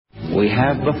we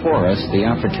have before us the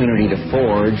opportunity to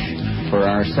forge for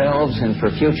ourselves and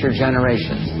for future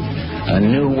generations a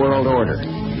new world order,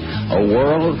 a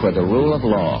world where the rule of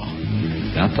law,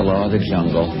 not the law of the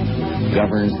jungle,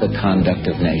 governs the conduct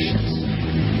of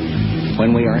nations.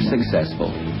 When we are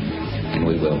successful, and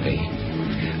we will be,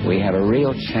 we have a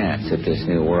real chance at this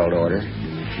new world order,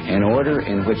 an order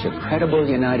in which a credible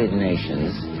United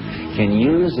Nations can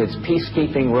use its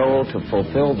peacekeeping role to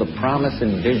fulfill the promise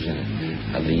and vision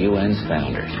of the UN's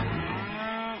founders.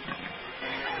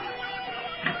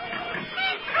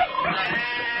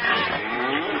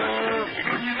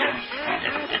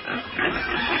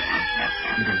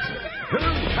 Who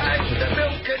has the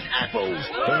milk and apples?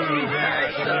 Who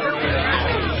has the milk and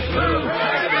apples? Who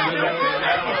has the milk and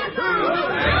apples? Who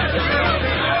has the milk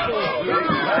and apples? Who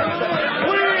has the milk?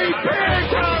 We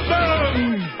pick on them!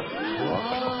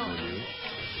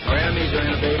 Our enemies are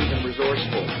innovative and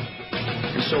resourceful,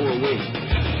 and so are we.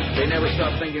 They never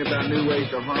stop thinking about new ways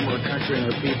to harm our country and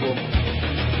our people,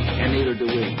 and neither do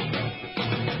we.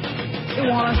 They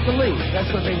want us to leave.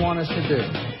 That's what they want us to do.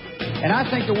 And I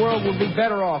think the world would be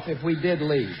better off if we did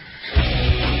leave.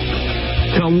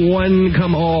 Come one,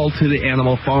 come all to the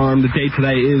Animal Farm. The date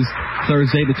today is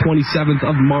Thursday, the 27th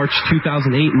of March,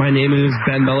 2008. My name is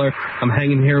Ben Miller. I'm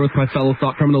hanging here with my fellow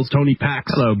thought criminals, Tony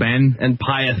Pax. Hello, Ben. And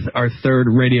Pyeth, our third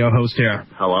radio host here.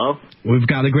 Hello. We've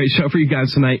got a great show for you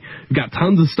guys tonight. We've got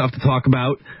tons of stuff to talk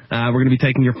about. We're going to be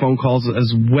taking your phone calls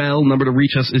as well. Number to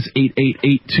reach us is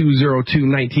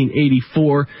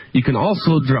 888-202-1984. You can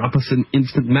also drop us an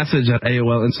instant message at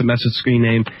AOL Instant Message, screen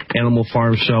name, Animal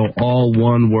Farm Show, all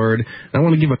one word. And I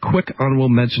want to give a quick honorable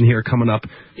mention here coming up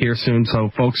here soon. So,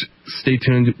 folks, stay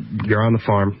tuned. You're on the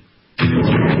farm.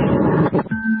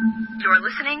 You're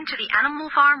listening to the Animal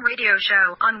Farm Radio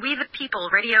Show on We the People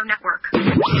Radio Network.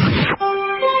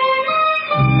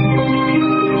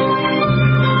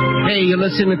 Hey, you're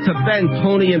listening to Ben,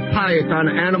 Tony, and Pyeth on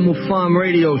the Animal Farm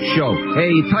Radio Show. Hey,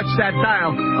 you touch that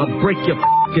dial, I'll break your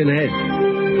f***ing head.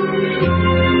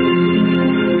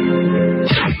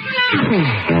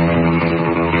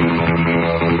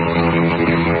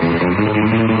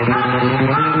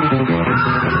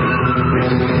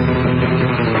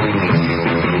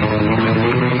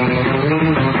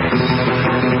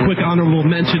 Quick honorable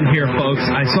mention here, folks.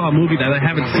 I saw a movie that I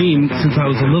haven't seen since I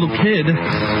was a little kid,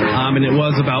 and it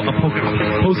was about a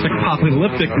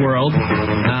post-apocalyptic world.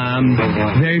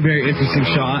 Very, very interesting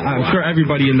shot. I'm sure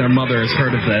everybody and their mother has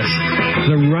heard of this.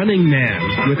 The Running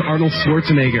Man with Arnold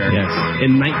Schwarzenegger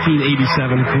in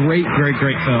 1987. Great, great,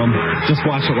 great film. Just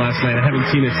watched it last night. I haven't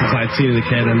seen it since I'd seen it as a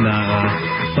kid, and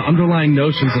the underlying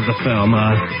notions of the film,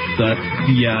 the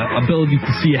ability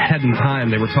to see ahead in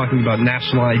time. They were talking about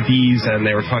national IDs, and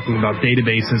they were talking about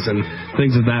databases and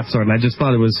things of that sort. And I just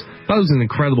thought it was an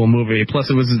incredible movie. Plus,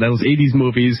 it was those 80s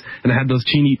movies, and it had those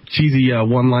cheesy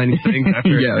one-line things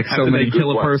after, after they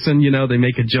kill a person. You know, they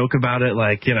make a joke about it,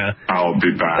 like, you know, I'll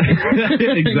be back.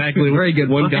 Exactly. Very good.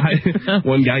 One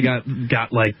guy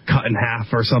got like cut in half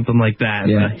or something like that.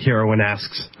 And the heroine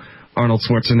asks Arnold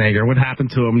Schwarzenegger what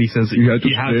happened to him, and he says he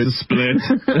had to split.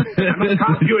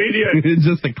 You idiot. It's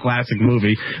just a classic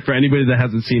movie. For anybody that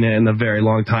hasn't seen it in a very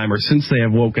long time or since they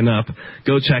have woken up,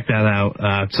 go check that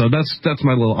out. So that's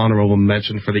my little honorable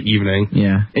mention for the evening.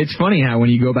 Yeah. It's funny how when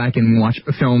you go back and watch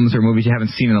films or movies you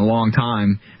haven't seen in a long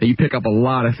time, that you pick up a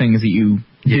lot of things that you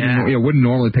wouldn't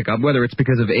normally pick up, whether it's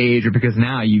because of age or because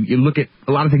now you look at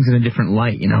a lot of things in a different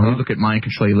light. You know, you look at mind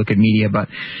control, you look at media. But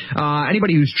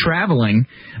anybody who's traveling,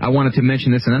 I wanted to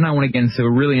mention this, and then I want to get into a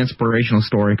really inspirational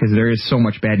story because there is so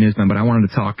much bad news, but I wanted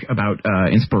to talk about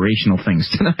inspirational things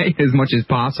tonight as much as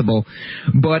possible.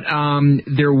 But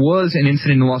there was an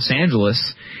incident in Los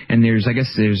Angeles, and there's going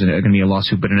to be a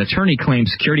lawsuit, but an attorney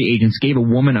claims security agents gave a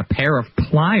woman a pair of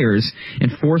pliers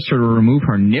and forced her to remove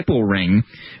her nipple rings,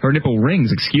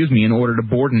 in order to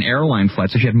board an airline flight,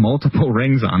 so she had multiple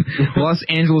rings on. Los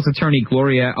Angeles attorney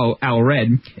Gloria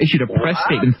Allred issued a press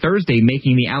statement Thursday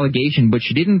making the allegation, but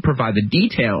she didn't provide the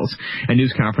details. A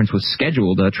news conference was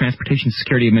scheduled. Transportation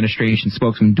Security Administration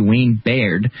spokesman Dwayne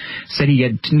Baird said he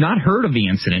had not heard of the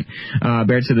incident.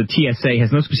 Baird said the TSA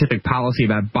has no specific policy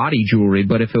about body jewelry,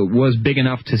 but if it was big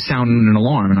enough to sound an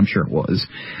alarm, and I'm sure it was,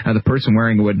 the person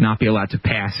wearing it would not be allowed to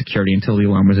pass security until the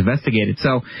alarm was investigated.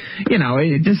 So,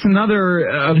 just another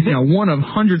one of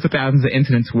hundreds of thousands of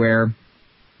incidents where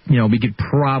we could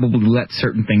probably let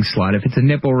certain things slide. If it's a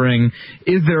nipple ring,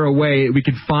 is there a way we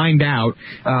could find out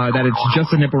that it's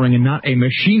just a nipple ring and not a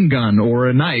machine gun or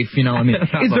a knife?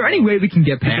 Is there any way we can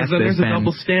get past this? There's a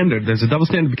double standard. There's a double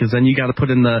standard because then you got to put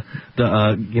in the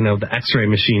X-ray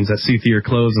machines that see through your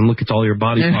clothes and look at all your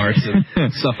body parts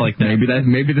and stuff like that.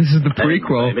 Maybe this is the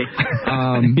prequel.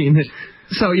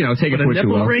 So, take it for what you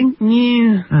will. Ring?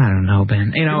 Yeah. I don't know,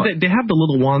 Ben. They have the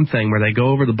little wand thing where they go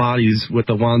over the bodies with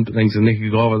the wand things and they can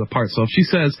go over the parts. So if she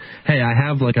says, hey, I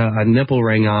have like a nipple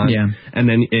ring on, and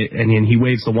then he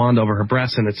waves the wand over her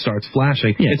breast and it starts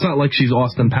flashing, it's not like she's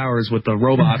Austin Powers with the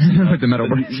robots. With the metal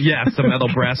breast. Yeah, it's the metal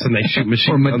breast and they shoot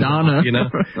machine guns. Or Madonna.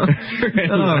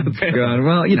 Oh, God.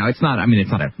 Well, it's not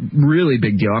a really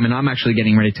big deal. I'm actually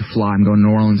getting ready to fly. I'm going to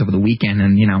New Orleans over the weekend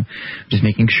and, just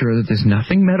making sure that there's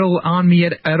nothing metal on me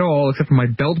at all, except for my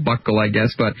belt buckle, I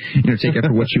guess, but, take it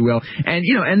for what you will. And,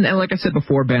 and like I said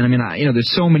before, Ben,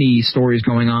 there's so many stories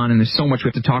going on, and there's so much we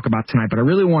have to talk about tonight, but I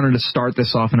really wanted to start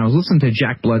this off, and I was listening to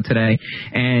Jack Blood today,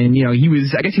 and, he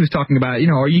was talking about,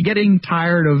 are you getting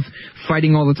tired of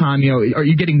fighting all the time? Are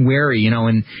you getting wary,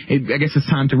 and I guess it's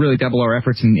time to really double our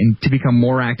efforts and to become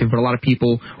more active, but a lot of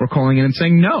people were calling in and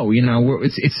saying, no,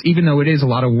 it's even though it is a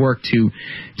lot of work to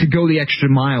go the extra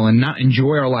mile and not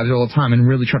enjoy our lives all the time and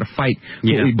really try to fight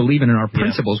what we believe in and our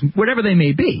principles, whatever they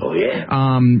may be. Oh, yeah.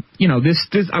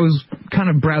 This I was kind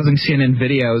of browsing CNN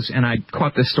videos and I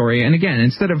caught this story. And again,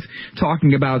 instead of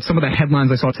talking about some of the headlines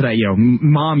I saw today,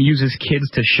 mom uses kids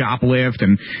to shoplift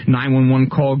and 911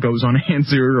 call goes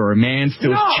unanswered, or a man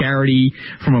steals charity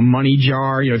from a money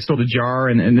jar, stole the jar.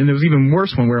 And then there was even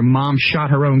worse one where a mom shot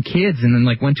her own kids and then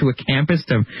went to a campus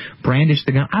to brandish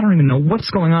the gun. I don't even know what's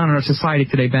going on in our society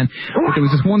today, Ben. But there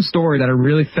was this one story that I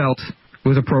really felt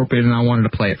was appropriate, and I wanted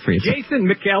to play it for you. Jason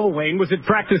McElwain was at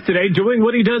practice today doing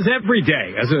what he does every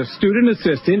day. As a student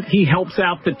assistant, he helps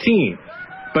out the team.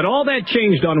 But all that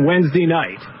changed on Wednesday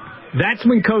night. That's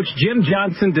when Coach Jim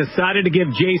Johnson decided to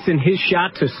give Jason his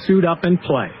shot to suit up and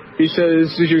play. He said,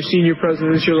 this is your senior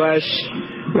present. This is your last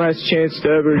chance to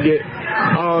ever get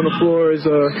out on the floor as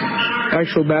an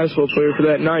actual basketball player for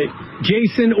that night.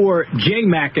 Jason, or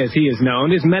J-Mac as he is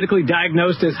known, is medically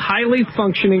diagnosed as highly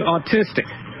functioning autistic.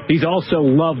 He's also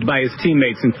loved by his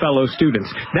teammates and fellow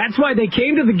students. That's why they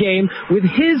came to the game with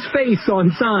his face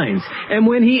on signs. And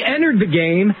when he entered the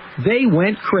game, they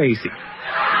went crazy.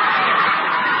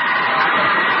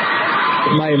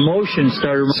 My emotions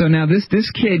started. So now this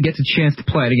kid gets a chance to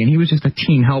play it again. He was just a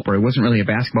team helper. He wasn't really a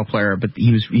basketball player, but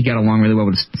he got along really well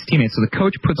with his teammates. So the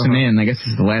coach puts him in. I guess this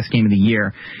is the last game of the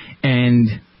year. And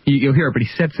you'll hear it, but he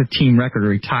sets a team record,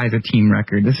 or he ties a team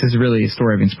record. This is really a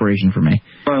story of inspiration for me.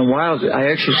 On Wild, I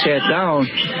actually sat down,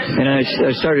 and I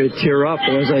started to tear up.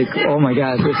 I was like, oh, my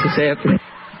God, this is happening.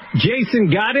 Jason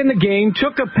got in the game,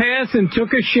 took a pass, and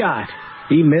took a shot.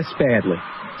 He missed badly.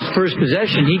 First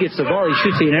possession, he gets the ball. He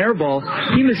shoots an air ball.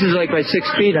 He misses by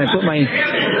 6 feet. I put my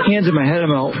hands in my head. I'm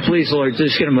like, please, Lord,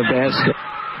 just get him a basket.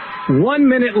 1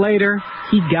 minute later,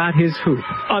 he got his hoop.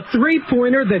 A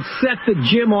three-pointer that set the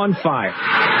gym on fire.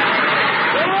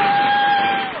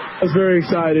 I was very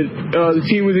excited. The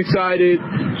team was excited.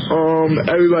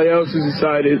 Everybody else was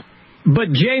excited.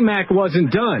 But J-Mac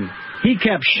wasn't done. He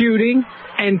kept shooting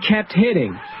and kept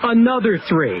hitting. Another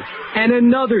three and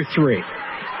another three.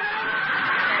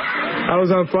 I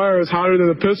was on fire. It was hotter than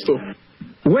a pistol.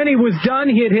 When he was done,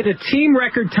 he had hit a team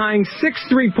record-tying 6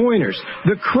 three-pointers.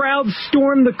 The crowd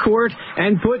stormed the court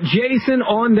and put Jason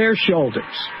on their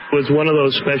shoulders. It was one of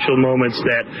those special moments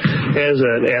that, as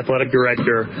an athletic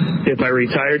director, if I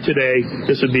retired today,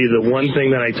 this would be the one thing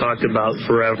that I talked about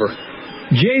forever.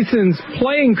 Jason's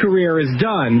playing career is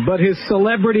done, but his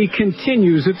celebrity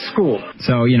continues at school.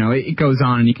 So, it goes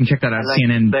on, and you can check that out at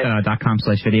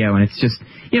CNN.com/video, and it's just,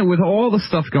 with all the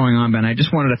stuff going on, Ben, I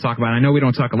just wanted to talk about it. I know we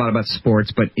don't talk a lot about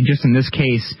sports, but just in this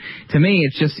case, to me,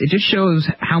 it just shows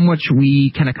how much we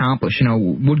can accomplish,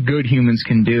 what good humans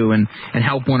can do and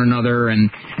help one another and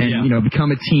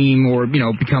become a team or,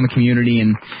 become a community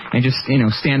and just,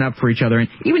 stand up for each other. And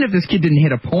even if this kid didn't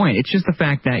hit a point, it's just the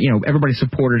fact that, everybody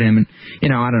supported him and, I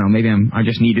don't know, maybe I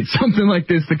just needed something like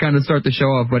this to kind of start the show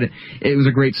off, but it was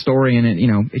a great story, and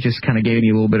it just kind of gave me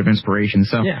a little bit of inspiration.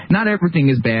 So not everything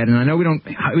is bad, and I know we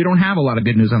don't have a lot of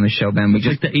good news on this show, Ben. It's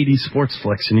like the 80s sports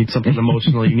flicks. You need something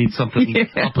emotional. You need something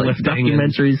uplifting.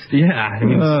 Documentaries.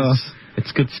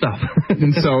 It's good stuff.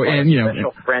 And so,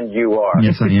 special friend you are.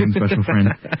 Yes, I am special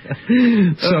friend.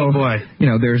 So, boy,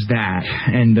 there's that,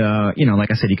 and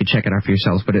like I said, you could check it out for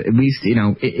yourselves. But at least,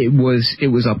 it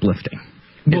was uplifting.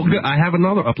 Well, good. I have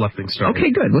another uplifting story.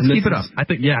 Okay, good. Let's keep it up. I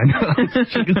think,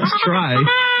 let's try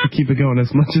to keep it going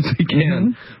as much as we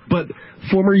can. But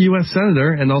former U.S.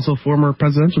 Senator and also former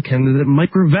presidential candidate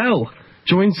Mike Gravel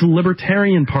joins the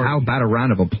Libertarian Party. How about a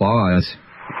round of applause?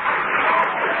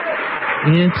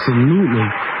 Absolutely.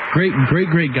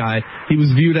 Great guy. He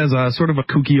was viewed as a sort of a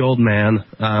kooky old man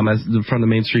from the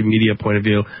mainstream media point of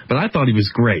view, but I thought he was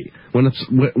great. Went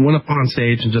up on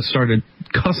stage and just started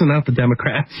cussing out the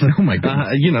Democrats. Oh my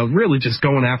goodness. Really just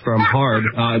going after them hard,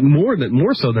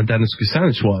 more so than Dennis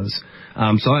Kucinich was.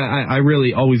 So I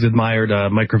really always admired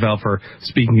Mike Gravel for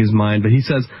speaking his mind. But he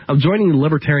says, I'm joining the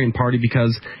Libertarian Party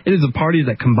because it is a party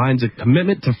that combines a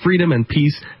commitment to freedom and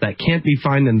peace that can't be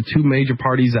found in the two major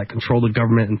parties that control the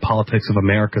government and politics of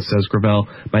America, says Gravel.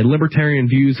 My libertarian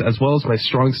views, as well as my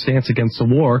strong stance against the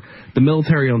war, the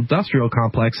military-industrial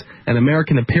complex, and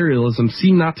American imperialism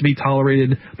seem not to be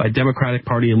tolerated by Democratic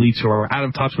Party elites who are out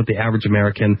of touch with the average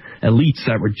American, elites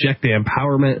that reject the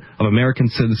empowerment of American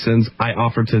citizens I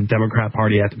offered to the Democrat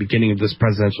Party at the beginning of this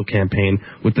presidential campaign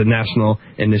with the National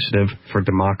Initiative for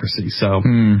Democracy. So,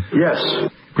 Yes.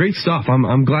 Great stuff.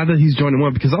 I'm glad that he's joining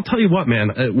one, because I'll tell you what, man,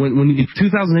 when the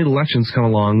 2008 elections come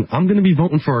along, I'm going to be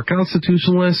voting for a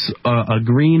constitutionalist, a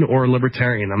Green, or a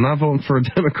Libertarian. I'm not voting for a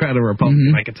Democrat or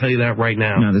Republican. I can tell you that right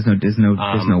now. No, there's no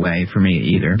way for me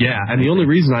either. Yeah, and the only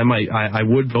reason I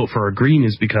would vote for a Green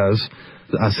is because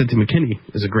Cynthia McKinney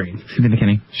is a Green. Cynthia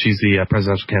McKinney. She's the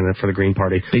presidential candidate for the Green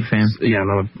Party. Big fan. Yeah,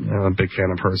 I'm a big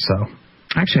fan of hers, so.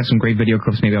 I actually have some great video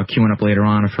clips. Maybe I'll queue one up later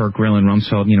on of her grilling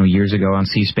Rumsfeld, years ago on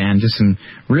C-SPAN. Just some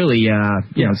really,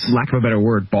 lack of a better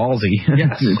word, ballsy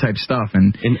type stuff.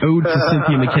 And an ode to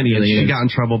Cynthia McKinney. And she got in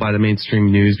trouble by the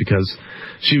mainstream news because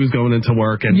she was going into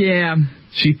work and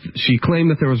she claimed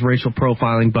that there was racial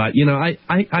profiling. But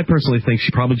I personally think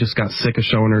she probably just got sick of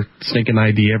showing her stinking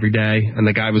ID every day. And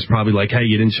the guy was probably like, "Hey,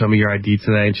 you didn't show me your ID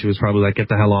today," and she was probably like, "Get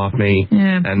the hell off me."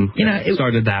 Yeah, and it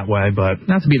started that way. But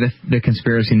not to be the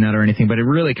conspiracy nut or anything, but it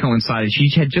really coincided. She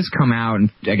had just come out and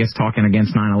I guess talking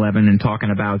against 9/11 and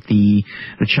talking about the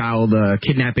child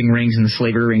kidnapping rings and the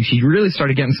slavery rings. She really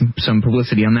started getting some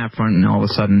publicity on that front, and all of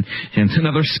a sudden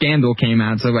another scandal came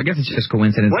out. So I guess it's just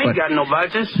coincidence. We ain't got no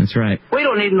vouchers. That's right. We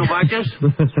don't need no vouchers.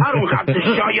 I don't have to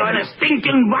show you any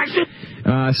stinking vouchers.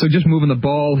 So just moving the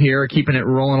ball here, keeping it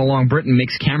rolling along. Britain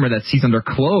makes camera that sees under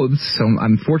clothes. So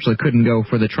unfortunately couldn't go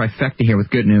for the trifecta here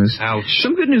with good news. Ouch.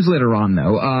 Some good news later on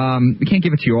though. We can't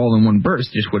give it to you all in one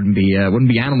burst. Just wouldn't be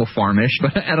Animal Farm-ish.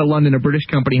 But out of London, a British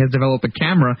company has developed a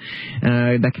camera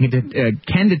that can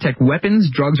detect weapons,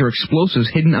 drugs, or explosives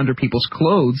hidden under people's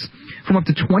clothes from up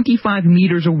to 25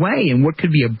 meters away, and what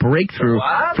could be a breakthrough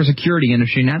for security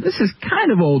industry. Now, this is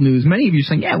kind of old news. Many of you are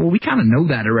saying, yeah, well, we kind of know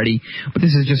that already, but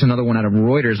this is just another one out of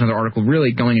Reuters, another article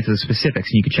really going into the specifics,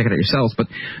 and you can check it out yourselves. But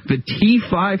the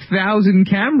T5000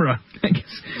 camera, I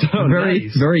guess,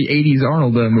 very 80s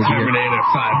Arnold movie. Terminator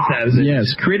 5000.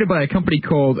 Yes, created by a company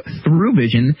called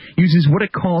ThruVision, uses what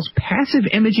it calls passive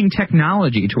imaging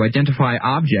technology to identify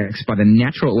objects by the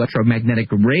natural electromagnetic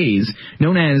rays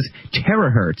known as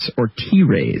terahertz or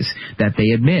T-rays that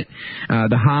they emit.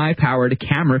 The high-powered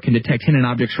camera can detect hidden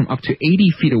objects from up to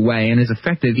 80 feet away and is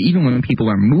effective even when people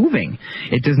are moving.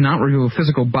 It does not reveal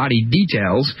physical body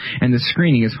details, and the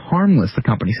screening is harmless, the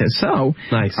company says. So,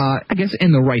 nice. I guess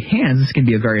in the right hands, this can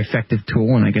be a very effective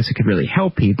tool, and I guess it could really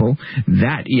help people.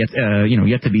 That yet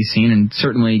to be seen, and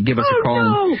certainly give us a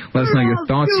call and let us know your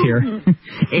thoughts here.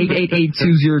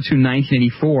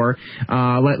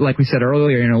 888-202-1984. Like we said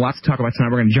earlier, lots to talk about tonight.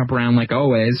 We're going to jump around like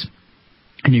always.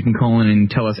 And you can call in and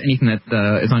tell us anything that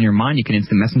is on your mind. You can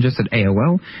instant message us at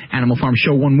AOL, Animal Farm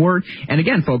Show, one word. And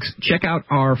again, folks, check out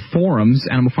our forums,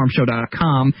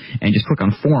 animalfarmshow.com, and just click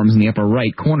on forums in the upper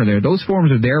right corner there. Those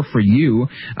forums are there for you.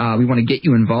 We want to get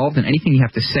you involved in anything you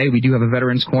have to say. We do have a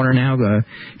Veterans Corner now,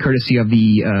 courtesy of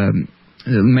the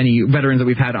many veterans that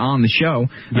we've had on the show.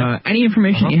 Any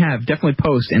information you have, definitely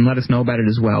post and let us know about it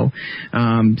as well.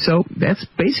 So that's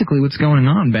basically what's going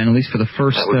on, Ben, at least for the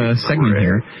first segment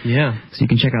here. Yeah. So you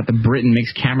can check out the Britain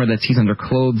makes camera that sees under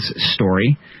clothes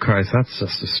story. Christ, that's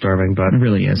just disturbing, but it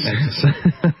really is.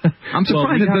 I'm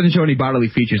surprised it doesn't show any bodily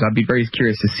features. I'd be very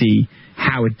curious to see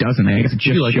how it doesn't. I guess it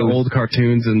just like shows old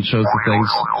cartoons and shows the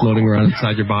things floating around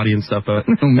inside your body and stuff. But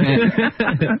oh man.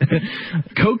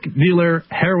 Coke dealer,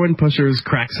 heroin pushers,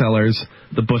 crack sellers,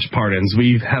 the Bush pardons.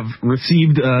 We have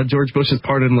received George Bush's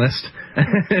pardon list.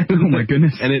 Oh my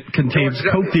goodness. And it contains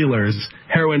Coke dealers,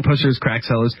 heroin pushers, crack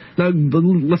sellers. Now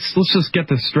let's just get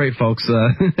this straight, folks.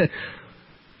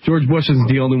 George Bush isn't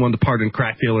the only one to pardon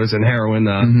crack dealers and heroin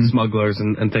smugglers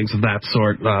and things of that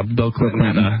sort. Bill Clinton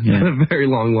had a very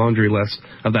long laundry list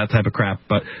of that type of crap.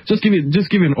 But just give you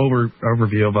an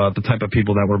overview of the type of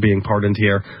people that were being pardoned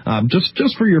here.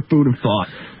 Just for your food of thought.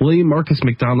 William Marcus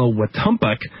McDonald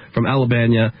Wetumpka from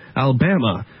Alabama.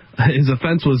 His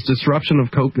offense was distribution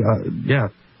of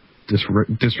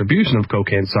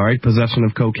cocaine, possession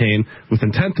of cocaine with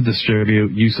intent to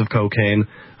distribute, use of cocaine.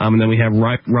 And then we have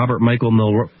Robert Michael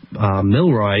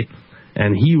Milroy,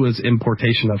 and he was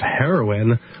importation of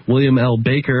heroin. William L.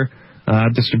 Baker,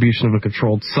 distribution of a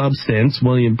controlled substance.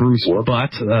 William Bruce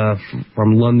Butt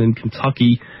from London,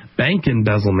 Kentucky, bank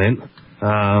embezzlement.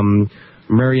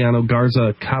 Mariano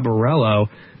Garza Cabarello,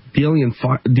 dealing in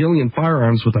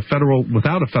firearms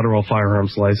without a federal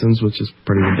firearms license, which is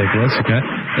pretty ridiculous. Okay.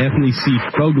 Anthony C.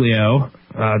 Foglio,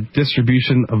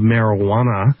 distribution of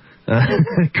marijuana.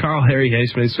 Carl Harry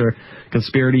Haishmeister,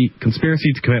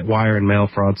 conspiracy to commit wire and mail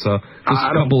fraud. So just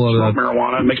I don't smoke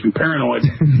marijuana. It makes me paranoid.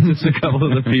 Just a couple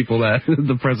of the people that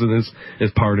the president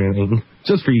is pardoning.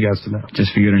 Just for you guys to know.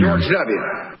 Just for you to know. George W.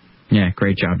 Yeah,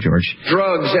 great job, George.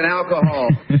 Drugs and alcohol.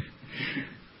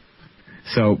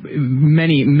 So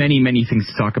many things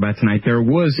to talk about tonight. There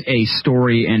was a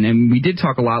story, and we did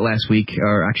talk a lot last week,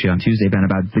 or actually on Tuesday, Ben,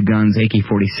 about the guns,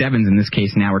 AK-47s in this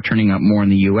case now are turning up more in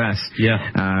the U.S. Yeah.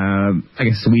 I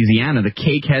guess Louisiana, the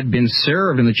cake had been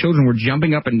served, and the children were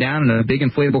jumping up and down in a big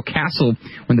inflatable castle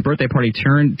when the birthday party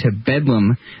turned to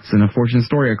bedlam. It's an unfortunate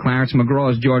story. Clarence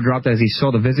McGraw, his jaw dropped as he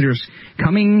saw the visitors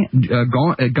coming,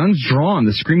 guns drawn.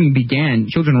 The screaming began.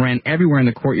 Children ran everywhere in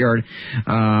the courtyard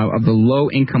of the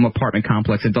low-income apartment complex.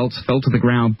 Adults fell to the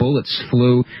ground. Bullets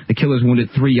flew. The killers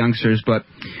wounded 3 youngsters, but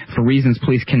for reasons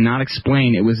police cannot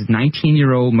explain, it was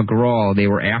 19-year-old McGraw they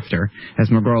were after. As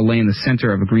McGraw lay in the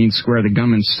center of a green square, the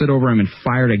gunman stood over him and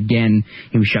fired again.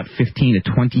 He was shot 15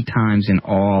 to 20 times in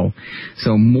all.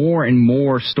 So more and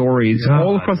more stories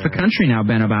all across the country now,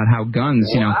 Ben, about how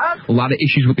guns, a lot of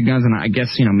issues with the guns, and I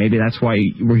guess, maybe that's why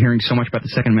we're hearing so much about the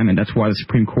Second Amendment. That's why the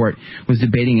Supreme Court was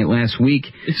debating it last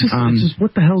week. It's just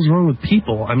what the hell's wrong with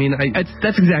people? I mean,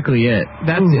 that's exactly it.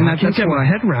 I can't get my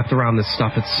head wrapped around this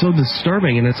stuff. It's so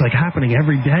disturbing, and it's like happening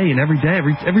every day. Every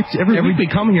week we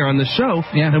come here on the show,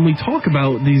 and we talk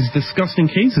about these disgusting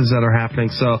cases that are happening.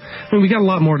 So, we got a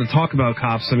lot more to talk about,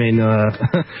 cops.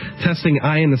 Testing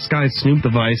eye in the sky Snoop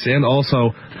device, and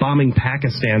also bombing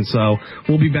Pakistan. So,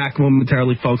 we'll be back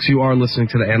momentarily, folks. You are listening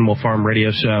to the Animal Farm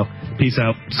Radio Show. Peace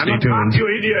out. Stay tuned. You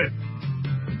idiot.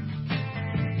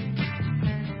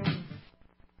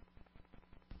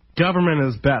 Government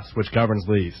is best, which governs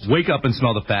least. Wake up and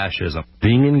smell the fascism.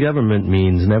 Being in government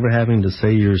means never having to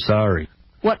say you're sorry.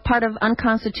 What part of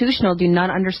unconstitutional do you not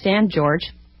understand,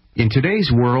 George? In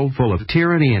today's world full of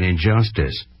tyranny and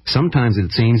injustice, sometimes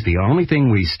it seems the only thing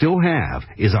we still have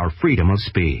is our freedom of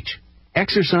speech.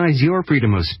 Exercise your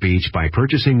freedom of speech by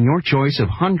purchasing your choice of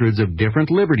hundreds of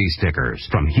different Liberty stickers,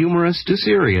 from humorous to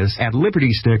serious, at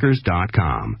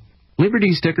LibertyStickers.com.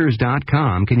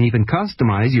 LibertyStickers.com can even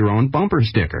customize your own bumper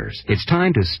stickers. It's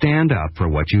time to stand up for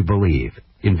what you believe.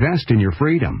 Invest in your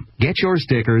freedom. Get your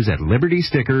stickers at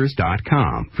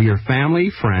LibertyStickers.com for your family,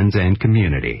 friends, and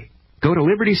community. Go to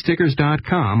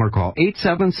LibertyStickers.com or call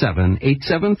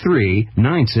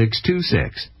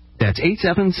 877-873-9626. That's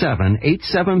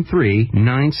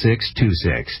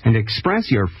 877-873-9626 and express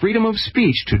your freedom of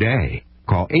speech today.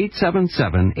 Call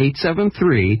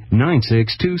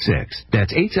 877-873-9626.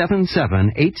 That's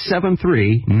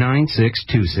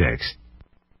 877-873-9626.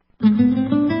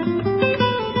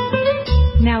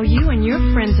 Now you and your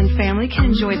friends and family can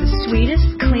enjoy the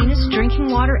sweetest, cleanest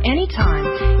drinking water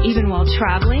anytime, even while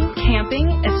traveling, camping,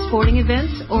 at sporting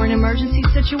events, or in emergency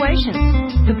situations.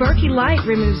 The Berkey Light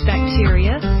removes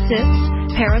bacteria,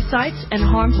 cysts, parasites, and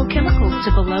harmful chemicals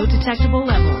to below detectable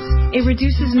levels. It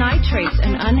reduces nitrates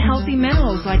and unhealthy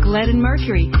minerals like lead and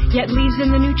mercury, yet leaves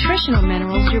in the nutritional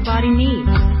minerals your body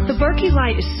needs. The Berkey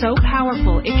Light is so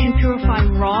powerful it can purify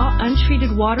raw,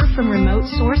 untreated water from remote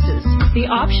sources. The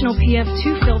optional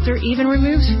PF2 filter even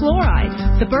removes fluoride.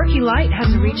 The Berkey Light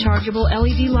has a rechargeable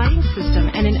LED lighting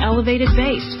system and an elevated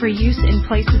base for use in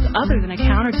places other than a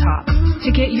countertop.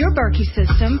 To get your Berkey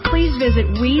system, please visit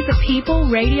We the People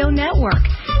Radio Network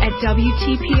at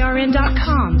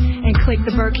WTPRN.com and click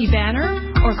the Berkey banner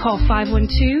or call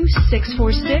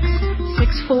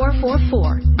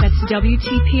 512-646-6444. That's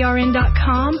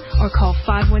WTPRN.com or call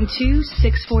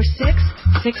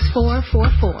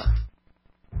 512-646-6444.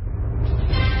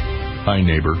 Hi,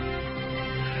 neighbor.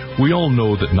 We all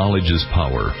know that knowledge is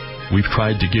power. We've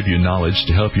tried to give you knowledge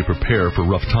to help you prepare for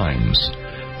rough times.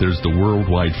 There's the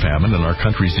worldwide famine and our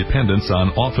country's dependence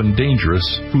on often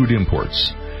dangerous food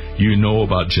imports. You know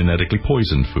about genetically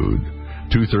poisoned food.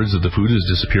 2/3 of the food is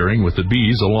disappearing with the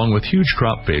bees, along with huge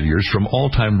crop failures from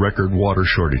all-time record water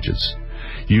shortages.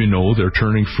 You know they're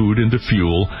turning food into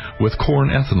fuel with corn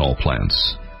ethanol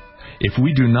plants. If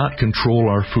we do not control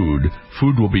our food,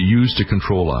 food will be used to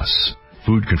control us.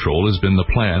 Food control has been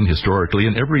the plan historically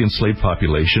in every enslaved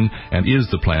population and is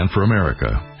the plan for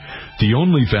America. The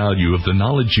only value of the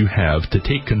knowledge you have to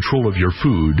take control of your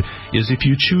food is if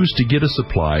you choose to get a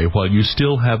supply while you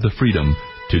still have the freedom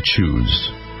to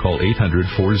choose. Call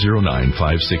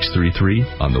 800-409-5633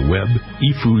 on the web,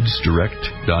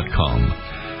 efoodsdirect.com.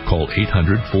 Call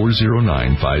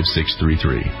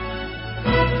 800-409-5633.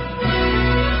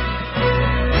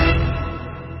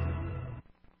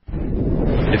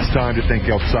 It's time to think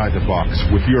outside the box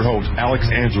with your host, Alex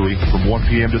Angeli, from 1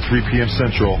 p.m. to 3 p.m.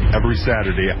 Central every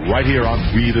Saturday, right here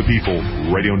on We the People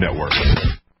Radio Network.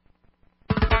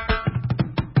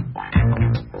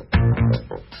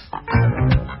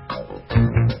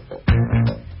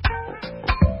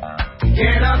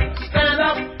 Get up, stand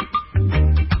up.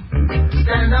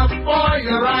 Stand up for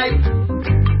your right.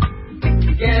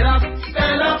 Get up,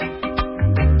 stand up.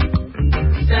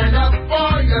 Stand up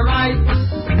for your right.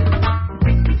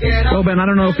 Well, Ben, I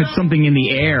don't know if it's something in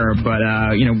the air, but,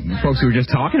 folks who were just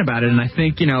talking about it, and I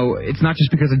think, it's not just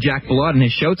because of Jack Blood and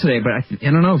his show today, but I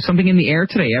don't know, something in the air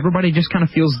today. Everybody just kind of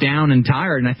feels down and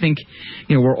tired, and I think,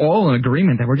 we're all in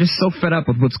agreement that we're just so fed up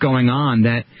with what's going on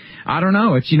that, I don't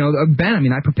know, it's, Ben,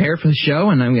 I prepared for the show,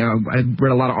 and I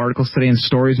read a lot of articles today and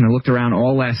stories, and I looked around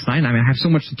all last night, and I have so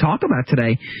much to talk about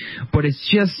today, but it's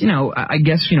just, I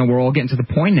guess, we're all getting to the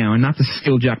point now, and not to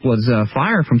steal Jack Blood's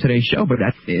fire from today's show, but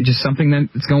that's just something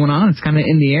that's going on. It's kind of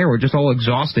in the air. We're just all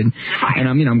exhausted, and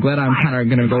I'm glad I'm kind of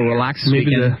going to go relax.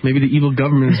 Maybe the evil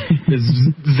government is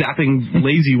zapping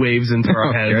lazy waves into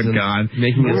our heads and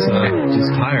making us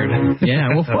just tired.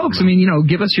 Yeah, well, folks,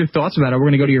 give us your thoughts about it. We're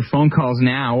going to go to your phone calls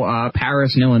now.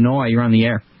 Paris in Illinois, you're on the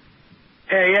air.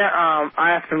 Hey, I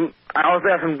also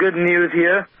have some good news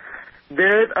here.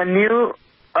 There's a new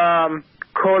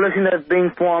coalition that's being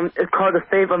formed. It's called the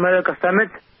Save America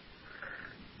Summit.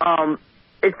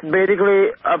 It's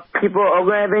basically people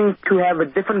organizing to have a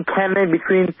different candidate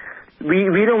between.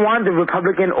 We don't want the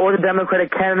Republican or the Democratic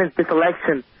candidates this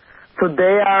election, so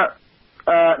their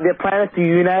plan is to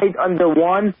unite under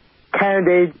one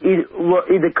candidate,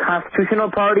 either Constitutional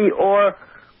Party or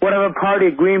whatever party,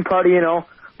 Green Party,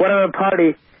 whatever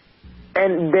party.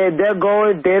 And their goal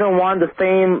is they don't want the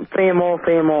same old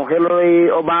Hillary,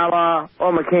 Obama,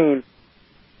 or McCain.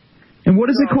 And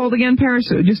what is it called again,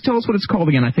 Paris? Just tell us what it's called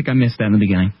again. I think I missed that in the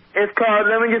beginning. It's called,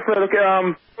 let me just look,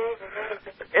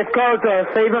 it's called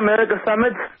Save America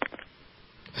Summit.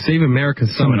 Save America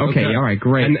Summit. Okay, all right,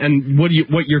 great. And what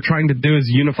you're trying to do is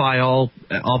unify all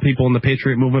people in the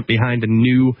Patriot movement behind a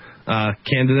new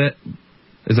candidate?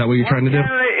 Is that what you're trying to do?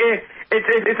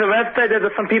 It's a website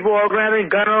that some people are organizing,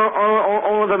 Gun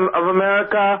Owners of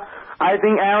America. I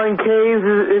think Alan Keyes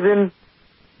is in.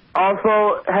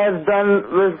 Also has done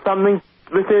with something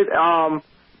with it.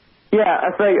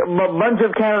 It's like a bunch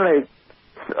of candidates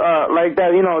like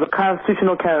that. The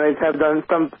constitutional candidates have done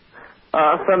some.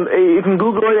 You can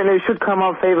Google it and it should come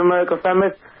up. Save America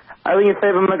Summit. I think it's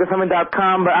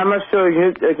SaveAmericaSummit.com, but I'm not sure.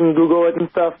 You can Google it and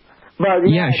stuff. But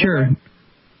yeah, sure.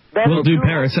 We'll do,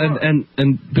 Paris, and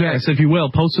Paris, if you will,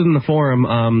 post it in the forum.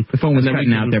 The phone was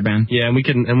cutting out there, Ben. Yeah, and we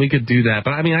could do that.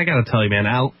 But I gotta tell you, man,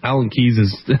 Alan Keyes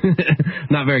is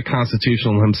not very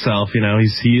constitutional himself.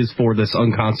 He is for this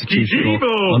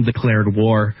unconstitutional, undeclared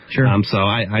war. Sure. So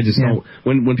I just don't.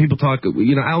 When people talk,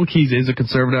 Alan Keyes is a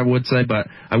conservative, I would say, but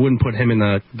I wouldn't put him in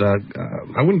I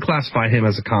wouldn't classify him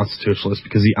as a constitutionalist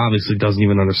because he obviously doesn't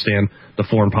even understand the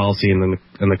foreign policy and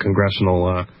the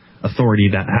congressional authority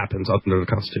that happens under the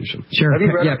Constitution. Sure. Have you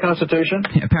read the Constitution?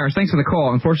 Yeah, Paris, thanks for the call.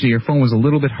 Unfortunately, your phone was a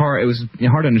little bit hard. It was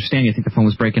hard to understand you. I think the phone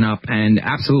was breaking up. And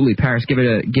absolutely, Paris, go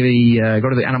to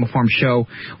the Animal Farm Show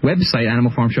website,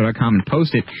 animalfarmshow.com, and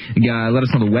post it. Let us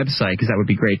know the website, because that would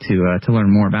be great to learn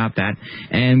more about that.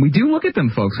 And we do look at them,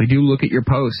 folks. We do look at your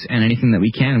posts, and anything that we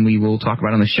can, we will talk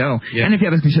about on the show. Yeah. And if you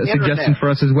have a suggestion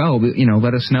for us as well,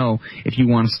 let us know if you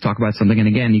want us to talk about something. And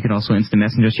again, you can also instant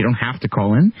message us. You don't have to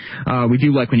call in. We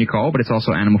do like when you call, but it's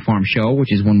also Animal Farm Show,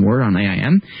 which is one word on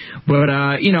AIM. But,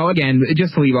 again,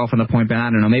 just to leave off on the point, Ben, I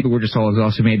don't know, maybe we're just all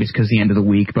exhausted, maybe it's because the end of the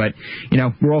week, but,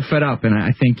 we're all fed up, and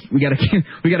I think we gotta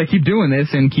keep doing this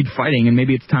and keep fighting, and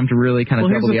maybe it's time to really kind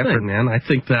of double the effort. Thing, man. I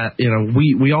think that,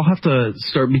 we all have to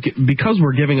start, because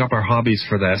we're giving up our hobbies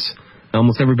for this.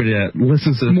 Almost everybody that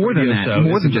listens to this more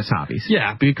than just hobbies.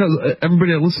 Yeah, because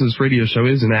everybody that listens to this radio show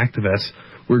is an activist.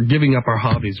 we're giving up our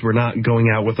hobbies. We're not going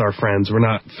out with our friends. We're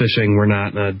not fishing. We're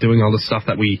not doing all the stuff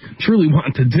that we truly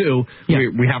want to do. Yeah.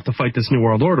 We have to fight this new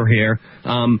world order here.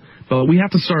 But we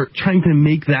have to start trying to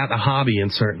make that a hobby in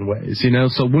certain ways, you know?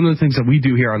 So one of the things that we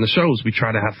do here on the show is we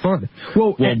try to have fun.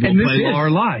 Well, we'll play Law or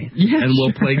Lie. Yeah, and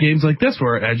we'll play games like this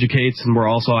where it educates and we're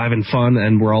also having fun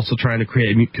and we're also trying to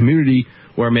create a community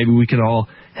where maybe we can all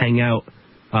hang out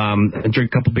and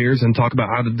drink a couple beers and talk about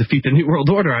how to defeat the New World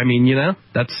Order. I mean, you know,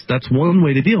 that's one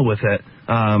way to deal with it.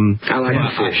 I like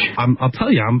to fish. I'll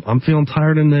tell you, I'm feeling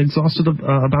tired and exhausted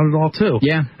about it all too.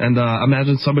 Yeah. And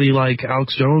imagine somebody like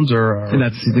Alex Jones or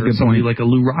somebody like a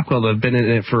Lou Rockwell that have been in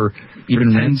it for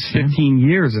even 10, 15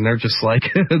 years, and they're just like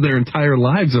their entire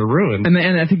lives are ruined. And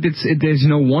I think there's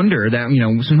no wonder that, you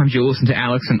know, sometimes you listen to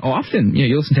Alex, and often, you know,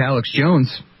 you listen to Alex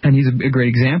Jones. And he's a great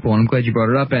example, and I'm glad you brought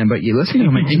it up, Ben. But you listen to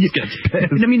him, and he gets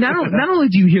pissed. I mean, not only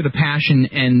do you hear the passion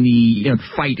and the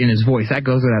fight in his voice, that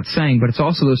goes without saying, but it's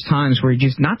also those times where he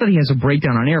just, not that he has a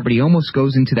breakdown on air, but he almost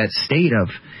goes into that state of,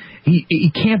 he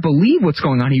can't believe what's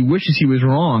going on. He wishes he was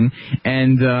wrong,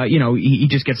 and he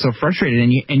just gets so frustrated,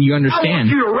 and you understand.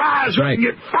 I want you to rise up and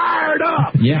get fired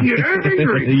up, and get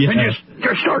angry, and just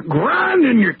start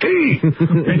grinding your teeth,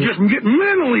 and just get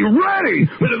mentally ready.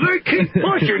 But if they keep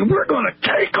pushing, we're going to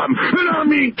take them, and I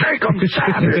mean take them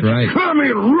savage. Right. I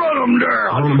mean run them down.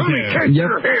 I mean take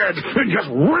their heads and just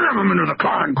ram them into the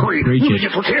concrete.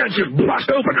 Just with heads just bust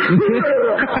open.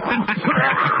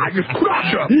 Just crush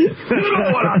them. You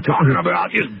know what I'm talking about?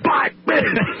 Just bite big,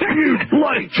 huge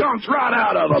bloody chunks right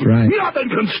out of them. Right. Nothing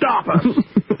can stop us.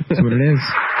 That's what it is.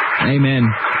 Amen.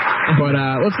 But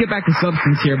let's get back to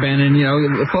substance here, Ben. And, you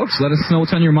know, folks, let us know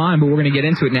what's on your mind. But we're going to get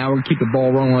into it now. We're going to keep the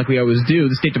ball rolling like we always do.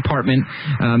 The State Department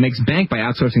makes bank by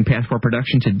outsourcing passport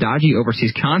production to dodgy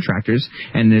overseas contractors.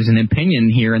 And there's an opinion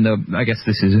here in the, I guess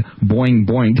this is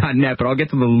boingboing.net, but I'll get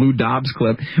to the Lou Dobbs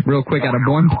clip real quick out of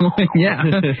Boing Boing. Yeah,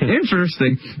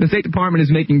 interesting. The State Department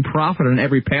is making profit on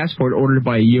every passport ordered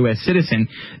by a U.S. citizen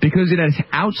because it has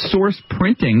outsourced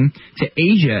printing to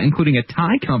Asia, including a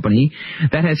Thai company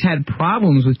that has had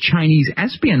problems with Chinese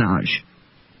espionage.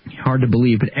 Hard to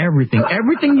believe, but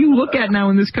everything you look at now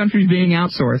in this country is being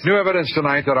outsourced. New evidence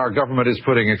tonight that our government is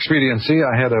putting expediency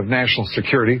ahead of national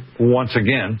security once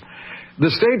again. The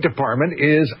State Department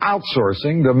is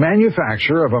outsourcing the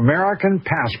manufacture of American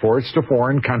passports to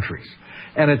foreign countries,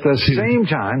 and at the same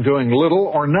time doing little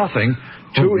or nothing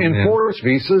to enforce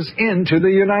visas into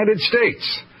the United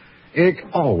States. It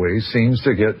always seems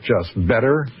to get just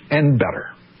better and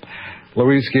better.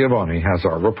 Luis Schiavone has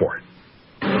our report.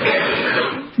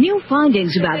 New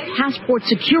findings about passport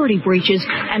security breaches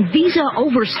and visa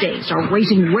overstays are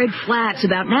raising red flags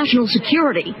about national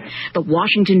security. The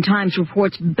Washington Times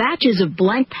reports batches of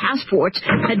blank passports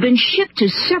had been shipped to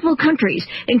several countries,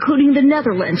 including the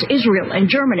Netherlands, Israel, and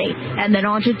Germany, and then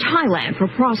on to Thailand for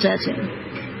processing.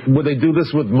 Would they do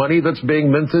this with money that's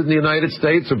being minted in the United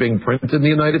States or being printed in the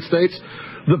United States?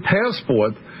 The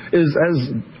passport is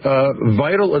as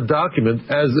vital a document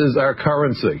as is our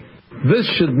currency. This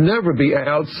should never be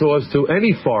outsourced to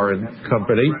any foreign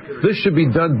company. This should be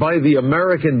done by the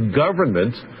American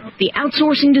government. The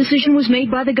outsourcing decision was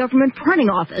made by the government printing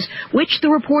office, which the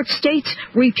report states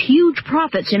reaped huge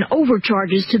profits in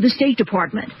overcharges to the State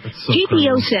Department.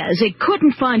 GPO says it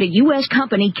couldn't find a U.S.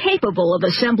 company capable of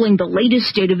assembling the latest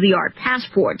state-of-the-art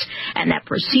passports, and that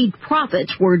perceived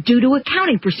profits were due to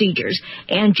accounting procedures.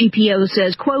 And GPO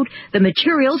says, quote, the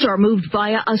materials are moved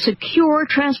via a secure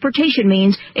transportation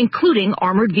means, including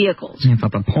armored vehicles. That's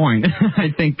not the point.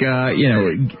 I think, take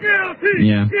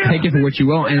it for what you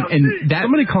will. And that,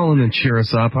 somebody call in and cheer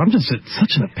us up. I'm just in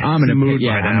such a mood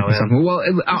right now. Well,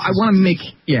 I want to make,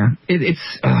 it's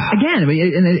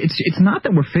not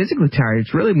that we're physically tired.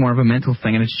 It's really more of a mental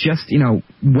thing. And it's just,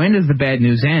 when does the bad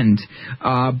news end?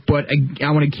 But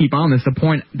I want to keep on this. The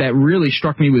point that really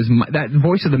struck me was that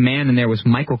voice of the man in there was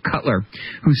Michael Cutler,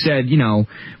 who said,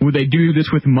 would they do this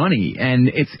with money? And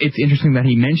it's interesting that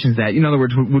he mentions that. In other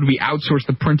words, would we outsource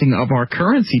the printing of our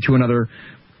currency to another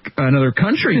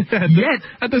country? Yet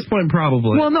at this point,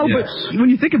 probably. Well, no, yes. But when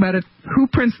you think about it, who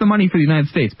prints the money for the United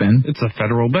States, Ben? It's a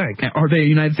federal bank. Are they a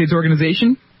United States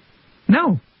organization?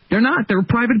 No. They're not. They're a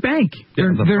private bank.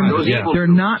 They're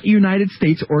not a United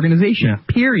States organization,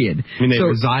 period. I mean, they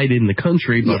reside in the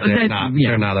country, but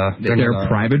they're a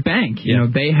private bank. Yeah.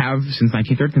 They have, since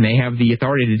 1913, they have the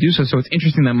authority to do so. So it's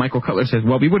interesting that Michael Cutler says,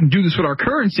 well, we wouldn't do this with our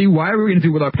currency. Why are we going to do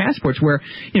it with our passports? Where,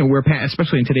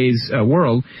 especially in today's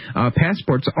world,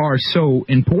 passports are so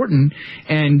important.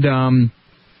 And,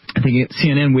 I think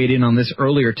CNN weighed in on this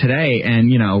earlier today, and,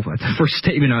 the first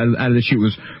statement out of the shoot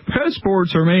was,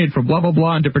 passports are made for blah, blah,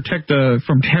 blah, and to protect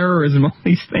from terrorism, all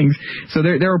these things. So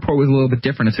their report was a little bit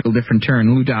different. It took a different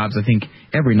turn. Lou Dobbs, I think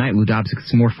every night Lou Dobbs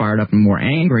gets more fired up and more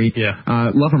angry.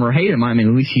 Yeah. Love him or hate him, I mean,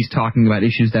 at least he's talking about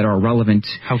issues that are relevant.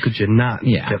 How could you not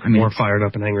get more fired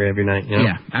up and angry every night?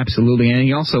 Yeah, absolutely. And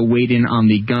he also weighed in on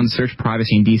the gun search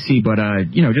privacy in D.C., but,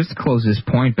 just to close this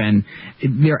point, Ben,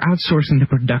 they're outsourcing the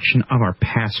production of our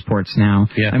passports now.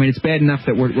 Yeah. I mean, it's bad enough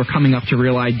that we're coming up to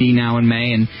Real ID now in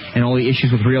May and all the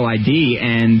issues with Real ID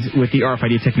and with the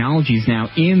RFID technologies now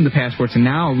in the passports and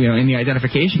now, in the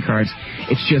identification cards.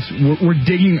 It's just, we're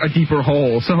digging a deeper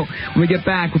hole. So when we get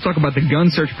back, we'll talk about the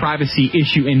gun search privacy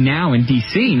issue in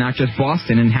D.C., not just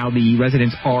Boston, and how the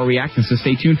residents are reacting. So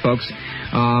stay tuned, folks.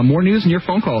 More news and your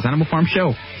phone calls. Animal Farm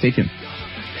Show. Stay tuned.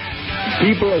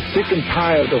 People are sick and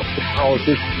tired of the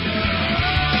politicians.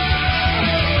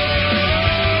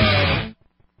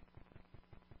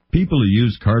 People who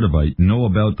use Cardivite know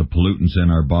about the pollutants in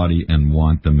our body and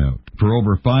want them out. For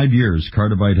over 5 years,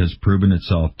 Cardivite has proven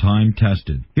itself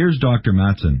time-tested. Here's Dr.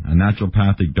 Matson, a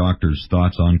naturopathic doctor's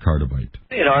thoughts on Cardivite.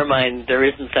 In our mind, there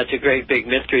isn't such a great big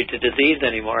mystery to disease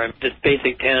anymore. This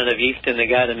basic tenet of yeast in the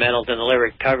gut and metals in the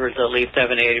liver covers at least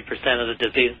 70-80% of the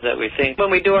diseases that we see.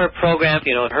 When we do our program,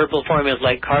 herbal formulas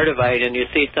like Cardivite, and you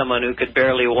see someone who could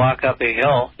barely walk up a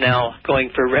hill now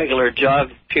going for regular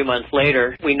jogs a few months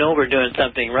later, we know we're doing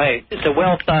something right. It's a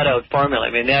well-thought-out formula.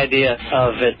 I mean, the idea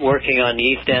of it working on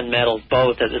yeast and metals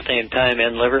both at the same time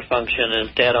and liver function is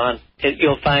dead on.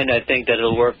 You'll find, I think, that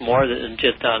it'll work more than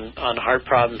just on heart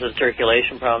problems and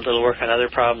circulation problems. It'll work on other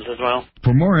problems as well.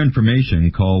 For more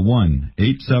information, call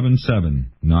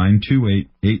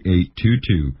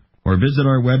 1-877-928-8822 or visit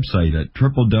our website at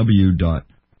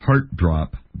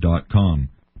www.heartdrop.com.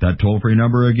 That toll-free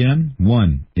number again,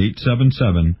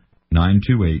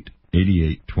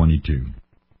 1-877-928-8822.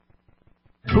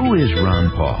 Who is Ron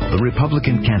Paul, the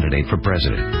Republican candidate for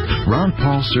president? Ron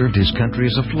Paul served his country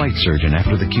as a flight surgeon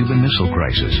after the Cuban Missile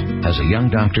Crisis. As a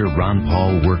young doctor, Ron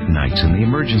Paul worked nights in the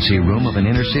emergency room of an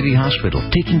inner-city hospital,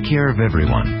 taking care of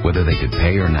everyone, whether they could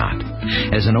pay or not.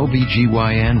 As an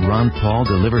OBGYN, Ron Paul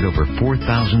delivered over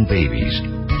 4,000 babies.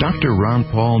 Dr. Ron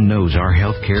Paul knows our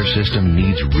healthcare system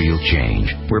needs real change,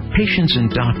 where patients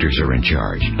and doctors are in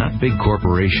charge, not big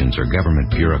corporations or government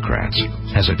bureaucrats.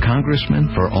 As a congressman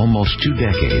for almost 2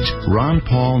 decades, Ron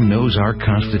Paul knows our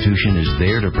Constitution is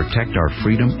there to protect our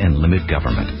freedom and limit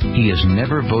government. He has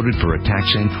never voted for a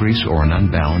tax increase or an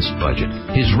unbalanced budget.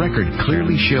 His record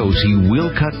clearly shows he will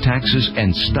cut taxes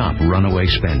and stop runaway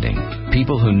spending.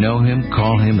 People who know him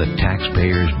call him the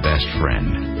taxpayer's best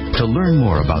friend. To learn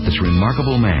more about this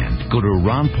remarkable man, go to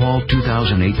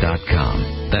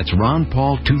ronpaul2008.com. That's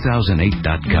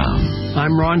ronpaul2008.com.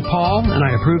 I'm Ron Paul, and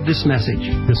I approve this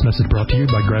message. This message brought to you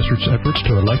by grassroots efforts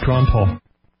to elect Ron Paul.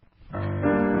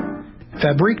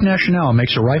 Fabrique Nationale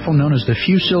makes a rifle known as the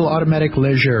Fusil Automatic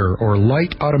Léger, or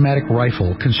light automatic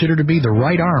rifle, considered to be the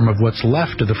right arm of what's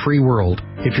left of the free world.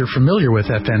 If you're familiar with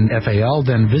FNFAL,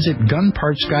 then visit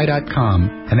gunpartsguy.com,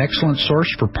 an excellent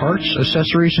source for parts,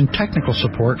 accessories, and technical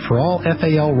support for all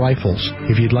FAL rifles.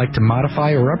 If you'd like to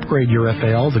modify or upgrade your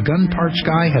FAL, the Gun Parts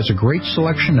Guy has a great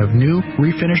selection of new,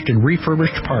 refinished, and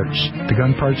refurbished parts. The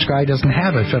Gun Parts Guy doesn't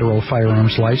have a federal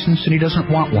firearms license, and he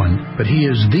doesn't want one, but he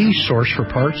is the source for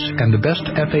parts and the best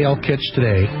FAL kits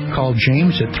today. Call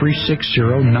James at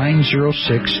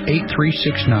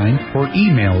 360-906-8369 or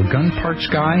email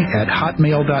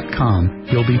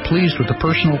gunpartsguy@hotmail.com. You'll be pleased with the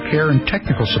personal care and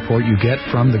technical support you get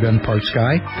from the Gun Parts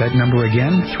Guy. That number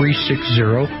again,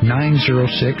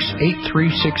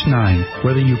 360-906-8369.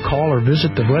 Whether you call or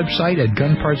visit the website at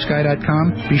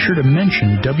gunpartsguy.com, be sure to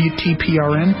mention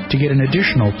WTPRN to get an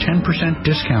additional 10%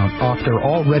 discount off their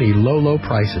already low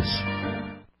prices.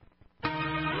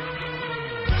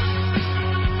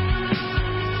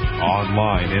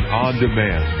 Online and on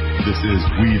demand, this is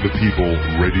We the People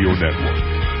Radio Network.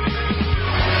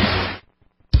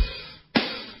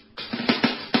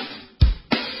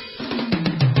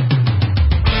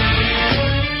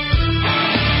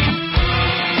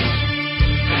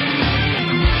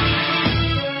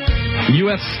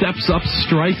 U.S. steps up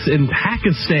strikes in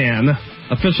Pakistan.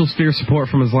 Officials fear support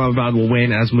from Islamabad will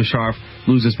wane as Musharraf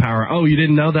loses power. Oh, you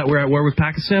didn't know that we're at war with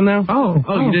Pakistan now? Oh,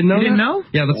 you didn't know that? You didn't know?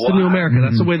 Yeah, that's the new America.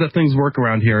 That's the way that things work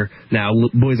around here now.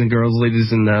 Boys and girls,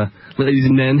 ladies and men. Ladies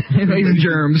and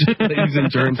germs. Ladies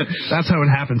and germs. That's how it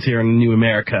happens here in the new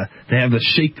America. They have the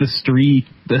shake the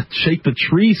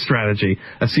tree strategy.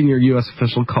 A senior U.S.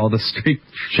 official called the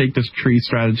shake the tree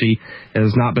strategy. It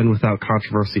has not been without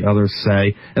controversy, others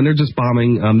say. And they're just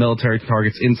bombing military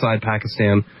targets inside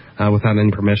Pakistan without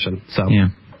any permission. So yeah.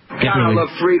 God, I love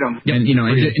freedom. And,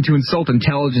 and to insult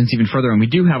intelligence even further, and we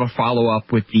do have a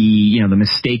follow-up with the, the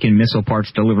mistaken missile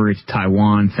parts delivery to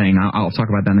Taiwan thing. I'll talk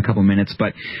about that in a couple minutes.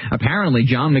 But apparently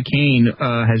John McCain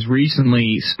has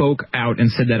recently spoke out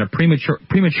and said that a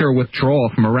premature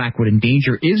withdrawal from Iraq would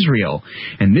endanger Israel.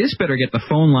 And this better get the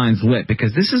phone lines lit,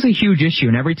 because this is a huge issue.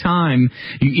 And every time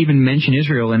you even mention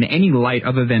Israel in any light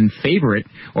other than favorite,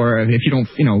 or if you don't,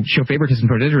 show favoritism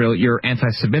toward Israel, you're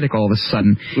anti-Semitic all of a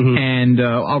sudden. Mm-hmm. And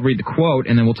I'll read the quote,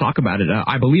 and then we'll talk about it.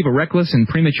 I believe a reckless and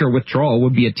premature withdrawal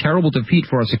would be a terrible defeat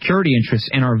for our security interests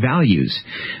and our values.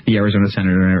 The Arizona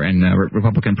senator and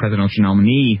Republican presidential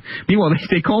nominee. Meanwhile,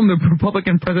 they call him the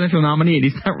Republican presidential nominee, and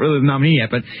he's not really the nominee yet,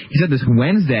 but he said this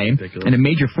Wednesday in a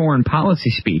major foreign policy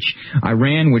speech.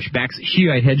 Iran, which backs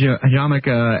Shiite hegemonic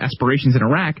aspirations in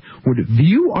Iraq, would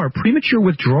view our premature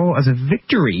withdrawal as a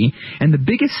victory, and the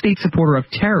biggest state supporter of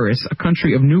terrorists, a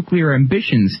country of nuclear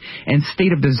ambitions and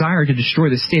state of desire to destroy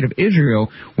the state of Israel,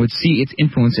 would see its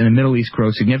influence in the Middle East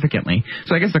grow significantly.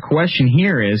 So I guess the question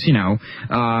here is,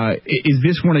 is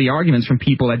this one of the arguments from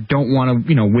people that don't want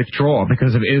to, withdraw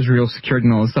because of Israel's security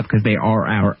and all this stuff, because they are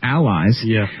our allies?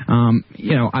 Yeah.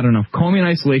 I don't know. Call me an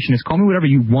isolationist. Call me whatever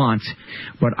you want,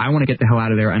 but I want to get the hell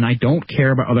out of there, and I don't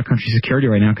care about other countries' security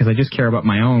right now, because I just care about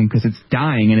my own, because it's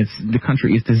dying, and the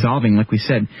country is dissolving, like we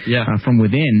said, from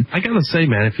within. I gotta say,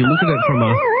 man, if you look at it from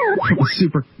a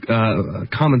super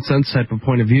common sense type of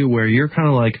point of view, where you're kind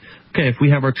of like, okay, if we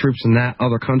have our troops in that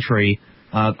other country,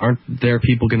 aren't there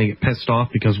people going to get pissed off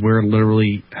because we're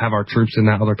literally have our troops in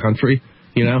that other country?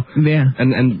 Yeah.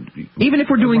 And even if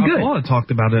we're doing good. Paul had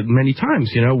talked about it many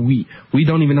times. We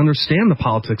don't even understand the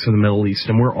politics of the Middle East,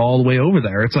 and we're all the way over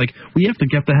there. It's like we have to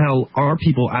get the hell our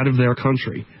people out of their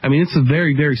country. I mean, it's a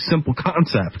very, very simple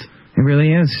concept. It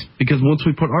really is. Because once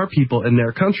we put our people in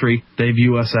their country, they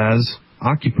view us as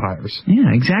occupiers.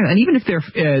 Yeah, exactly. And even if they're,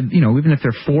 even if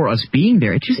they're for us being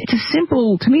there, it's a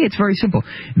simple, to me, it's very simple.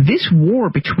 This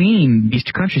war between these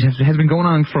two countries has been going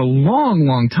on for a long,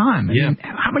 long time. I mean,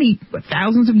 how many,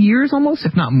 thousands of years almost,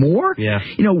 if not more? Yeah.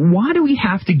 Why do we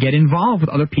have to get involved with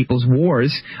other people's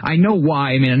wars? I know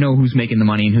why. I mean, I know who's making the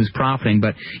money and who's profiting,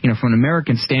 but, from an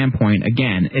American standpoint,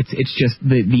 again, it's just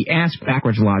the ass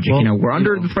backwards logic. Well, we're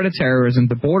under the threat of terrorism.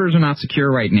 The borders are not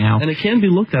secure right now. And it can be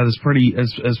looked at as pretty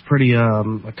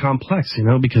complex,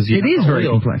 because it is very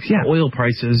complex. Yeah, oil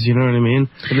prices, you know what I mean.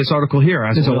 In this article here,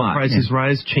 as oil prices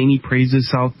rise, Cheney praises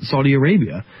Saudi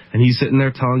Arabia, and he's sitting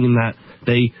there telling him that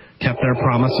they kept their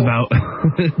promise about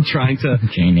trying to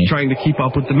keep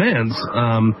up with demands.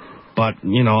 But,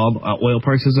 oil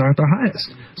prices are at their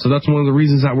highest. So that's one of the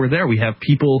reasons that we're there. We have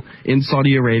people in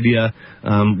Saudi Arabia.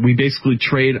 We basically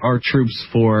trade our troops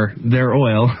for their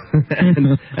oil.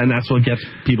 and that's what gets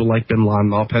people like Bin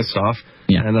Laden all pissed off.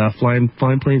 Yeah. And flying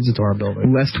planes into our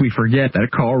building. Lest we forget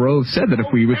that Karl Rove said that if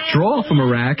we withdraw from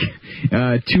Iraq,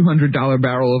 $200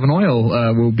 barrel of an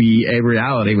oil will be a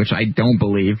reality, which I don't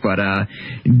believe. But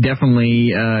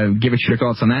definitely give us your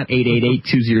thoughts on that.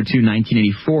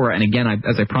 888-202-1984. And again,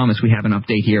 as I promised, we have an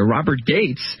update here. Robert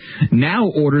Gates now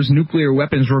orders nuclear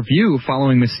weapons review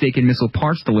following mistaken missile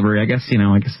parts delivery. I guess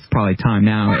it's probably time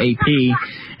now. AP,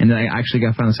 and then I actually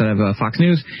got found this out of Fox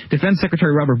News. Defense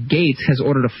Secretary Robert Gates has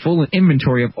ordered a full inventory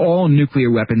of all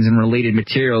nuclear weapons and related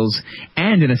materials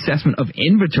and an assessment of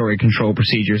inventory control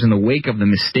procedures in the wake of the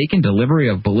mistaken delivery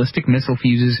of ballistic missile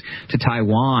fuses to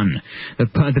Taiwan.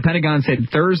 The Pentagon said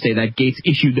Thursday that Gates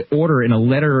issued the order in a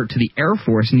letter to the Air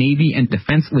Force, Navy, and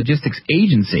Defense Logistics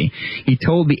Agency. He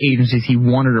told the agencies he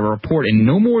wanted a report in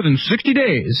no more than 60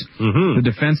 days. Mm-hmm. The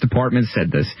Defense Department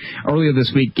said this. Earlier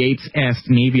this week, Gates asked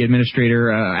Navy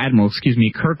Admiral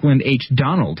Kirkland H.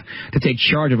 Donald to take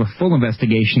charge of a full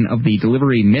investigation of the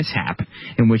delivery mishap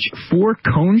in which 4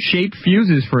 cone-shaped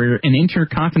fuses for an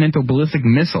intercontinental ballistic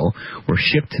missile were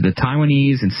shipped to the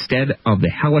Taiwanese instead of the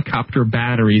helicopter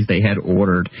batteries they had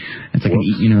ordered. It's like,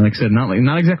 like I said,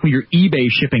 not exactly your eBay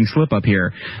shipping slip up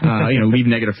here. Leave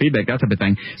negative feedback, that type of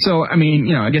thing. So, I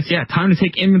mean, I guess, time to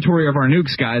take inventory of our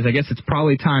nukes, guys. I guess it's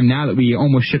probably time now that we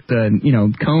almost shipped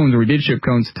cones, or we did ship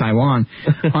cones to Taiwan.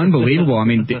 Unbelievable. I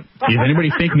mean, does anybody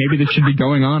think maybe this should be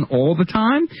going on all the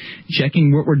time?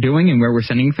 Checking what we're doing and where we're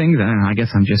sending things? I don't know. I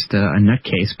guess I'm just a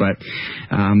nutcase, but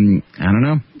I don't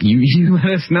know. You let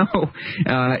us know.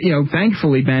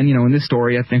 Thankfully, Ben, in this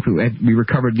story, I think we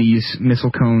recovered these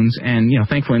missile cones, and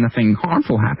thankfully nothing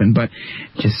harmful happened. But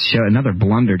just show another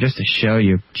blunder just to show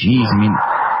you. Geez, I mean,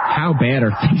 how bad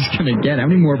are things going to get? How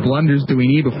many more blunders do we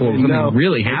need before something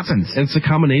really happens? It's a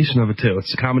combination of it too.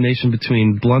 It's a combination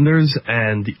between blunders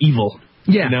and evil.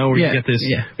 Yeah, where you get this,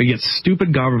 you get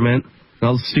stupid government.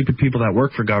 All the stupid people that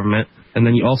work for government, and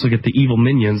then you also get the evil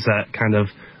minions that kind of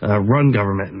run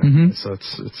government. Mm-hmm. So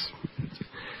it's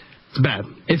bad.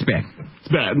 It's bad. It's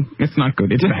bad. It's not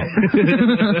good. It's bad.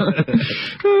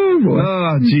 Oh, boy.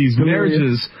 Oh, geez.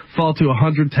 Marriages fall to a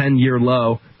 110-year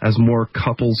low as more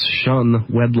couples shun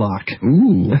wedlock.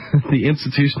 Ooh. The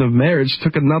institution of marriage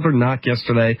took another knock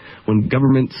yesterday when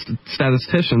government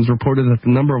statisticians reported that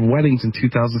the number of weddings in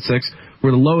 2006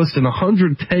 were the lowest in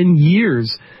 110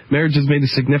 years. Marriages made a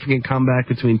significant comeback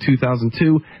between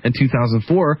 2002 and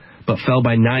 2004, but fell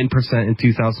by 9% in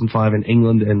 2005 in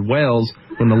England and Wales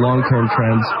when the long-term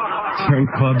trends turned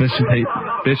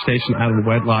cohabitation out of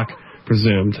wedlock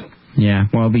presumed. Yeah,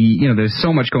 well, there's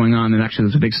so much going on, and actually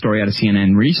there's a big story out of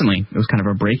CNN recently. It was kind of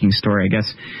a breaking story, I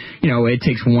guess. It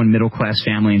takes one middle-class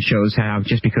family and shows how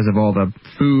just because of all the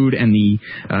food and the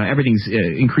everything's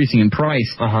increasing in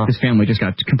price, this family just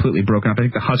got completely broken up. I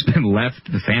think the husband left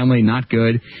the family, not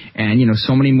good, and,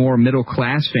 so many more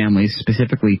middle-class families,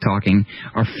 specifically talking,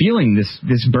 are feeling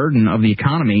this burden of the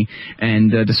economy, and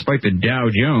despite the Dow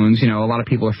Jones, a lot of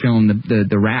people are feeling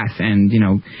the wrath, and,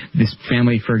 this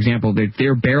family, for example,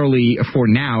 they're barely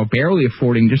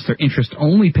affording just their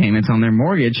interest-only payments on their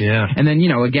mortgage. Yeah. And then,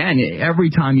 again,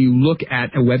 every time you look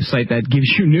at a website that gives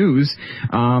you news,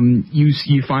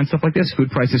 you find stuff like this. Food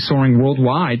prices soaring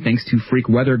worldwide thanks to freak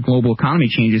weather, global economy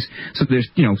changes. So there's,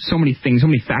 so many things, so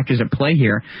many factors at play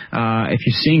here. If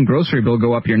you're seeing grocery bill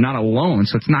go up, you're not alone.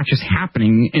 So it's not just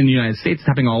happening in the United States. It's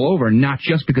happening all over, not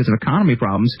just because of economy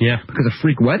problems, because of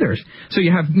freak weathers. So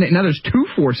you have, now there's two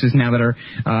forces now that are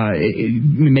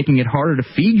making it harder to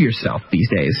feed yourself these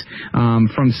days.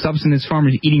 From subsistence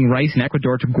farmers eating rice in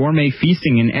Ecuador to gourmet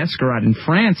feasting in Escargot in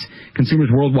France, consumers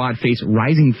worldwide face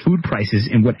rising food prices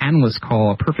in what analysts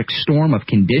call a perfect storm of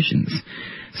conditions.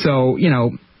 So,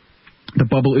 the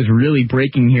bubble is really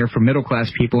breaking here for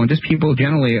middle-class people and just people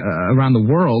generally around the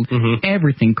world. Mm-hmm.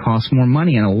 Everything costs more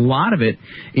money, and a lot of it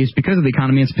is because of the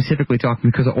economy, and specifically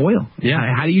talking because of oil. Yeah.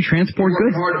 How do you transport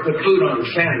goods? It's hard to put food on the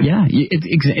family. Yeah,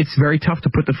 it's very tough to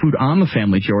put the food on the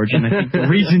family, George, and I think the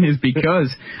reason is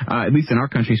because, at least in our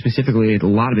country specifically, a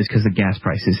lot of it is because of gas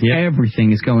prices. Yeah.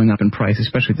 Everything is going up in price,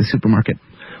 especially at the supermarket.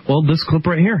 Well, this clip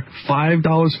right here,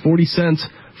 $5.40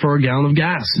 for a gallon of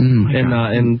gas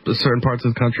in certain parts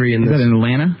of the country. Is that in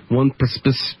Atlanta? One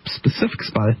specific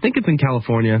spot. I think it's in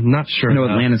California. I'm not sure.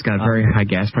 Atlanta's got very high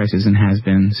gas prices and has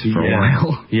been for a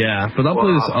while. Yeah, but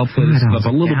I'll play this clip, a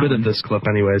little bit of this clip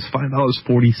anyways. $5.40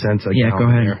 a gallon. Yeah, go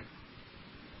ahead. Here.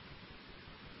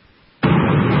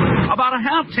 About a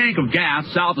half tank of gas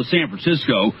south of San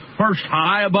Francisco, perched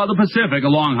high above the Pacific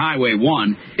along Highway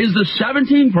 1, is the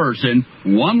 17-person,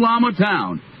 one-llama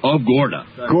town of Gorda.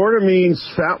 Gorda means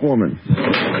fat woman.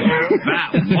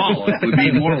 Fat wallet would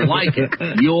be more like it.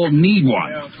 You'll need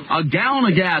one. A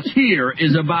gallon of gas here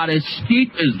is about as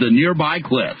steep as the nearby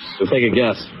cliffs. So take a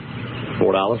guess.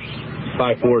 $4?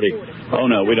 $5.40. Oh,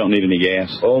 no, we don't need any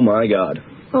gas. Oh, my God.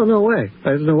 Oh, no way.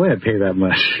 There's no way I'd pay that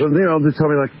much. Well, they tell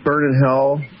me, burn in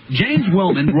hell. James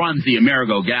Willman runs the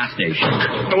Amerigo gas station.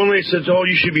 When they said,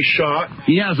 you should be shot.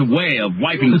 He has a way of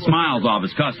wiping the smiles off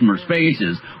his customers'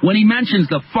 faces when he mentions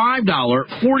the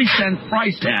 $5.40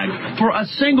 price tag for a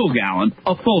single gallon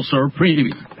of full-serve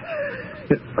premium.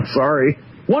 Sorry.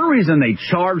 One reason they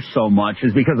charge so much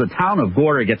is because the town of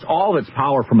Gorda gets all of its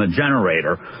power from a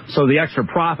generator, so the extra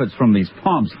profits from these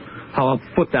pumps help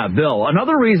foot that bill.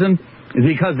 Another reason is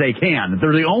because they can.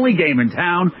 They're the only game in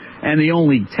town and the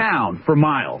only town for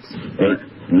miles.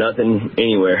 Ain't nothing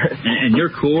anywhere. And you're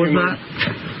cool with that?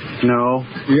 No.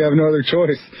 You have no other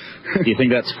choice. Do you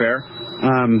think that's fair?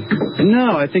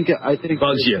 No, I think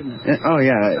bugs you. Oh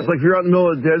yeah, it's like if you're out in the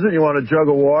middle of the desert, you want a jug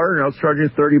of water, and I was charging you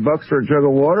 $30 for a jug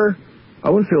of water. I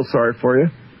wouldn't feel sorry for you.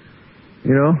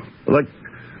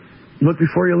 Look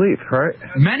before you leave, all right?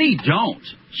 Many don't.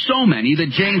 So many that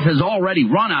James has already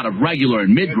run out of regular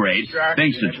and mid-grade,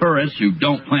 thanks to tourists who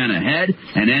don't plan ahead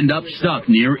and end up stuck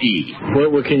near E.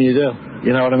 What can you do?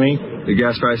 You know what I mean? The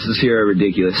gas prices here are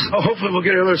ridiculous. Hopefully we'll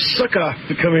get another sucker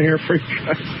to come in here free.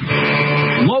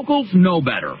 Locals know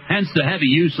better, hence the heavy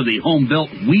use of the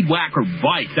home-built Weed Whacker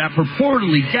bike that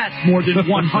purportedly gets more than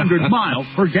 100 miles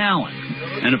per gallon.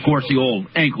 And, of course, the old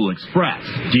Ankle Express.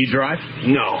 Do you drive?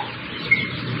 No.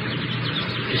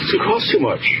 It costs too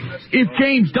much. If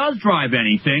James does drive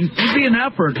anything, it would be an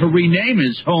effort to rename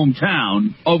his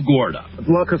hometown of Gorda.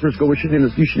 A lot of customers go, you should name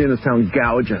this town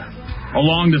Gouger.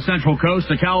 Along the central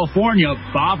coast of California,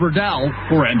 Bob Riddell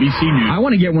for NBC News. I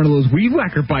want to get one of those Weed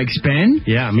Whacker bikes, Ben.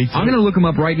 Yeah, me too. I'm going to look them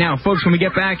up right now. Folks, when we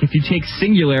get back, if you take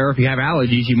Singulair, if you have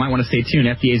allergies, you might want to stay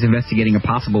tuned. FDA is investigating a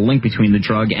possible link between the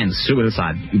drug and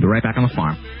suicide. We'll be right back on the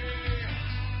farm.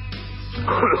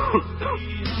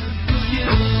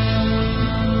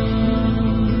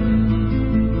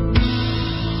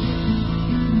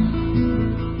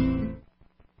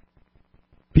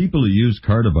 People who use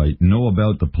Cardivite know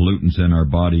about the pollutants in our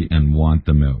body and want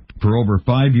them out. For over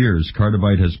 5 years,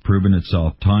 Cardivite has proven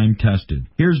itself time-tested.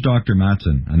 Here's Dr.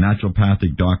 Matson, a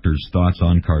naturopathic doctor's thoughts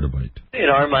on Cardivite. In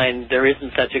our mind, there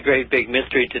isn't such a great big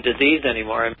mystery to disease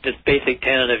anymore. This basic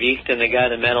tenet of yeast in the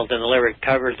gut and metals in the liver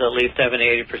covers at least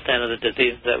 70-80% of the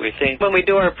diseases that we see. When we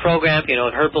do our program,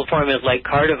 herbal formulas like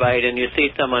Cardivite, and you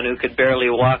see someone who could barely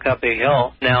walk up a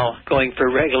hill now going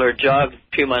for regular jogs a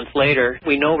few months later,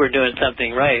 we know we're doing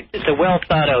something right. It's a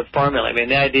well-thought-out formula. I mean,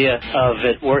 the idea of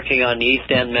it working on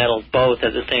yeast and metals both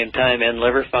at the same time and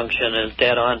liver function is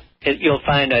dead on. You'll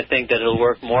find, I think, that it'll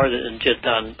work more than just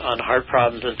on heart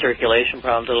problems and circulation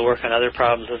problems. It'll work on other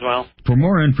problems as well. For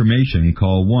more information,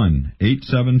 call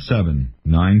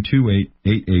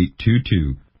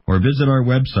 1-877-928-8822 or visit our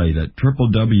website at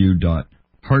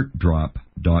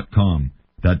www.heartdrop.com.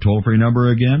 That toll-free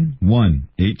number again,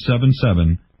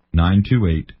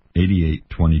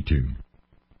 1-877-928-8822.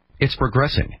 It's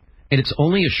progressing, and it's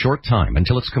only a short time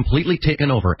until it's completely taken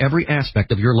over every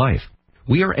aspect of your life.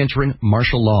 We are entering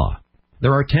martial law.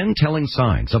 There are 10 telling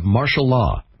signs of martial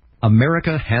law.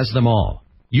 America has them all.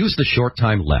 Use the short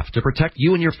time left to protect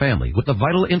you and your family with the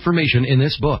vital information in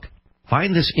this book.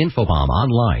 Find this infobomb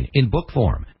online in book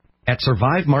form at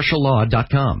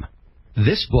survivemartiallaw.com.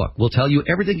 This book will tell you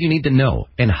everything you need to know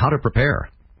and how to prepare.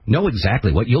 Know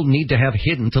exactly what you'll need to have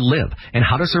hidden to live and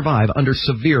how to survive under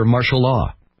severe martial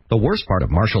law. The worst part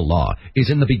of martial law is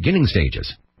in the beginning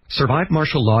stages.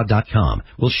 SurviveMartialLaw.com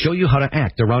will show you how to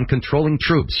act around controlling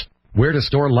troops, where to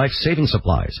store life-saving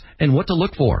supplies, and what to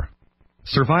look for.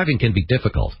 Surviving can be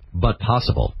difficult, but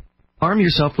possible. Arm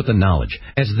yourself with the knowledge,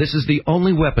 as this is the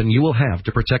only weapon you will have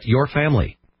to protect your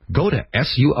family. Go to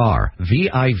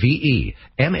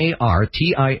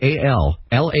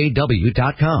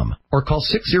SurviveMartiallaw.com or call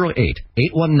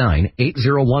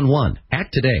 608-819-8011.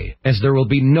 Act today, as there will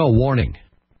be no warning.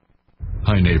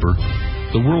 Hi, neighbor.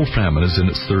 The world famine is in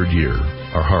its third year.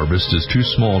 Our harvest is too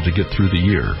small to get through the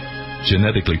year.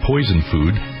 Genetically poisoned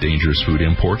food, dangerous food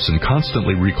imports, and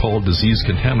constantly recalled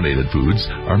disease-contaminated foods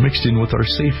are mixed in with our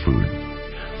safe food.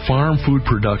 Farm food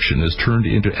production is turned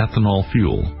into ethanol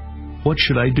fuel. What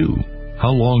should I do? How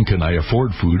long can I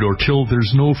afford food or till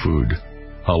there's no food?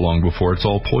 How long before it's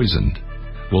all poisoned?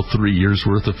 Will 3 years'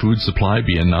 worth of food supply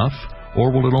be enough? Or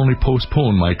will it only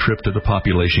postpone my trip to the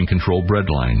population control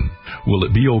breadline? Will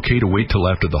it be okay to wait till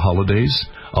after the holidays?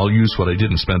 I'll use what I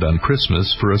didn't spend on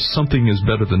Christmas for a something is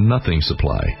better than nothing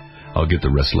supply. I'll get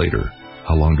the rest later.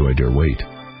 How long do I dare wait?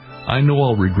 I know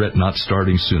I'll regret not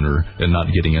starting sooner and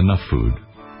not getting enough food.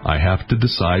 I have to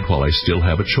decide while I still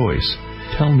have a choice.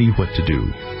 Tell me what to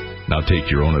do. Now take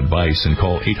your own advice and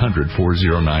call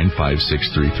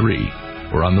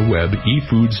 800-409-5633 or on the web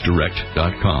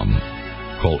efoodsdirect.com.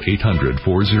 Call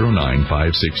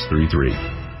 800-409-5633.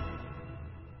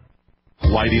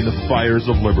 Lighting the fires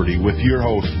of liberty with your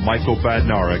host, Michael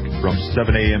Badnarik, from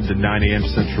 7 a.m. to 9 a.m.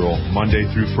 Central,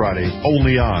 Monday through Friday,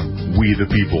 only on We the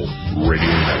People Radio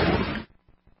Network.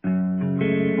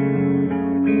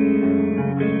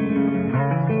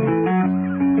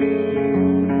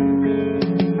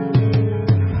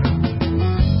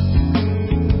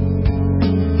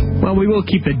 Well, we will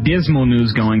keep the dismal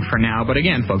news going for now, but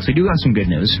again, folks, we do have some good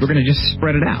news. We're going to just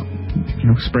spread it out.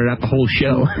 Spread it out the whole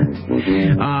show.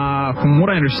 From what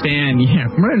I understand,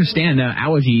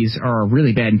 allergies are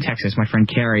really bad in Texas. My friend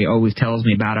Carrie always tells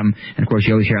me about them, and of course,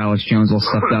 you always hear Alex Jones all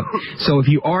stuffed up. So if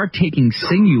you are taking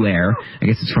Singulair, I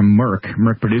guess it's from Merck.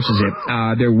 Merck produces it.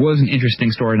 There was an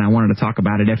interesting story, and I wanted to talk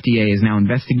about it. FDA is now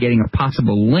investigating a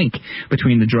possible link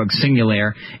between the drug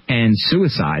Singulair and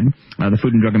suicide. The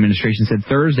Food and Drug Administration said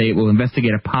Thursday it will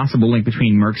investigate a possible link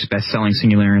between Merck's best-selling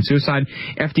Singulair and suicide.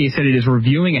 FDA said it is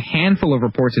reviewing a handful of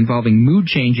reports involving mood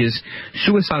changes,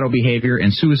 suicidal behavior,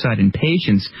 and suicide in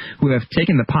patients who have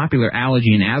taken the popular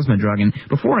allergy and asthma drug. And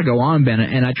before I go on, Ben,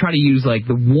 and I try to use like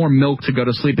the warm milk to go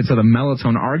to sleep instead of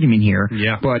melatonin argument here,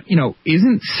 but,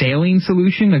 isn't saline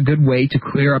solution a good way to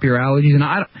clear up your allergies? And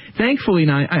thankfully,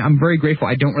 I'm very grateful.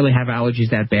 I don't really have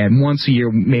allergies that bad. Once a year,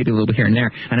 maybe a little bit here and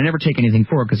there, and I never take anything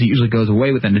for it because it usually goes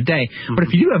away within a day. But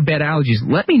if you do have bad allergies,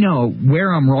 let me know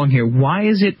where I'm wrong here. Why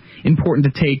is it important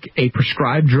to take a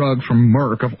prescribed drug from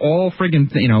Merck, of all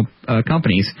friggin'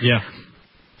 companies,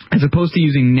 as opposed to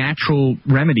using natural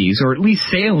remedies, or at least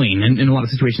saline in a lot of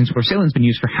situations where saline's been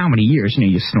used for how many years?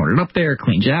 You snort it up there,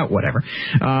 cleans it out, whatever.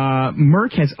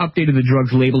 Merck has updated the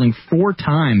drug's labeling 4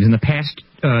 times in the past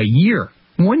year.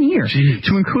 1 year. Jeez.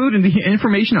 To include the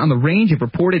information on the range of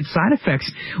reported side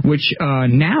effects, which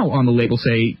now on the label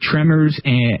say tremors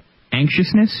and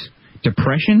anxiousness,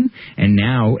 depression, and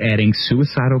now adding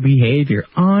suicidal behavior.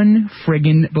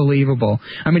 Unfriggin' believable.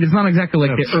 I mean, it's not exactly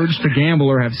like the urge to gamble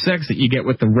or have sex that you get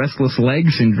with the restless leg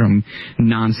syndrome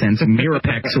nonsense,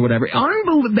 Mirapex or whatever.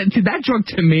 Unbelievable. That drug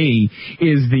to me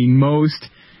is the most...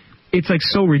 It's like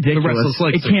so ridiculous. The restless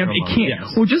leg syndrome. It can't.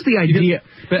 Yes. Well, just the idea.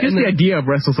 Just the idea of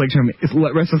restless leg syndrome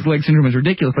is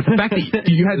ridiculous. But the fact that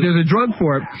there's a drug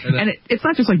for it, and it's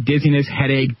not just like dizziness,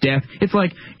 headache, death. It's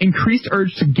like increased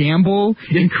urge to gamble,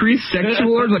 increased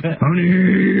sexual urge. Like,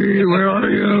 honey, where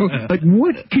are you? Like,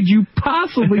 what could you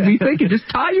possibly be thinking? Just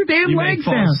tie your damn legs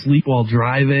down. You may fall asleep while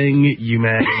driving. You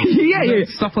may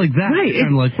stuff like that. Right.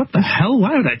 I'm like, what the hell?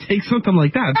 Why would I take something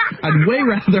like that? I'd way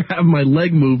rather have my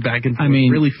leg move back and forth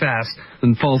really fast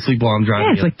than fall asleep while I'm driving.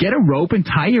 Yeah, it's like get a rope and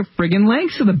tie your friggin'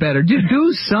 legs to the bed, or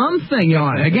do something. You know,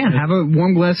 again, have a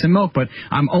warm glass of milk. But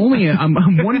I'm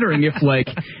wondering if like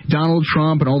Donald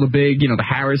Trump and all the big, the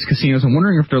Harris casinos, I'm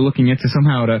wondering if they're looking into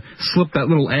somehow to slip that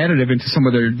little additive into some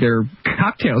of their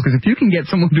cocktails. Because if you can get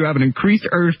someone to have an increased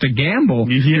urge to gamble,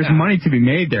 there's money to be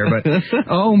made there. But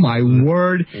oh my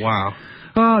word, wow.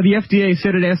 Oh, the FDA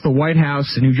said it asked the White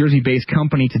House, a New Jersey-based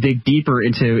company, to dig deeper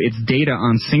into its data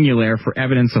on Singulair for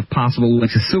evidence of possible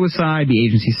links to suicide. The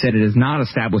agency said it has not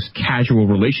established casual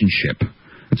relationship.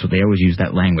 That's what they always use,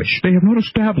 that language. They have not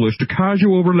established a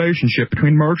casual relationship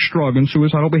between Merck's drug and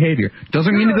suicidal behavior.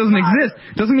 Doesn't mean it doesn't exist.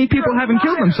 Doesn't mean people haven't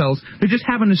killed themselves. They just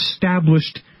haven't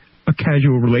established a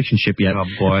casual relationship yet. Oh,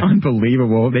 boy.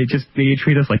 Unbelievable. They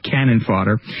treat us like cannon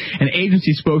fodder. An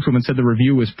agency spokeswoman said the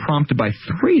review was prompted by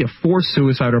 3 to 4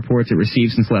 suicide reports it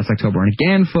received since last October. And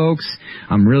again, folks,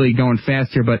 I'm really going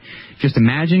fast here, but just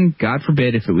imagine, God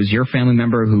forbid, if it was your family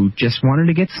member who just wanted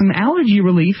to get some allergy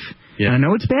relief. Yeah. And I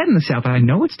know it's bad in the South. I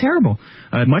know it's terrible.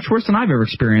 Much worse than I've ever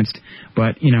experienced.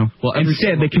 But,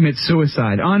 instead they commit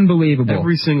suicide. Unbelievable.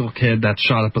 Every single kid that's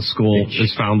shot up a school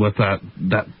is found with that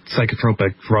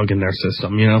psychotropic drug in their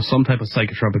system. Some type of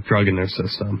psychotropic drug in their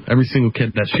system. Every single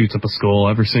kid that shoots up a school,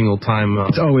 every single time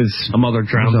it's always a mother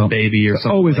drowns a baby or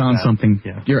something. Always like on that. Something.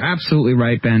 Yeah. You're absolutely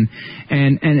right, Ben.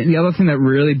 And the other thing that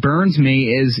really burns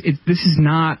me is this is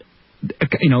not...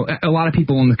 a lot of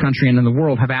people in the country and in the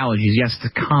world have allergies. Yes,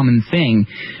 it's a common thing,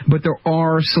 but there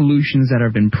are solutions that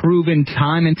have been proven,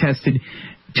 time and tested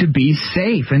to be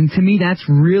safe. And to me, that's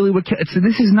really what... So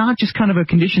this is not just kind of a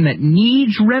condition that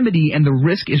needs remedy and the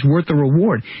risk is worth the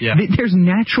reward. Yeah. There's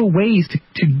natural ways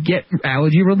to get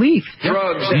allergy relief.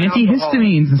 Drugs,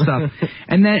 antihistamines and stuff.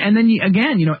 and then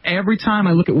again, every time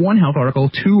I look at one health article,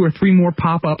 2 or 3 more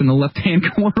pop up in the left-hand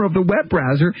corner of the web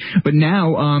browser. But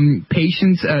now,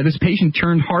 this patient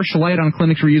turned harsh light on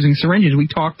clinics reusing syringes. We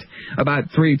talked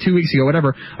about 2 weeks ago,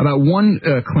 whatever, about one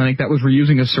clinic that was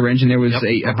reusing a syringe, and there was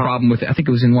a problem with it. I think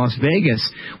it was in Las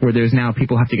Vegas, where there's now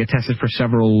people have to get tested for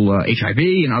several HIV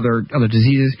and other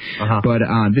diseases. But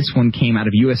this one came out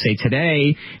of USA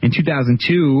Today. In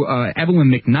 2002,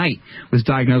 Evelyn McKnight was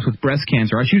diagnosed with breast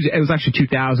cancer. It was actually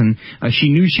 2000. She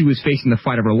knew she was facing the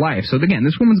fight of her life. So again,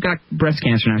 this woman's got breast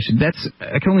cancer now.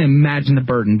 I can only imagine the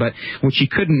burden. But what she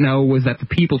couldn't know was that the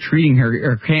people treating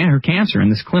her cancer in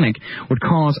this clinic would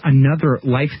cause another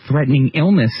life-threatening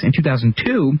illness. In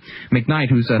 2002, McKnight,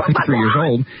 who's 53 years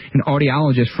old, an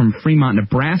audiologist from Fremont,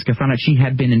 Nebraska, found out she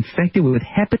had been infected with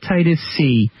hepatitis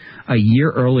C a year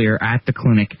earlier at the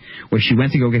clinic where she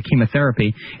went to go get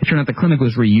chemotherapy. It turned out the clinic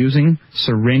was reusing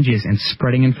syringes and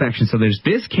spreading infections. So there's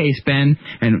this case, Ben,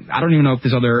 and I don't even know if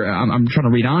there's other, I'm trying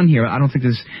to read on here, I don't think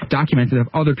there's documented if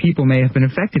other people may have been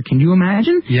infected. Can you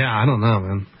imagine? Yeah, I don't know,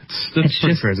 man. It's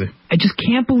pretty crazy. I just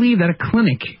can't believe that a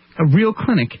real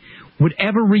clinic, would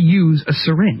ever reuse a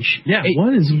syringe. Yeah,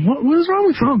 what is wrong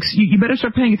with folks? You better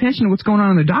start paying attention to what's going on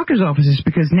in the doctor's offices,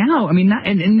 because now,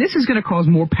 and this is going to cause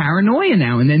more paranoia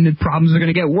now, and then the problems are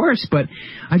going to get worse. But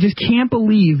I just can't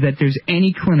believe that there's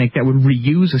any clinic that would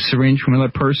reuse a syringe from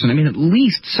another person. At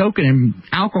least soak it in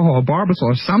alcohol, Barbasol,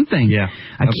 or something. Yeah,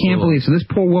 I can't believe. So this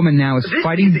poor woman now is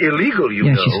fighting. This is illegal,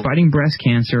 she's fighting breast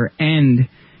cancer, and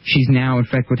she's now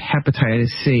infected with hepatitis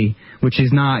C, which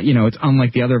is not, it's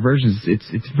unlike the other versions. It's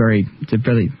a very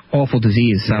awful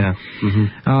disease. So,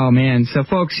 Oh man. So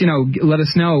folks, let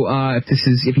us know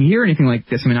if you hear anything like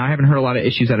this. I haven't heard a lot of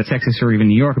issues out of Texas or even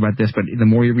New York about this, but the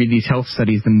more you read these health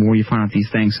studies, the more you find out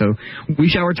these things. So we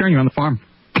shall return. You're on the farm.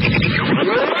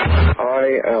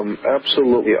 I am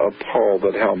absolutely appalled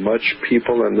at how much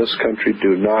people in this country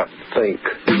do not think.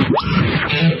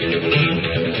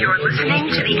 You're listening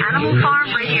to the Animal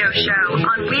Farm Radio Show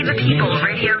on We the People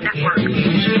Radio Network.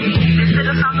 Visit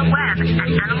us on the web at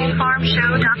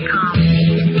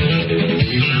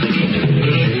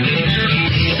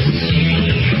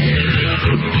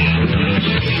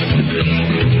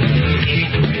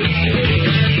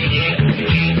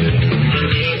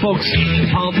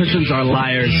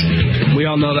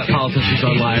all know that politicians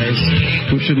are liars.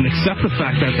 We shouldn't accept the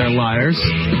fact that they're liars,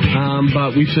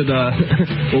 but we should,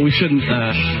 we shouldn't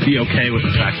be okay with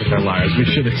the fact that they're liars. We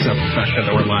should accept the fact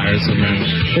that we're liars, and then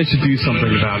they should do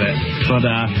something about it. But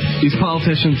these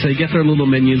politicians, they get their little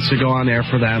minions to go on air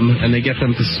for them, and they get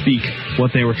them to speak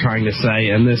what they were trying to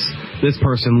say. And this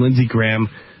person, Lindsey Graham,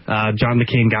 John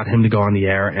McCain got him to go on the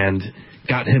air and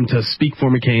got him to speak for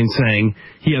McCain, saying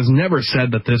he has never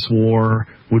said that this war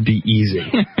would be easy.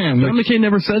 John McCain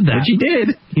never said that. Which he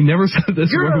did. He never said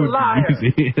this war would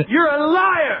be easy. You're a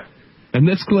liar! And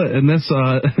this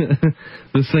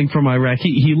thing from Iraq,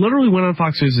 he literally went on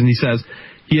Fox News and he says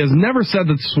he has never said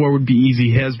that this war would be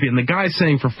easy. He has been the guy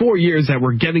saying for 4 years that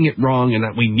we're getting it wrong and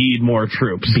that we need more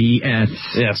troops. BS.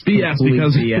 Yes, BS,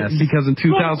 because in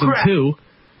 2002,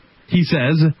 he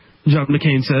says, John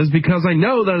McCain says, because I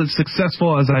know that as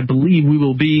successful as I believe we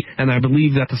will be, and I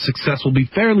believe that the success will be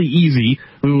fairly easy,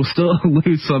 we will still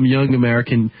lose some young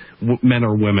American men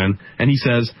or women. And he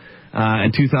says,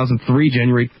 in 2003,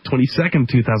 January 22nd,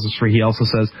 2003, he also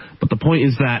says, but the point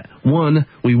is that, one,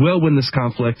 we will win this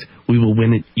conflict, we will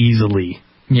win it easily.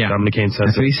 Yeah. John McCain says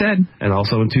That's what he said. And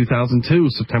also in 2002,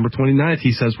 September 29th,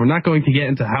 he says, we're not going to get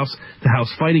into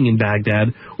house-to-house fighting in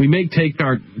Baghdad. We may take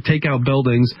out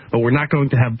buildings, but we're not going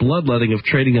to have bloodletting of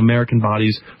trading American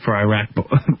bodies for Iraq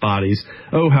bodies.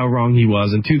 Oh, how wrong he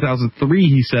was. In 2003,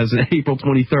 he says, in April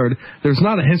 23rd, there's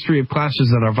not a history of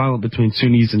clashes that are violent between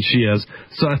Sunnis and Shias,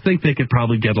 so I think they could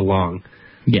probably get along.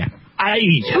 Yeah.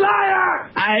 Liar!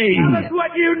 Tell us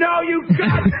what you know, you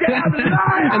goddamn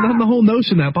liar! And then the whole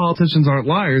notion that politicians aren't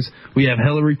liars, we have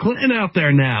Hillary Clinton out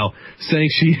there now saying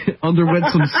she underwent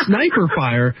some sniper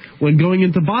fire when going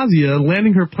into Bosnia,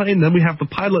 landing her plane. Then we have the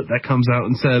pilot that comes out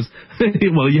and says,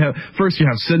 well, you have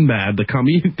Sinbad, the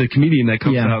comedian that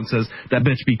comes out and says, that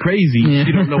bitch be crazy. Yeah.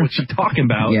 You don't know what she's talking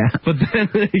about. Yeah. But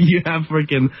then you have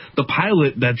freaking the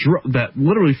pilot that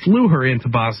literally flew her into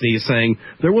Bosnia saying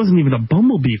there wasn't even a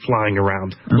bumblebee flying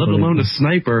around, let alone a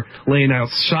sniper laying out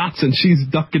shots, and she's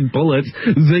ducking bullets,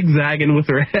 zigzagging with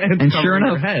her head. And sure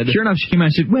enough, she came out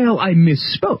and said, well, I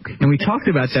misspoke. And we talked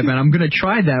about that, man. I'm going to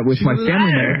try that with my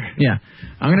family member. Yeah.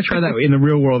 I'm going to try that in the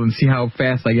real world and see how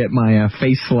fast I get my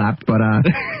face slapped. But I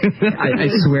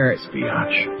swear,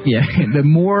 yeah. The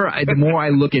more I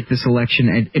look at this election,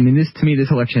 and to me,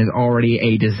 this election is already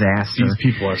a disaster. These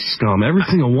people are scum. Every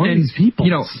single one of these people.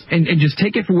 You know, and just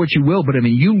take it for what you will. But I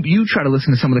mean, you try to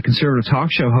listen to some of the conservative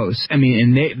talk show hosts. I mean,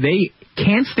 and they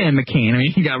can't stand McCain. I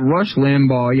mean, you got Rush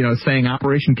Limbaugh, saying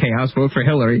Operation Chaos, vote for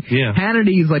Hillary. Yeah.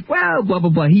 Hannity's like, well, blah, blah,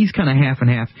 blah. He's kind of half and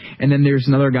half. And then there's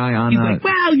another guy on... He's like,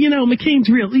 well, McCain's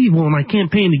real evil, and I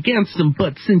campaigned against him,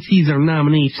 but since he's our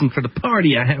nomination for the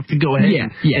party, I have to go ahead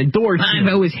and endorse him.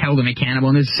 I've always held him accountable.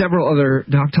 And there's several other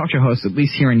talk show hosts, at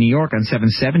least here in New York, on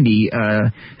 770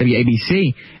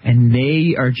 WABC, and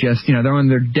they are just, they're on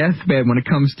their deathbed when it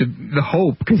comes to the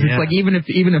hope, because it's like even if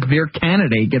their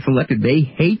candidate gets elected, they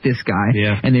hate this guy.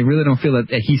 Yeah. And they really don't feel that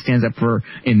he stands up for,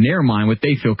 in their mind, what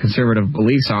they feel conservative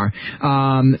beliefs are.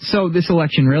 So this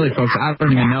election, really, folks, I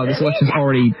don't even know. This election's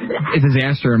already a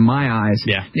disaster in my eyes.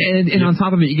 Yeah. And on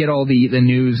top of it, you get all the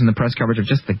news and the press coverage of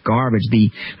just the garbage,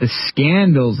 the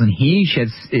scandals, and he said,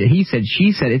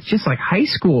 she said. It's just like high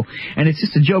school, and it's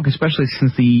just a joke, especially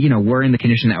since we're in the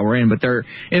condition that we're in. But there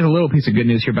is a little piece of good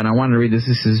news here, but I wanted to read this.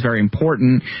 This is very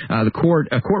important. The court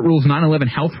rules 9/11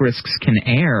 health risks can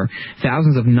air.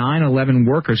 Thousands of 9/11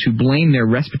 workers who blame their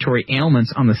respiratory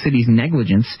ailments on the city's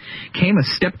negligence came a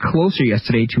step closer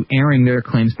yesterday to airing their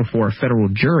claims before a federal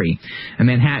jury. A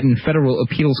Manhattan Federal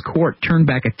Appeals Court turned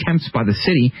back attempts by the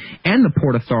city and the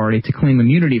Port Authority to claim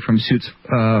immunity from suits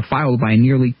filed by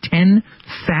nearly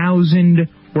 10,000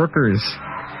 workers.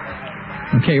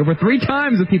 Okay, over 3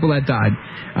 times the people that died.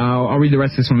 I'll read the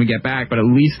rest of this when we get back, but at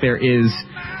least there is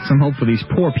some hope for these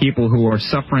poor people who are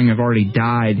suffering, have already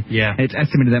died. Yeah. And it's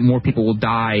estimated that more people will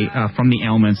die from the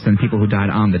ailments than people who died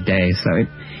on the day. So,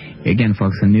 again,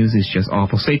 folks, the news is just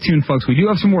awful. Stay tuned, folks. We do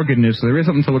have some more good news, so there is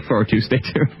something to look forward to. Stay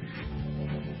tuned.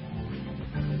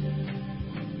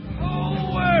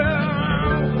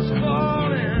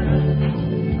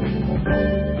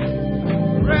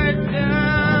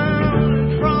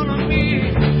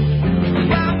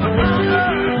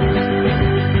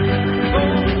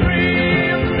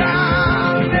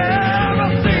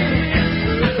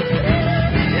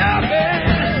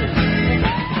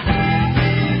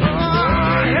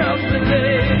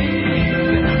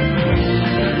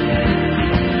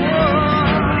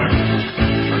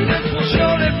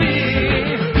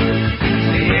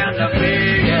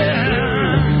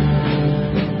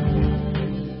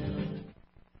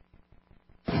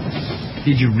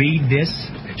 Did you read this?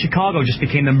 Chicago just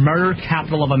became the murder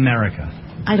capital of America.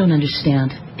 I don't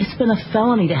understand. It's been a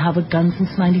felony to have a gun since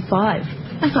 '95.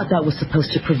 I thought that was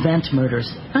supposed to prevent murders,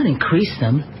 not increase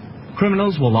them.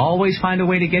 Criminals will always find a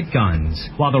way to get guns,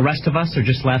 while the rest of us are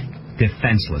just left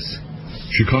defenseless.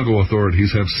 Chicago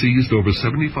authorities have seized over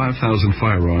 75,000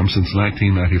 firearms since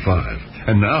 1995.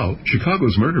 And now,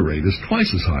 Chicago's murder rate is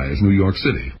twice as high as New York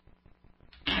City.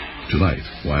 Tonight,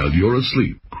 while you're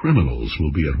asleep, criminals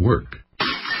will be at work.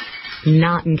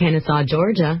 Not in Kennesaw,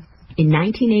 Georgia. In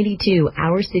 1982,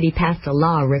 our city passed a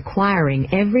law requiring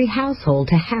every household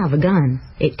to have a gun.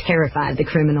 It terrified the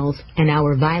criminals, and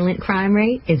our violent crime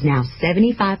rate is now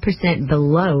 75%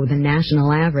 below the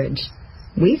national average.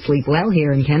 We sleep well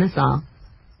here in Kennesaw.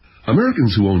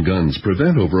 Americans who own guns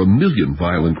prevent over 1 million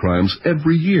violent crimes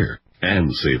every year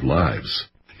and save lives.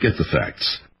 Get the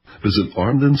facts. Visit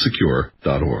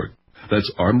armedandsecure.org.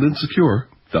 That's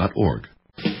armedandsecure.org.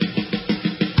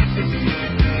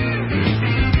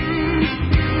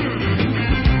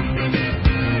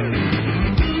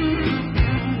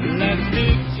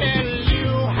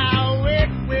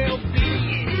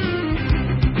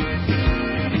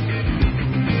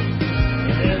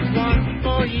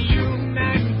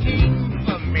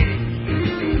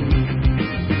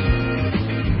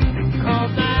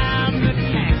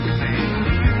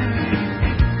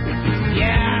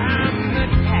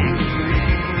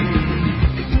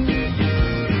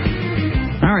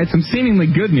 All right, some seemingly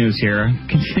good news here.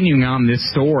 Continuing on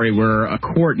this story where a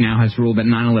court now has ruled that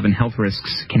 9/11 health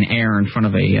risks can air in front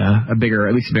of a bigger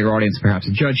audience, perhaps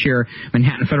a judge here.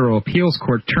 Manhattan Federal Appeals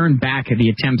Court turned back at the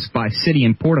attempts by City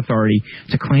and Port Authority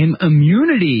to claim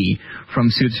immunity from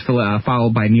suits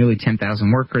filed by nearly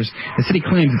 10,000 workers. The city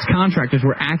claims its contractors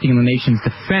were acting in the nation's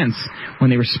defense when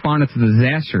they responded to the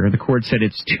disaster. The court said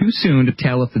it's too soon to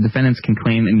tell if the defendants can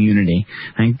claim immunity.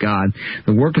 Thank God.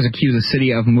 The workers accuse the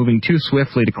city of moving too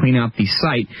swiftly to clean up the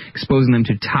site, exposing them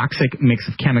to toxic mix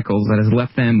of chemicals that has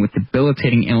left them with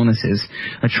debilitating illnesses.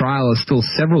 A trial is still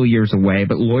several years away,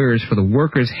 but lawyers for the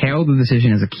workers hailed the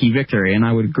decision as a key victory, and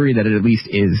I would agree that it at least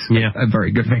is a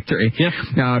very good victory.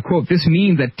 Quote, this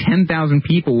means that 10,000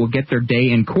 people will get their day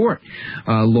in court,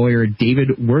 lawyer David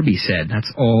Werby said.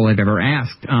 That's all I've ever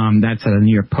asked. That's at the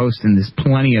New York Post, and there's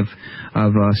plenty of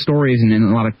stories and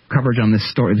a lot of coverage on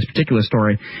this particular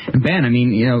story. And Ben, I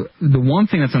mean, the one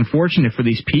thing that's unfortunate for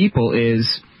these people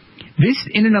is this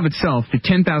in and of itself, the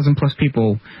 10,000 plus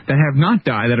people that have not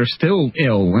died, that are still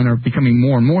ill and are becoming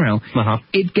more and more ill,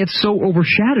 it gets so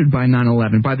overshadowed by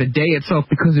 9/11, by the day itself,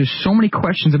 because there's so many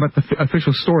questions about the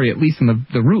official story, at least on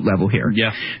the root level here,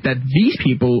 that these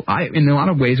people, in a lot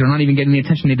of ways, are not even getting the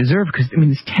attention they deserve, because, I mean,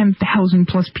 there's 10,000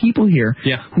 plus people here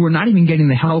who are not even getting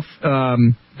the health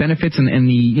benefits and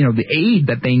the aid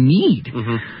that they need.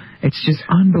 It's just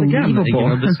unbelievable.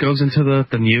 Again, this goes into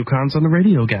the neocons on the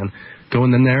radio again.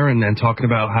 Going in there and talking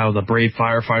about how the brave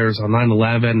firefighters on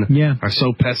 9/11 are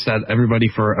so pissed at everybody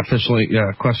for officially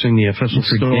questioning the official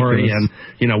story. Ridiculous.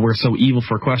 And, we're so evil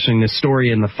for questioning this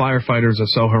story, and the firefighters are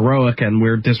so heroic, and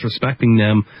we're disrespecting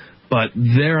them. But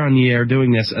they're on the air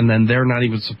doing this, and then they're not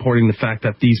even supporting the fact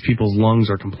that these people's lungs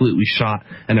are completely shot,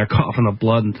 and they're coughing up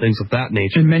blood and things of that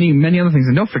nature. And many other things.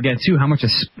 And don't forget, too, how much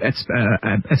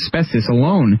asbestos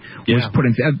alone was put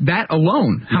into that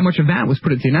alone. How much of that was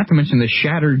put into, not to mention the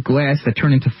shattered glass that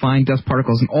turned into fine dust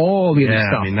particles and all the other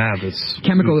stuff. I mean, that was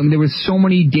chemical. I mean, there was so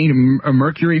many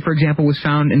mercury, for example, was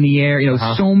found in the air.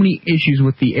 So many issues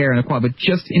with the air and the quality. But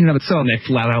just in and of itself, and they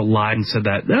flat out lied and said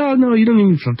that, no, you don't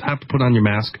even have to put on your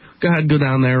mask. Go ahead, go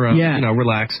down there,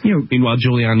 relax. Meanwhile,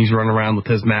 Giuliani's running around with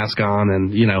his mask on,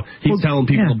 and, he's telling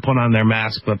people to put on their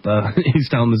mask, but he's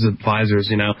telling his advisors,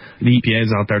 the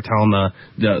EPA's out there telling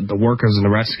the workers and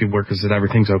the rescue workers that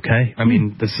everything's okay. I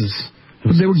mean, this is...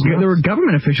 There were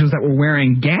government officials that were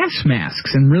wearing gas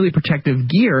masks and really protective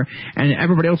gear, and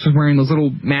everybody else was wearing those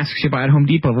little masks you buy at Home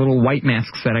Depot, little white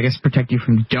masks that I guess protect you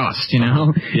from dust,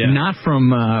 not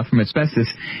from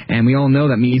asbestos. And we all know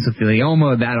that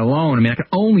mesothelioma, that alone, I mean, I can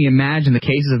only imagine the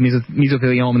cases of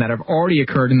mesothelioma that have already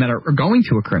occurred and that are going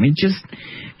to occur. I mean,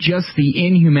 just the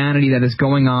inhumanity that is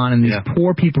going on, and these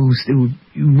poor people who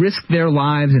risk their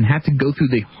lives and have to go through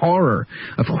the horror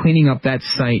of cleaning up that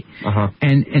site,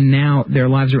 and now their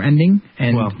lives are ending,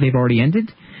 and they've already ended,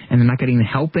 and they're not getting the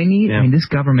help they need. I mean, this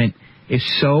government is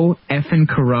so effing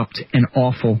corrupt and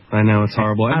awful. I know, it's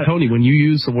horrible. And Tony, when you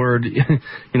use the word,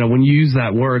 when you use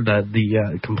that word, that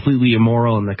the completely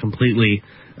immoral and the completely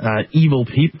evil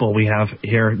people we have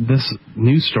here, this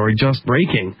news story just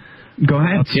breaking. Go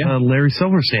ahead. Larry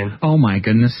Silverstein. Oh, my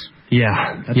goodness.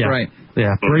 Yeah, That's right.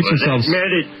 Yeah, brace yourselves.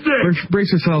 Brace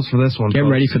yourselves for this one. Get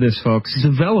ready for this, folks.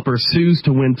 Developer sues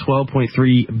to win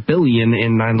 $12.3 billion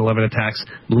in 9/11 attacks.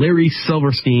 Larry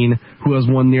Silverstein, who has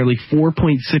won nearly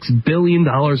 $4.6 billion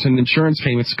in insurance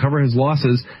payments to cover his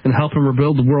losses and help him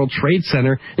rebuild the World Trade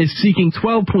Center, is seeking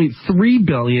 $12.3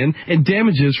 billion in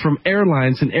damages from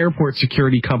airlines and airport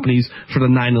security companies for the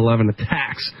 9/11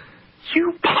 attacks.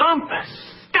 You pompous,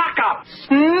 stuck-up,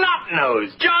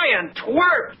 snot-nosed, giant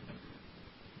twerp!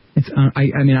 It's,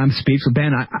 I mean, I'm speechless,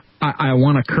 Ben. I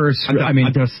want to curse. That's my opinion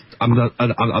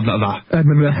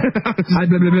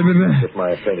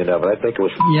of it. I think it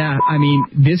was. Yeah, I mean,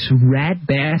 this rat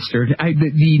bastard.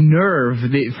 The nerve,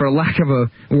 for lack of a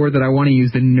word that I want to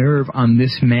use, the nerve on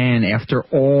this man after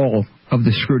all of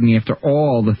the scrutiny, after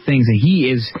all the things that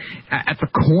he is at the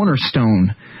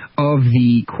cornerstone of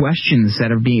the questions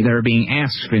that are being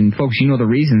asked. And folks, you know the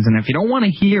reasons. And if you don't want to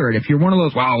hear it, if you're one of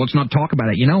those, wow, let's not talk about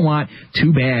it, you know what?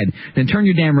 Too bad. Then turn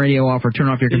your damn radio off or turn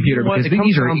off your computer, because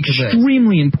these are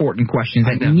extremely important questions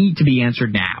that need to be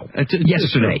answered now.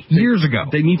 Yesterday, years ago.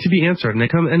 They need to be answered,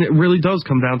 and it really does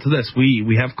come down to this.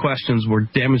 We have questions. We're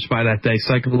damaged by that day,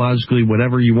 psychologically,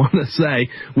 whatever you want to say.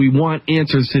 We want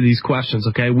answers to these questions,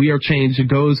 okay? We Are Changed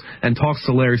goes and talks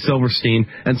to Larry Silverstein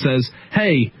and says,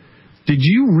 hey, did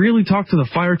you really talk to the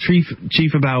fire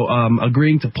chief about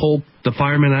agreeing to pull the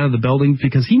firemen out of the building?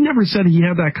 Because he never said he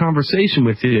had that conversation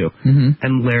with you. Mm-hmm.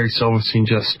 And Larry Silverstein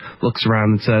just looks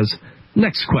around and says,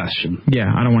 next question.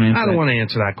 Yeah, I don't want to answer I don't want to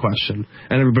answer that question.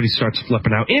 And everybody starts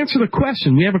flipping out. Answer the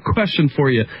question. We have a question for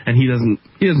you. And he doesn't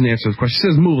answer the question. He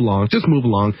says, move along. Just move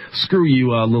along. Screw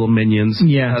you, little minions.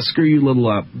 Yeah. Screw you,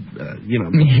 little,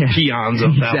 peons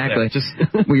of exactly.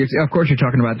 Of course, you're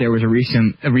talking about there was a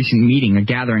recent meeting, a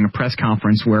gathering, a press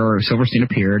conference where Silverstein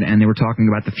appeared, and they were talking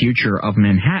about the future of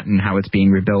Manhattan, how it's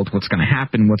being rebuilt, what's going to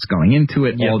happen, what's going into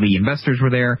it. All the investors were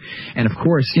there. And, of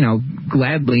course,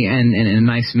 gladly and in a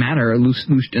nice manner,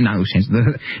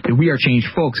 the We Are Changed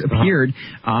folks appeared.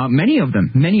 Many of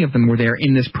them were there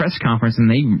in this press conference, and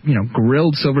they,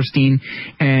 grilled Silverstein,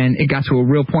 and it got to a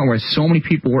real point where so many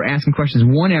people were asking questions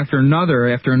one after another.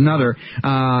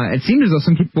 It seemed as though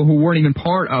some people who weren't even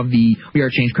part of the We Are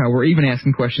Changed crowd were even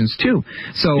asking questions too.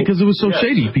 So because it was so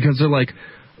shady, because they're like,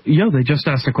 they just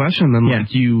asked a question, and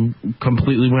you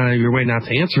completely went out of your way not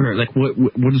to answer it. Like,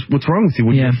 what's wrong with you?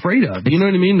 What are you afraid of? You know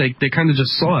what I mean? They kind of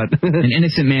just saw it. An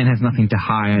innocent man has nothing to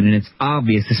hide, and it's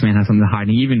obvious this man has something to hide.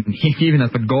 And he even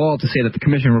has the gall to say that the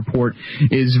commission report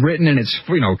is written and it's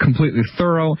completely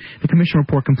thorough. The commission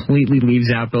report completely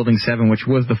leaves out Building 7, which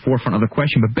was the forefront of the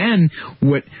question. But Ben,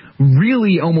 what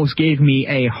really almost gave me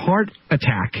a heart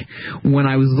attack when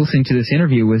I was listening to this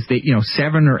interview was that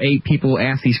 7 or 8 people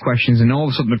asked these questions, and all of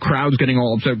a sudden the crowd's getting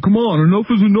all upset. Come on, enough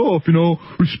is enough,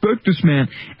 respect this man.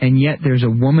 And yet there's a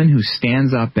woman who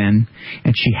stands up, Ben,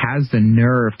 and she has the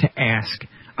nerve to ask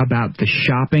about the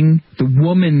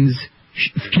woman's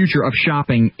future of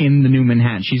shopping in the new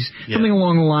Manhattan. She's something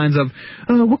along the lines of,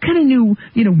 what kind of new,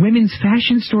 women's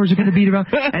fashion stores are going to be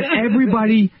developed? And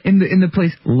everybody in the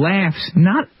place laughs,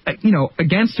 not,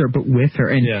 against her, but with her.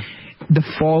 And the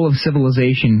fall of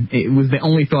civilization, it was the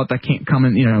only thought that came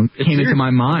into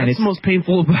my mind. That's the most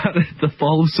painful about it. The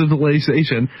fall of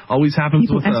civilization always happens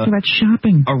people with ask about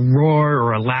shopping. A roar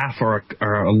or a laugh or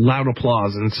a loud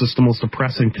applause, and it's just the most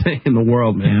depressing thing in the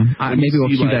world, man. Maybe we'll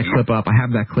keep that clip up. I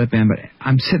have that clip in, but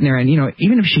I'm sitting there, and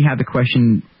even if she had the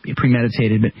question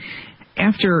premeditated, but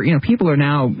after, people are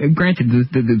now, granted,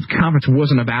 the conference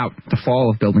wasn't about the fall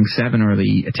of Building 7 or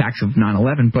the attacks of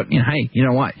 9/11, but, hey, you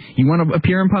know what? You want to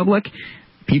appear in public?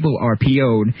 People are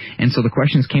PO'd, and so the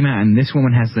questions came out, and this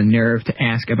woman has the nerve to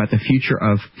ask about the future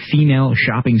of female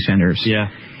shopping centers. Yeah.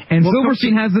 And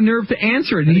Silverstein has the nerve to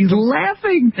answer it, and he's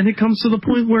laughing. And it comes to the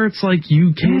point where it's like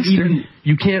you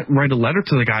can't write a letter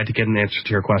to the guy to get an answer to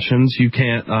your questions. You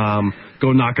can't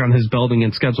go knock on his building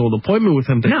and schedule an appointment with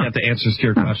him to get the answers to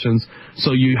your questions.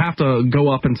 So you have to go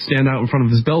up and stand out in front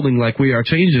of his building like We Are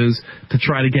Changes to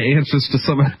try to get answers to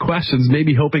some of the questions,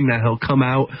 maybe hoping that he'll come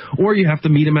out. Or you have to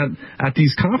meet him at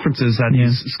these conferences that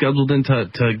he's scheduled in to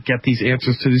get these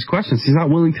answers to these questions. He's not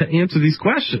willing to answer these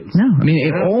questions. No, I mean,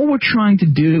 if all we're trying to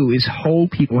do is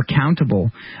hold people accountable.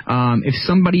 If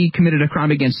somebody committed a crime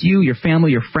against you, your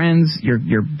family, your friends,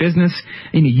 your business,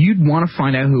 you'd want to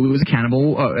find out who was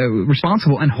accountable,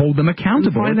 responsible, and hold them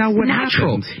accountable. Find out what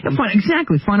happened.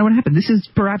 Find out what happened. This is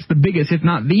perhaps the biggest, if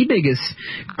not the biggest,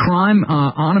 crime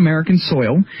on American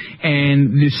soil,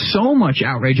 and there's so much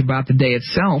outrage about the day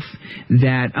itself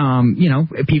that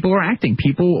people are acting.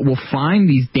 People will find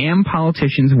these damn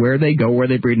politicians where they go, where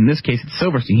they breed. In this case, it's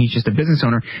Silverstein. He's just a business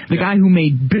owner. The guy who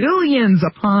made billions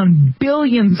upon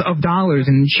billions of dollars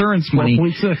in insurance money.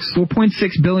 4.6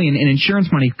 billion in insurance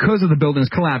money because of the building's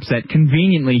collapse that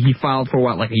conveniently he filed for,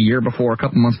 what, like a year before, a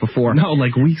couple months before? No,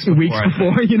 like weeks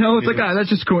before. You know, it's like, that's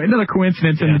just another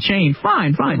coincidence in the chain.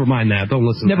 Fine. Never mind that. Don't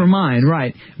listen. Never mind,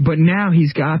 right. But now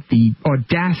he's got the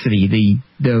audacity,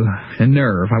 the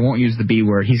nerve, I won't use the B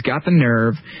word, he's got the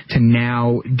nerve to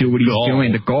now do what he's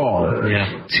doing, the gall,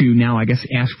 to now, I guess,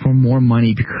 ask for more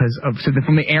money because of,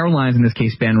 from the airlines in this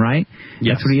case, Ben, right?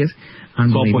 Yes. That's what he is?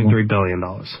 $12.3 billion.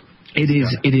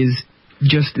 It is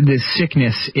just this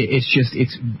sickness,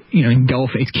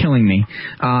 it's killing me.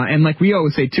 And like we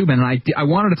always say too, Ben, and I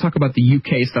wanted to talk about the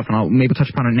UK stuff, and I'll maybe touch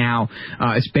upon it now.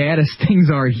 As bad as things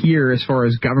are here as far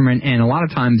as government, and a lot of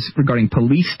times regarding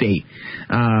police state,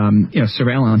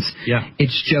 surveillance,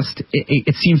 it's just,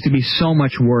 it seems to be so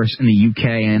much worse in the UK.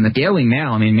 And the Daily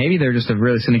Mail, I mean, maybe they're just a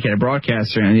really syndicated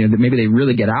broadcaster, and maybe they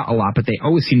really get out a lot, but they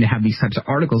always seem to have these types of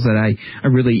articles that I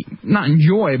really not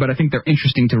enjoy, but I think they're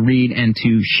interesting to read and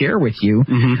to share with you.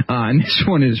 And this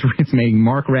one is making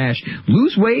Mark Rash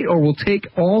lose weight or we'll take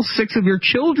all 6 of your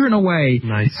children away.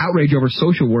 Nice. Outrage over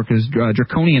social workers'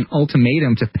 draconian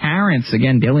ultimatum to parents.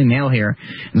 Again, Daily Mail here.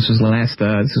 This was last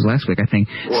week, I think.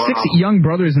 Wow. 6 young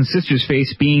brothers and sisters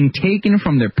face being taken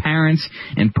from their parents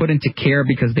and put into care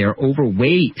because they are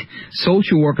overweight.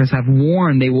 Social workers have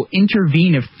warned they will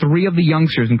intervene if 3 of the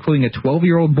youngsters, including a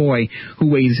 12-year-old boy who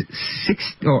weighs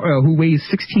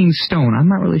 16 stone. I'm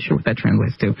not really sure what that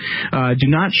translates to. Do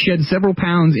not shed several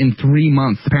pounds in 3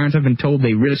 months. The parents have been told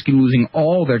they risk losing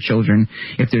all their children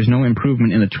if there's no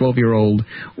improvement in the 12-year-old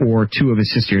or 2 of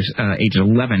his sisters, ages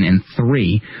 11 and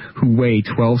 3, who weigh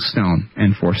 12 stone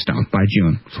and 4 stone by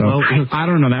June. So I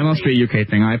don't know. That must be a UK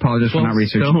thing. I apologize for not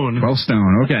researching. 12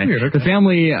 stone. Okay. The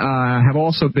family have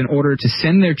also been ordered to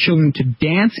send their children to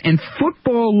dance and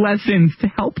football lessons to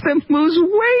help them lose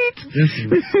weight.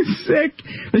 This is sick.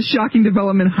 This shocking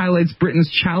development highlights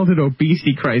Britain's childhood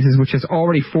obesity crisis, which has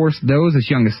already forced those as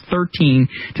young as 13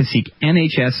 to seek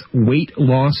NHS weight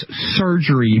loss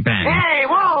surgery. Bang. Hey,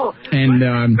 whoa!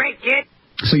 And great kid.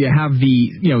 So you have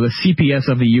the CPS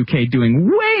of the UK doing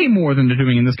way more than they're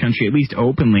doing in this country, at least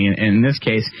openly in this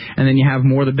case. And then you have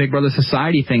more the Big Brother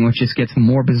Society thing, which just gets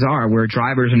more bizarre, where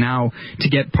drivers are now to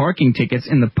get parking tickets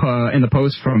in the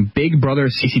post from Big Brother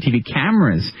CCTV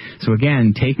cameras. So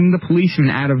again, taking the policemen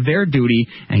out of their duty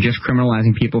and just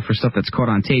criminalizing people for stuff that's caught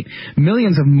on tape.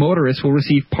 Millions of motorists will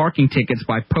receive parking tickets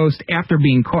by post after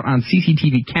being caught on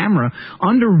CCTV camera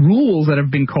under rules that have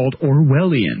been called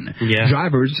Orwellian. Yeah.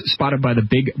 Drivers spotted by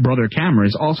the Big Brother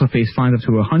cameras also face fines up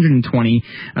to 120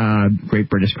 Great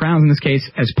British pounds in this case,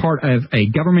 as part of a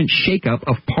government shakeup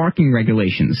of parking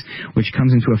regulations, which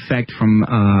comes into effect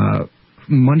from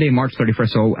Monday, March 31st.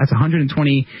 So that's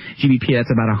 120 GBP.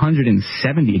 That's about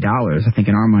 $170, I think,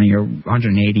 in our money, or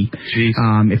 180,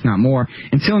 if not more.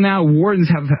 Until now, wardens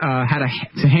have had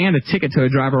to hand a ticket to a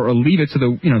driver or leave it to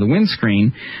the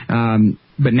windscreen.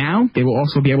 But now they will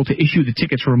also be able to issue the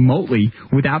tickets remotely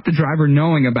without the driver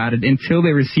knowing about it until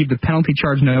they receive the penalty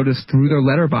charge notice through their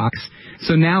letterbox.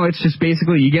 So now it's just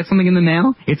basically you get something in the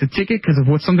mail, it's a ticket because of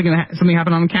something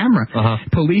happened on the camera.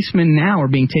 Policemen now are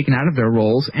being taken out of their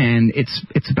roles, and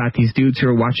it's about these dudes who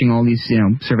are watching all these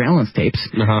surveillance tapes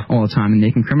all the time, and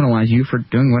they can criminalize you for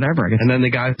doing whatever, I guess. And then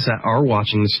the guys that are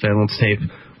watching the surveillance tape,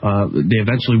 they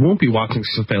eventually won't be watching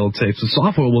surveillance tapes. The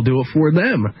software will do it for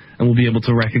them, and we'll be able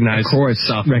to recognize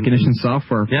stuff. Recognition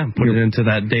software. Yeah, put it into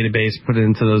that database, put it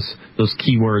into those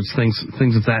keywords,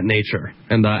 things of that nature.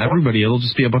 And everybody, it'll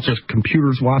just be a bunch of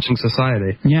computers watching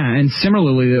society. Yeah, and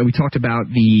similarly, we talked about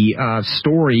the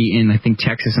story in, I think,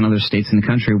 Texas and other states in the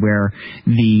country where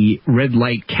the red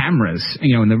light cameras,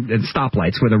 in the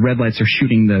stoplights, where the red lights are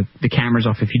shooting the cameras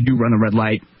off. If you do run the red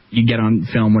light, you get on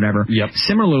film, whatever. Yep.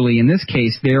 Similarly, in this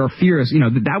case, there are fears,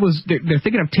 they're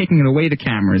thinking of taking it away, the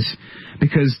cameras,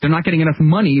 because they're not getting enough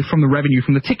money from the revenue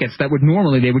from the tickets that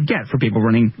they would get for people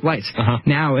running lights.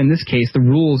 Now, in this case, the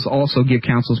rules also give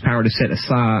councils power to set a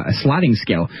sliding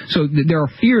scale. So there are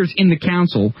fears in the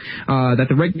council that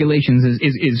the regulations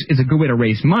is a good way to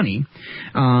raise money.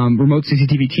 Remote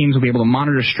CCTV teams will be able to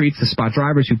monitor streets to spot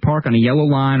drivers who park on a yellow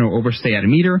line or overstay at a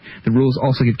meter. The rules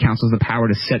also give councils the power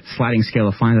to set sliding scale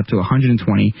of fines up to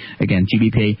 120, again,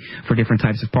 GBP, for different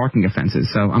types of parking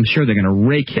offenses. So I'm sure they're going to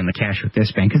rake in the cash with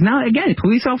this bank. Because now, again,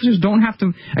 police officers don't have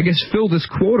to, I guess, fill this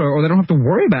quota, or they don't have to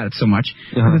worry about it so much,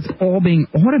 because it's all being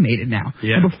automated now.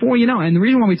 Yeah. And before and the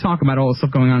reason why we talk about all this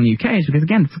stuff going on in the UK is because,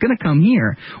 again, it's going to come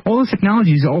here. All this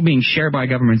technology is all being shared by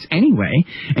governments anyway,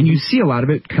 and you see a lot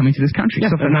of it coming to this country. Yeah,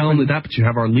 and not only that, but you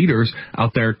have our leaders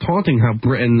out there taunting how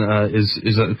Britain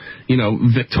is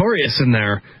victorious in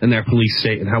their police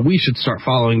state, and how we should start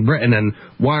following following Britain, and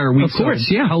why are we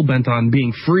hell-bent on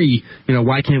being free?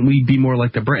 Why can't we be more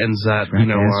like the Britons that,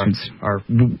 are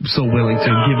so willing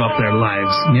to give up their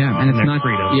lives? Yeah, and it's not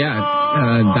freedom. Yeah,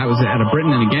 that was out of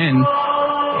Britain, and again,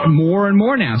 more and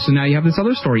more now. So now you have this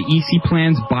other story. EC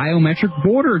plans biometric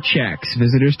border checks.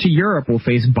 Visitors to Europe will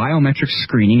face biometric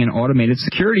screening and automated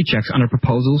security checks under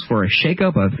proposals for a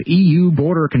shakeup of EU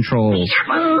border controls.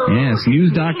 Yes,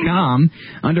 News.com.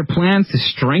 Under plans to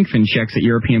strengthen checks at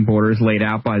European borders laid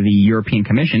out by the European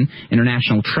Commission,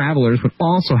 international travelers would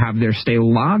also have their stay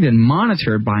logged and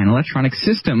monitored by an electronic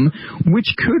system,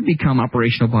 which could become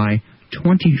operational by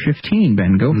 2015,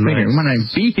 Ben. Go figure. We might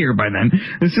not be here by then.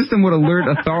 The system would alert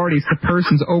authorities to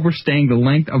persons overstaying the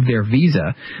length of their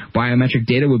visa. Biometric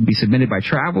data would be submitted by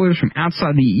travelers from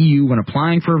outside the EU when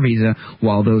applying for a visa,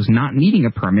 while those not needing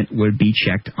a permit would be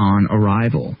checked on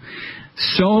arrival.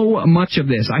 So much of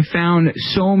this. I found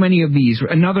so many of these.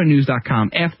 Another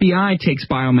News.com. FBI takes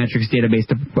biometrics database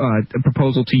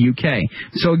proposal to UK.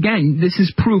 So again, this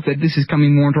is proof that this is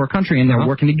coming more into our country, and they're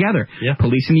working together. Yeah.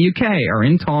 Police in the UK are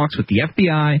in talks with the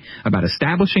FBI about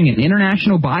establishing an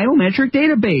international biometric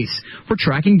database for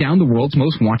tracking down the world's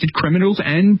most wanted criminals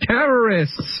and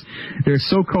terrorists. Their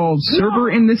so-called server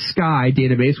in the sky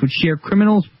database would share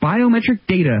criminals' biometric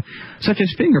data, such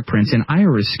as fingerprints and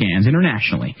iris scans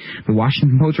internationally. The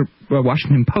Washington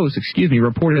Post,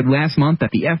 reported last month that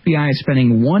the FBI is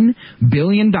spending $1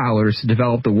 billion to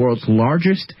develop the world's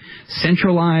largest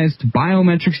centralized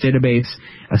biometrics database,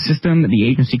 a system that the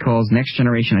agency calls Next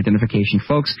Generation Identification.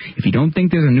 Folks, if you don't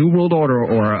think there's a new world order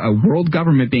or a world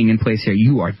government being in place here,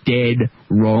 you are dead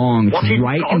wrong. It's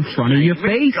right in front of your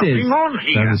faces.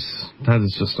 That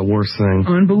is just the worst thing.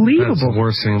 Unbelievable. That's the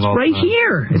worst thing of all right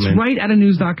here. It's right out of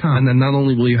News.com. And then not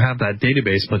only will you have that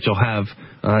database, but you'll have,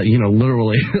 you'll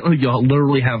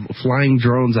literally have flying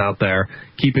drones out there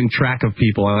keeping track of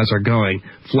people as they're going,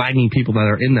 flagging people that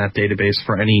are in that database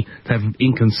for any type of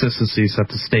inconsistencies that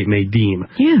the state may deem.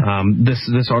 Yeah.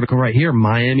 This article right here,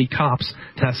 Miami cops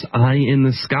test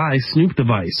eye-in-the-sky snoop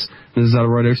device. This is out of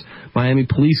Reuters. Miami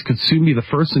police could soon be the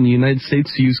first in the United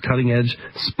States to use cutting-edge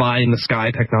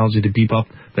spy-in-the-sky technology to beef up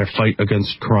their fight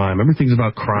against crime. Everything's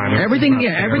about crime. Everything's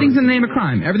in the name of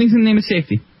crime. Everything's in the name of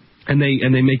safety. And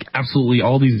they make absolutely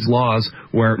all these laws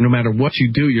where no matter what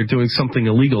you do, you're doing something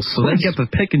illegal. So they get to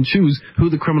pick and choose who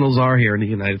the criminals are here in the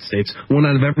United States. 1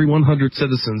 out of every 100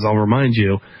 citizens, I'll remind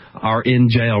you, are in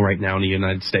jail right now in the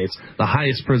United States. The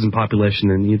highest prison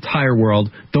population in the entire world.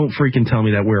 Don't freaking tell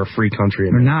me that we're a free country.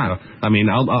 We're not. I mean,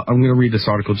 I'm going to read this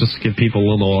article just to give people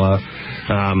a little a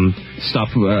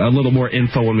little more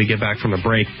info when we get back from the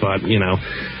break. But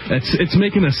it's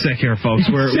making us sick here, folks.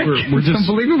 We're just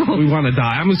unbelievable. We want to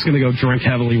die. I'm just going to go drink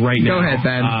heavily right now. Go ahead,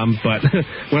 Ben. But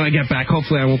when I get back,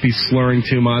 hopefully I won't be slurring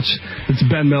too much. It's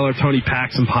Ben Miller, Tony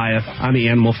Pax, and Pyeth on the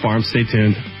Animal Farm. Stay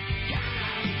tuned.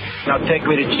 Now take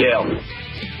me to jail.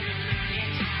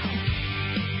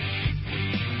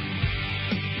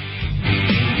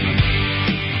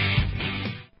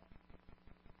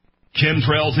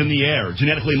 Chemtrails in the air,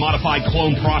 genetically modified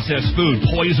clone processed food,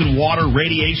 poison water,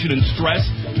 radiation, and stress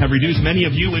have reduced many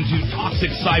of you into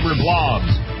toxic cyber blobs.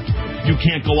 You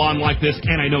can't go on like this,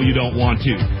 and I know you don't want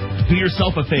to. Do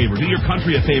yourself a favor. Do your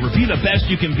country a favor. Be the best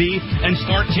you can be, and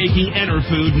start taking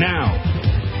Enerfood now.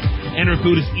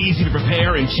 Enerfood is easy to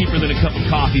prepare and cheaper than a cup of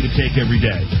coffee to take every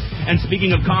day. And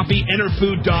speaking of coffee,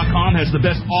 Enerfood.com has the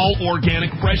best all-organic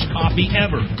fresh coffee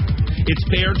ever. It's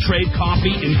fair trade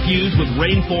coffee infused with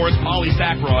rainforest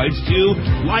polysaccharides to,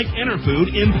 like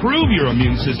Enerfood, improve your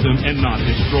immune system and not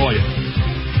destroy it.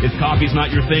 If coffee's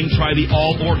not your thing, try the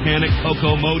all-organic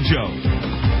Cocoa Mojo.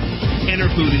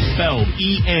 Enerfood is spelled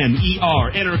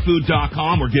E-N-E-R,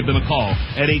 Enerfood.com, or give them a call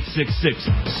at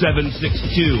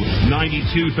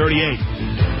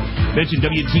 866-762-9238. Mention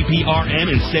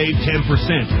WTPRN and save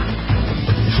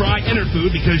 10%. Try Enerfood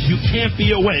because you can't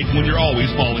be awake when you're always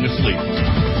falling asleep.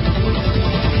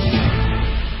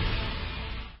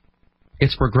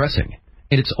 It's progressing,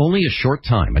 and it's only a short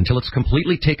time until it's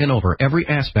completely taken over every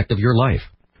aspect of your life.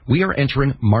 We are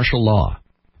entering martial law.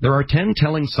 There are 10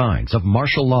 telling signs of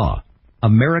martial law.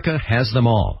 America has them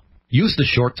all. Use the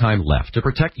short time left to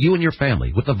protect you and your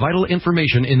family with the vital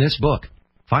information in this book.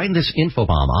 Find this infobomb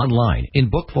online in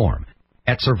book form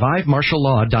at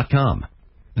survivemartiallaw.com.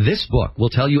 This book will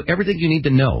tell you everything you need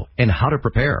to know and how to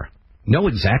prepare. Know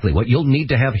exactly what you'll need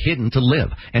to have hidden to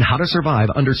live and how to survive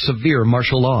under severe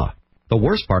martial law. The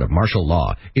worst part of martial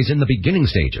law is in the beginning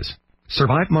stages.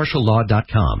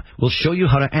 SurviveMartialLaw.com will show you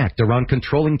how to act around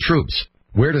controlling troops,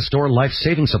 where to store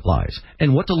life-saving supplies,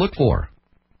 and what to look for.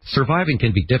 Surviving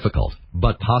can be difficult,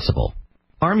 but possible.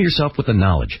 Arm yourself with the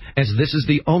knowledge, as this is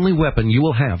the only weapon you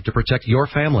will have to protect your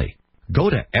family. Go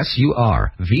to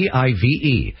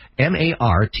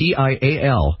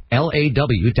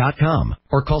survivalLAW.com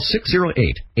or call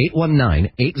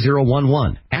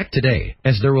 608-819-8011. Act today,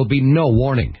 as there will be no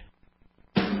warning.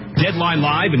 Deadline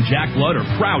Live and Jack Blood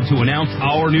are proud to announce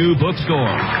our new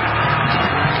bookstore.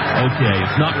 Okay,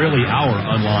 it's not really our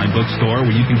online bookstore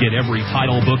where you can get every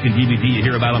title, book, and DVD you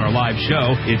hear about on our live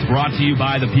show. It's brought to you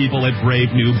by the people at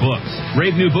Brave New Books.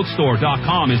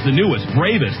 BraveNewBookstore.com is the newest,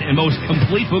 bravest, and most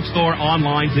complete bookstore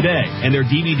online today. And their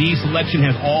DVD selection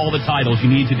has all the titles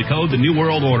you need to decode the New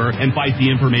World Order and fight the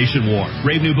information war.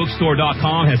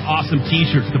 BraveNewBookstore.com has awesome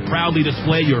t-shirts to proudly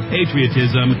display your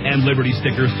patriotism and liberty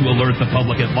stickers to alert the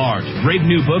public at large. Brave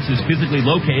New Books is physically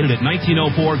located at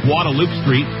 1904 Guadalupe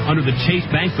Street under the Chase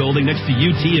Bank building next to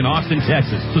UT in Austin,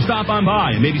 Texas. So stop on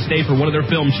by and maybe stay for one of their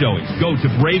film showings. Go to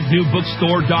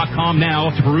BraveNewBookstore.com now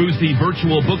to peruse the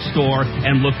virtual bookstore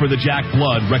and look for the Jack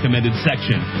Blood recommended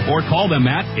section. Or call them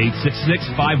at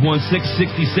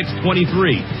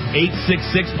 866-516-6623.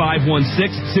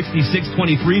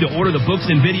 866-516-6623 to order the books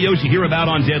and videos you hear about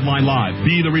on Deadline Live.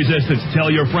 Be the resistance.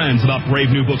 Tell your friends about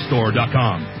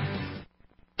BraveNewBookstore.com.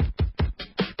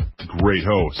 Great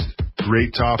host,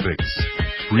 great topics,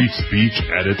 free speech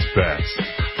at its best.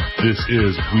 This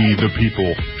is We the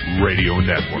People Radio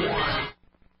Network.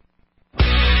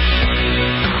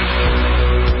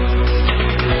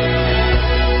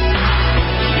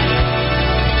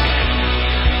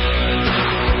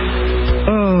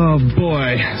 Oh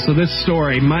boy, so this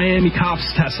story, Miami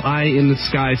cops test eye in the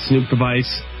sky Snoop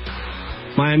device.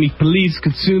 Miami police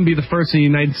could soon be the first in the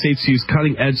United States to use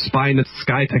cutting-edge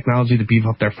spy-in-the-sky technology to beef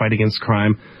up their fight against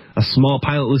crime. A small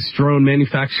pilotless drone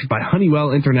manufactured by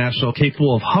Honeywell International,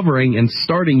 capable of hovering and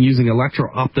starting using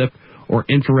electro-optic or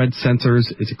infrared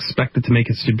sensors, is expected to make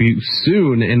its debut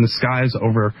soon in the skies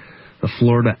over the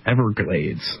Florida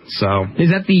Everglades. So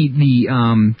is that the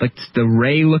like the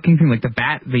ray looking thing, like the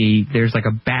bat? There's like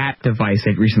a bat device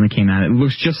that recently came out. It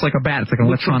looks just like a bat. It's like an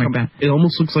electronic bat. It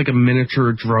almost looks like a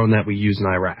miniature drone that we use in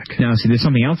Iraq. No, see, there's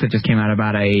something else that just came out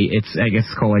about I guess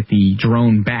it's called like the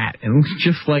drone bat. It looks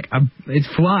just like it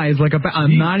flies like a bat.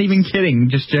 I'm not even kidding.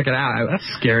 Just check it out. That's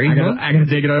scary. I gotta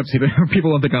take it up. See,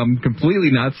 people will think I'm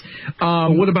completely nuts.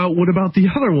 What about the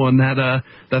other one that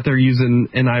they're using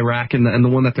in Iraq and the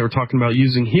one that they were talking about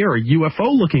using here, a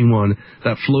UFO-looking one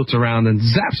that floats around and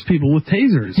zaps people with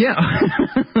tasers? Yeah.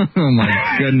 Oh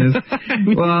my goodness.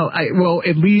 Well,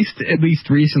 at least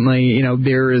recently,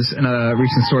 there is a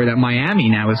recent story that Miami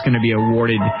now is going to be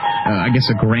awarded, I guess,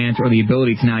 a grant or the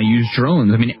ability to now use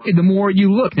drones. I mean, the more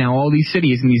you look now, all these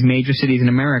cities and these major cities in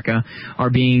America are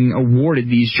being awarded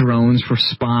these drones for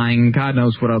spying. God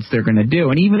knows what else they're going to do.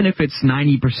 And even if it's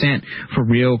 90% for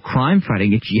real crime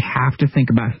fighting, you have to think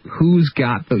about who's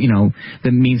got the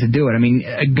means to do it. I mean,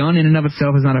 a gun in and of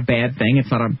itself is not a bad thing.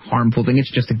 It's not a harmful thing. It's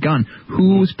just a gun.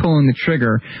 Who's pulling the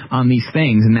trigger on these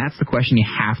things? And that's the question you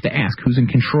have to ask. Who's in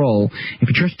control? If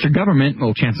you trust your government,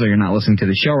 well, chances are you're not listening to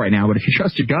the show right now, but if you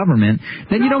trust your government,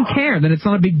 then you don't care. Then it's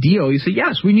not a big deal. You say,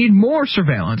 yes, we need more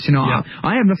surveillance. I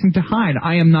have nothing to hide.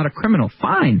 I am not a criminal.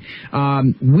 Fine.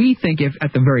 We think if,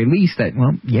 at the very least, that,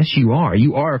 well, yes, you are.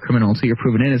 You are a criminal until you're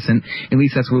proven innocent. At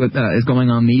least that's what is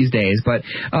going on these days. But,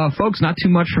 folks, not too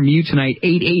much from you tonight.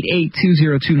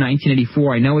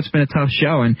 888-202-1984. I know it's been a tough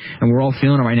show, and we're all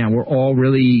feeling it right now. We're all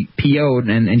really PO'd.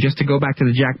 And just to go back to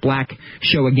the Jack Black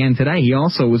show again today, he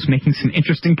also was making some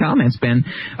interesting comments, Ben,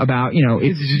 about, Did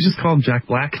you just call him Jack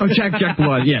Black? Oh, Jack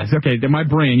Blood, yes. Okay, my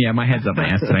brain, my head's up my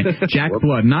ass tonight. Jack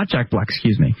Blood, not Jack Black,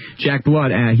 excuse me. Jack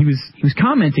Blood, he was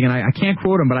commenting, and I can't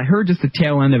quote him, but I heard just the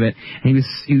tail end of it, and he was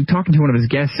talking to one of his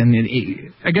guests, and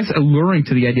I guess alluring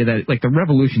to the idea that, like, the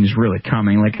revolution is really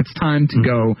coming. Like, it's time to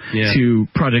go to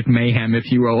Project Mayhem,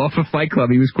 if you will, off of Fight Club.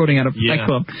 He was quoting out of Fight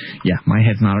Club. Yeah, my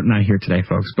head's not here today,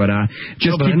 folks. But I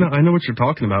know what you're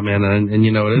talking about, man. And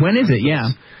when is it? Yeah.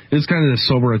 It's kind of a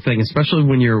sober thing, especially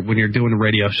when you're doing a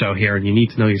radio show here and you need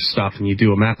to know your stuff and you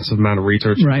do a massive amount of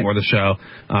research before the show,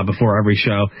 before every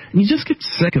show, and you just get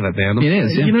sick of it, man. It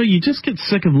is. Yeah. You just get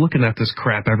sick of looking at this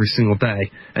crap every single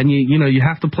day, and you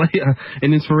have to play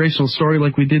an inspirational story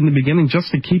like we did in the beginning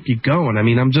just to keep you going. I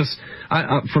mean,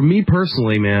 for me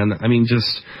personally, man, I mean,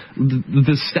 just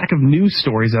the stack of news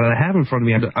stories that I have in front of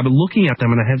me, I've been looking at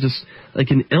them and I have just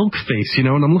like an ilk face, and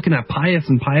I'm looking at Pius,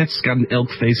 and Pius got an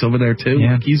ilk face over there too.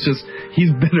 Yeah. Like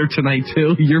he's bitter tonight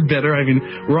too. You're bitter. I mean,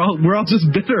 we're all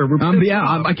just bitter.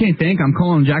 I can't think. I'm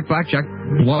calling Jack Black, Jack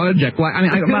Blood, Jack Black. I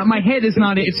mean, my head is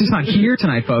not. It's just not here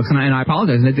tonight, folks. And I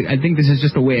apologize. I think this is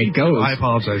just the way it goes. I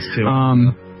apologize too.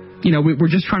 we're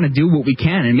just trying to do what we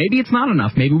can, and maybe it's not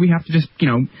enough. Maybe we have to just,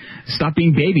 stop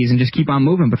being babies and just keep on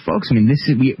moving. But folks, I mean,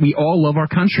 we all love our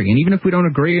country, and even if we don't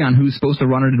agree on who's supposed to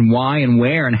run it and why and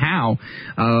where and how,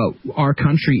 our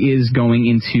country is going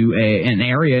into an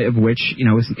area of which,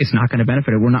 it's not going to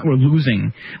benefit it. We're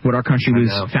losing what our country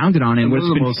was founded on and what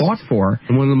it's been fought for.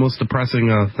 And one of the most depressing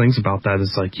things about that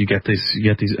is like you get these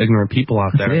ignorant people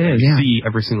out there that you see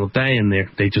every single day, and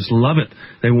they just love it.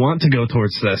 They want to go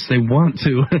towards this. They want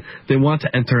to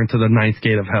enter into the ninth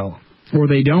gate of hell. Or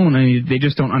they don't. I mean, they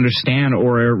just don't understand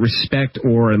or respect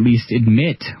or at least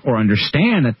admit or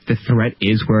understand that the threat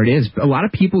is where it is. A lot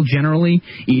of people generally,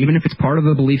 even if it's part of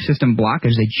the belief system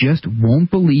blockage, they just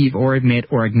won't believe or admit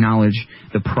or acknowledge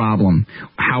the problem.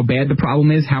 How bad the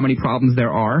problem is, how many problems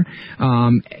there are.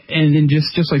 And then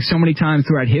just like so many times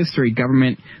throughout history,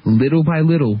 government, little by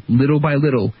little,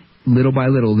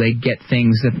 they get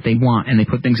things that they want, and they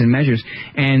put things in measures.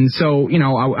 And so,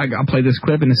 I'll play this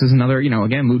clip, and this is another,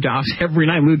 again, Lou Dobbs. Every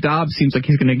night, Lou Dobbs seems like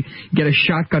he's going to get a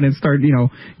shotgun and start,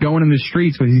 going in the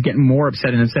streets, but he's getting more upset.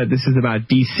 And instead, this is about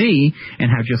D.C., and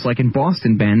how just like in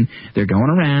Boston, Ben, they're going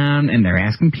around, and they're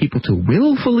asking people to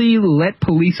willfully let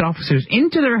police officers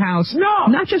into their house,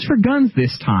 not just for guns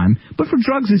this time, but for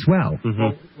drugs as well.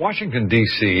 Well, Washington,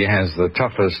 D.C. has the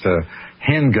toughest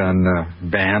handgun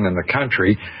ban in the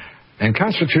country. And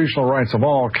constitutional rights of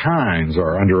all kinds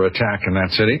are under attack in that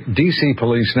city. D.C.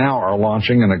 police now are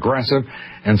launching an aggressive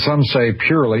and some say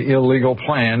purely illegal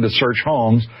plan to search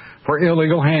homes for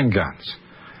illegal handguns.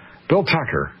 Bill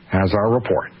Tucker has our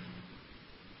report.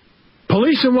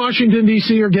 Police in Washington,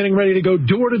 D.C. are getting ready to go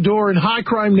door-to-door in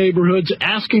high-crime neighborhoods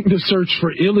asking to search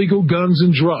for illegal guns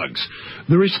and drugs.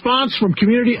 The response from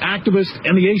community activists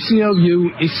and the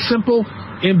ACLU is simple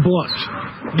and blunt.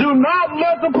 Do not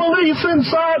let the police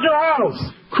inside your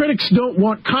house. Critics don't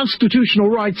want constitutional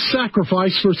rights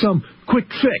sacrificed for some quick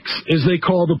fix, as they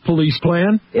call the police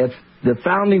plan. If the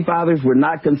Founding Fathers were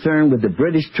not concerned with the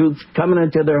British troops coming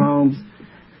into their homes,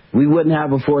 we wouldn't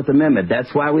have a Fourth Amendment.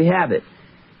 That's why we have it.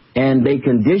 And they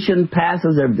condition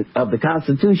passage of the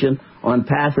Constitution on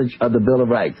passage of the Bill of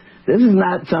Rights. This is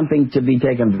not something to be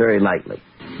taken very lightly.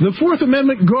 The Fourth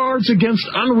Amendment guards against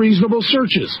unreasonable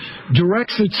searches,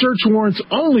 directs that search warrants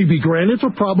only be granted for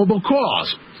probable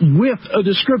cause, with a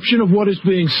description of what is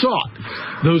being sought.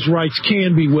 Those rights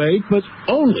can be waived, but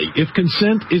only if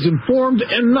consent is informed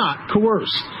and not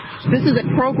coerced. This is a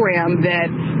program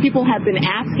that people have been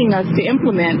asking us to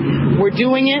implement. We're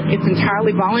doing it. It's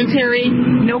entirely voluntary.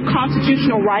 No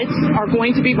constitutional rights are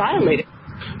going to be violated.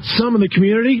 Some in the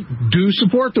community do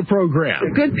support the program.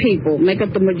 The good people make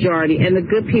up the majority, and the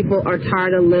good people are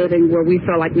tired of living where we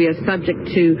feel like we are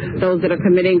subject to those that are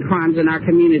committing crimes in our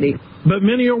community. But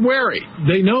many are wary.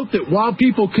 They note that while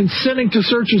people consenting to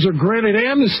searches are granted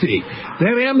amnesty,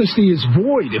 that amnesty is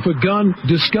void if a gun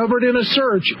discovered in a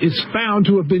search is found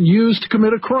to have been used to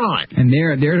commit a crime. And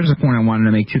there's a point I wanted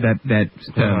to make too.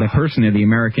 That person there, the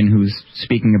American who's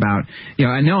speaking about,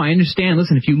 I know, I understand.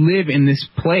 Listen, if you live in this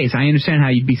place, I understand how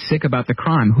you'd be sick about the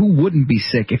crime. Who wouldn't be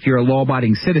sick if you're a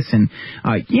law-abiding citizen?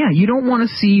 You don't want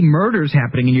to see murders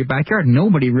happening in your backyard.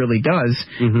 Nobody really does.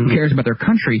 Who cares about their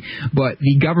country? But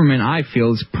the government, I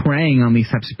feel, is preying on these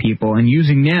types of people and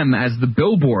using them as the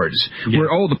billboards where,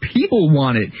 the people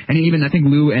want it. And even, I think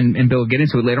Lou and Bill get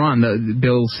into it later on.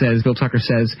 Bill Tucker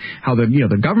says how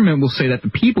the government will say that the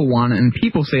people want it, and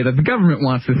people say that the government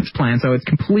wants this plan. So it's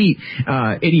complete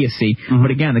idiocy.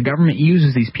 But again, the government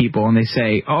uses these people, and they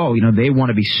say, they want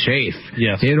to be safe.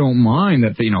 Yes. They don't mind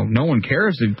that no one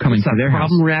cares to come into their house.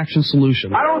 Problem reaction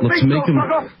solution.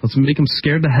 Let's make them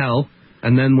scared to hell.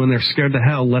 And then when they're scared to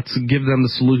hell, let's give them the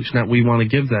solution that we want to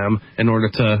give them in order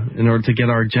to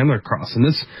get our agenda across. And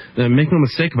this, make no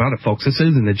mistake about it, folks, this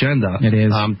is an agenda. It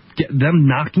is. Get them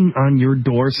knocking on your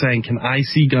door saying, "Can I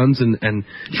see guns?" and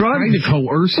trying to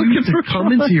coerce you to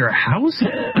come into your house.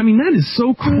 I mean, that is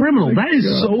so criminal. That is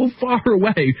so far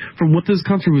away from what this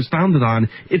country was founded on.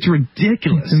 It's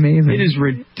ridiculous. It's amazing. It is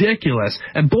ridiculous.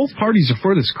 And both parties are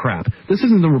for this crap. This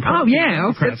isn't the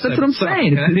Republicans. That's what I'm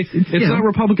saying. It's not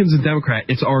Republicans and Democrats.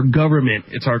 It's our government.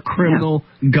 It's our criminal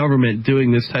government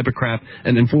doing this type of crap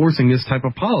and enforcing this type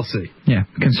of policy. Yeah.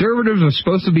 Conservatives are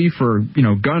supposed to be for,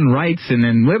 gun rights, and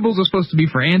then liberals are supposed to be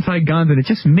for anti-guns, and it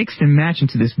just mixed and matched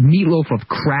into this meatloaf of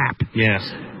crap. Yes.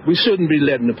 We shouldn't be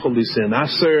letting the police in. I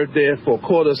served there for a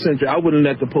quarter century. I wouldn't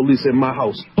let the police in my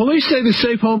house. Police say the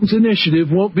Safe Homes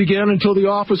Initiative won't begin until the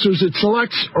officers it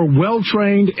selects are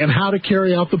well-trained in how to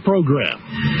carry out the program.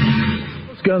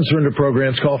 Gun surrender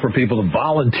programs call for people to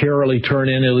voluntarily turn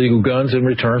in illegal guns in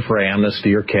return for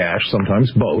amnesty or cash,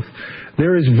 sometimes both.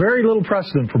 There is very little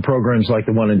precedent for programs like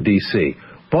the one in D.C.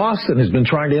 Boston has been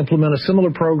trying to implement a similar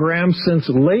program since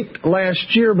late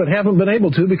last year, but haven't been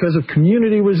able to because of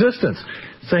community resistance.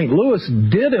 St. Louis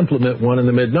did implement one in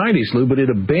the mid-'90s, Lou, but it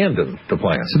abandoned the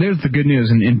plan. So there's the good news.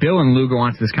 And Bill and Lou go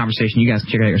on to this conversation. You guys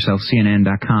can check it out yourself,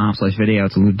 CNN.com/video.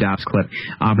 It's a Lou Dobbs clip.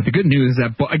 But the good news is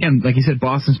that, again, like you said,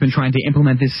 Boston's been trying to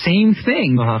implement this same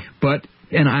thing, but...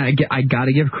 And I got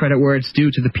to give credit where it's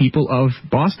due to the people of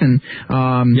Boston.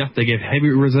 They gave heavy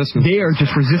resistance. They are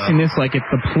just resisting this like it's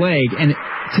the plague. And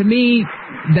to me,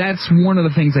 that's one of the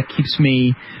things that keeps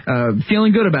me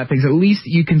feeling good about things. At least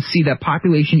you can see that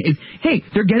population is, hey,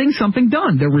 they're getting something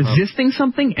done. They're resisting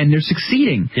something, and they're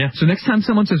succeeding. Yeah. So next time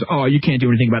someone says, oh, you can't do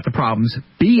anything about the problems,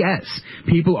 BS.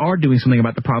 People are doing something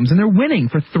about the problems, and they're winning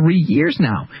for 3 years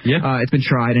now. Yeah. It's been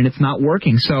tried, and it's not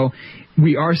working. So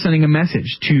we are sending a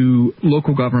message to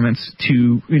local governments,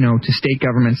 to state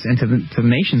governments, and to the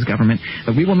nation's government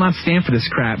that we will not stand for this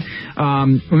crap.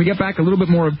 When we get back, a little bit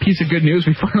more of a piece of good news.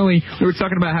 We were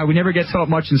talking about how we never get taught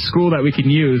much in school that we can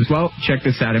use. Well, check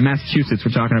this out. In Massachusetts,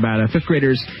 we're talking about fifth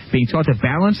graders being taught to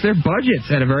balance their budgets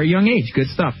at a very young age. Good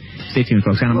stuff. Stay tuned,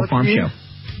 folks. Animal Farm Show.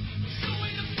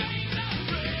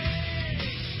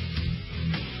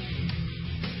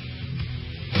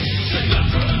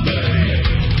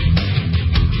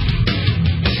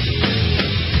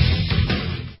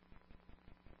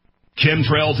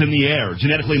 Chemtrails in the air,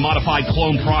 genetically modified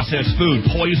clone processed food,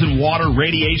 poison, water,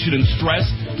 radiation, and stress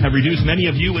have reduced many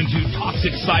of you into toxic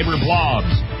cyber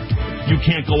blobs. You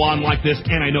can't go on like this,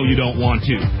 and I know you don't want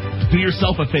to. Do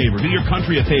yourself a favor, do your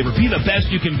country a favor, be the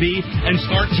best you can be, and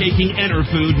start taking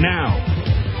Enerfood now.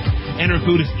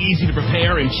 Enerfood is easy to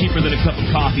prepare and cheaper than a cup of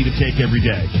coffee to take every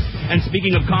day. And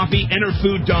speaking of coffee,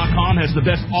 Enerfood.com has the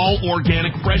best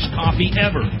all-organic fresh coffee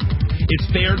ever. It's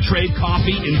fair trade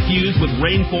coffee infused with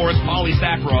rainforest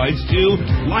polysaccharides to,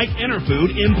 like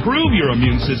Enerfood, improve your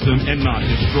immune system and not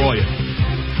destroy it.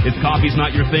 If coffee's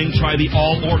not your thing, try the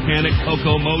all-organic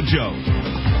Cocoa Mojo.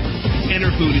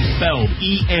 Enerfood is spelled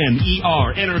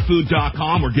E-N-E-R,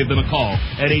 Enerfood.com, or give them a call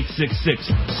at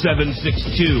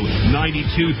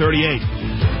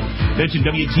 866-762-9238. Mention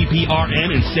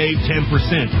WTPRN and save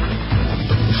 10%.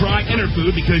 Try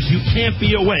Enerfood because you can't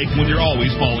be awake when you're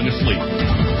always falling asleep.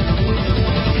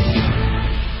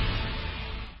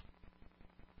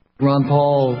 Ron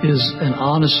Paul is an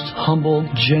honest, humble,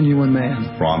 genuine man.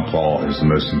 Ron Paul is the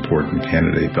most important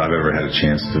candidate I've ever had a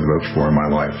chance to vote for in my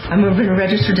life. I've been a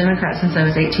registered Democrat since I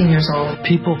was 18 years old.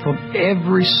 People from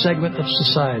every segment of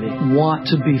society want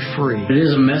to be free. It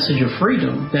is a message of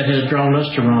freedom that has drawn us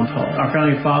to Ron Paul. Our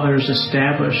founding fathers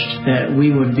established that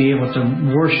we would be able to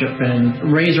worship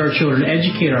and raise our children,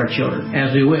 educate our children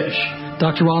as we wish.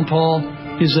 Dr. Ron Paul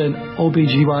is an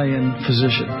OBGYN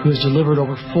physician who has delivered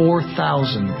over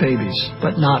 4,000 babies,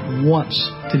 but not once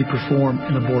did he perform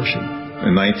an abortion.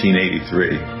 In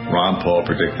 1983, Ron Paul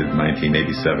predicted the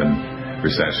 1987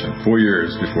 recession 4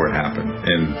 years before it happened.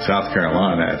 In South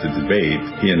Carolina, at the debate,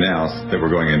 he announced that we're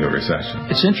going into a recession.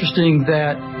 It's interesting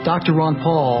that Dr. Ron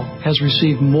Paul has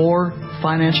received more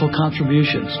financial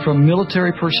contributions from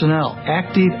military personnel,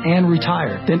 active and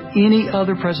retired, than any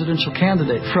other presidential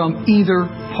candidate from either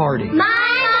party. My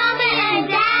mama and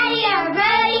daddy are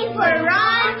voting for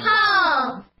Ron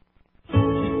Paul.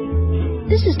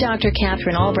 This is Dr.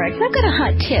 Catherine Albrecht. I've got a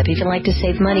hot tip if you like to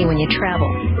save money when you travel.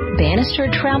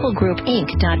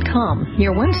 BannisterTravelGroupInc.com,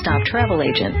 your one-stop travel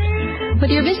agent.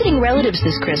 Whether you're visiting relatives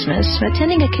this Christmas,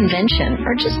 attending a convention,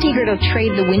 or just eager to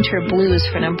trade the winter blues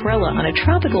for an umbrella on a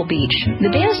tropical beach,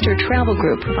 the Bannister Travel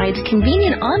Group provides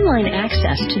convenient online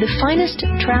access to the finest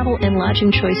travel and lodging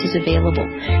choices available,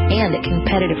 and at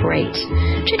competitive rates.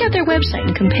 Check out their website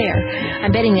and compare.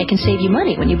 I'm betting they can save you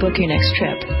money when you book your next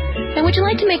trip. And would you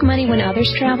like to make money when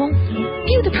others travel?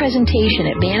 View the presentation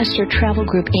at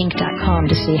BannisterTravelGroupInc.com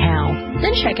to see how.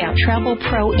 Then check out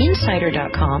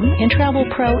TravelProInsider.com and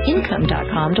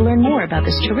TravelProIncome.com to learn more about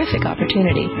this terrific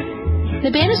opportunity.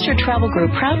 The Bannister Travel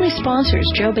Group proudly sponsors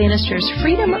Joe Bannister's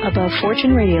Freedom Above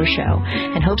Fortune radio show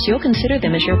and hopes you'll consider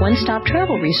them as your one-stop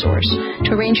travel resource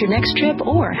to arrange your next trip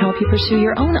or help you pursue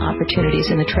your own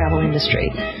opportunities in the travel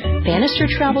industry.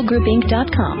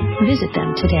 BannisterTravelGroupInc.com. Visit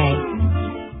them today.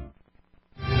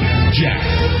 Jack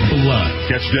Blood.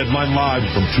 Catch Deadline live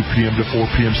from 2 p.m. to 4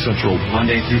 p.m. Central.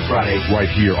 Monday through Friday. Right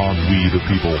here on We the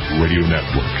People Radio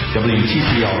Network.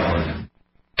 WTPR.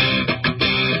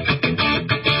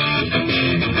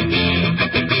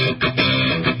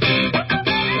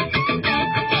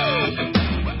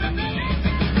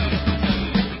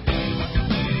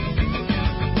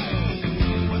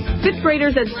 Fifth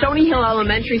graders at Stony Hill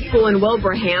Elementary School in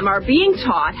Wilbraham are being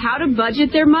taught how to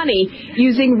budget their money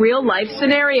using real-life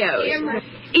scenarios.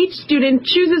 Each student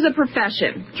chooses a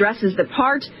profession, dresses the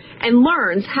part, and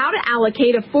learns how to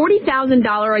allocate a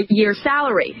 $40,000 a year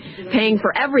salary, paying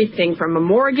for everything from a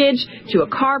mortgage to a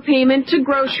car payment to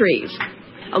groceries.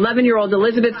 11-year-old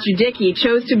Elizabeth Judicki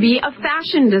chose to be a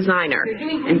fashion designer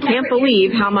and can't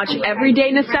believe how much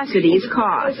everyday necessities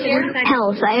cost.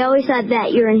 Health. I always thought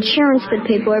that your insurance would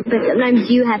pay for it, but sometimes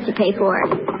you have to pay for it.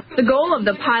 The goal of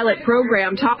the pilot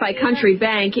program taught by Country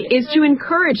Bank is to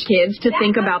encourage kids to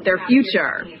think about their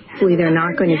future. Hopefully they're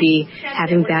not going to be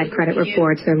having bad credit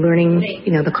reports. They're learning,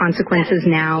 the consequences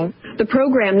now. The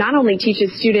program not only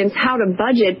teaches students how to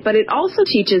budget, but it also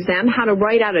teaches them how to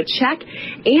write out a check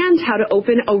and how to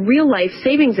open a real-life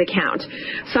savings account.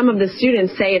 Some of the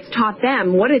students say it's taught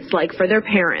them what it's like for their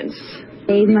parents.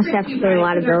 They must have to pay a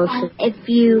lot of bills. If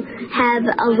you have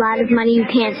a lot of money, you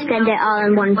can't spend it all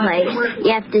in one place.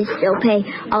 You have to still pay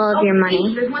all of your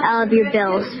money, all of your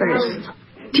bills first.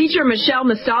 Teacher Michelle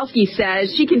Mostalski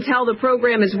says she can tell the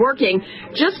program is working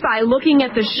just by looking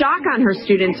at the shock on her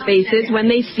students' faces when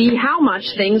they see how much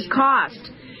things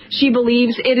cost. She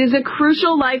believes it is a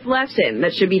crucial life lesson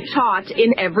that should be taught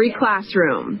in every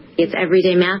classroom. It's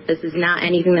everyday math. This is not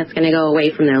anything that's going to go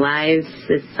away from their lives.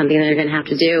 It's something they're going to have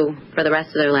to do for the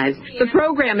rest of their lives. The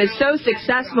program is so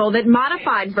successful that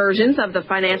modified versions of the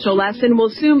financial lesson will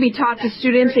soon be taught to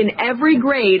students in every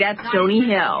grade at Stony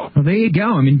Hill. Well, there you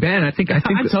go. I mean, Ben, I think I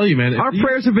tell you, man, our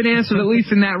prayers have been answered at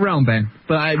least in that realm, Ben.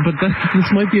 But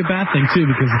this might be a bad thing too,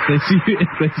 because if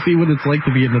they see what it's like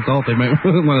to be an adult, they might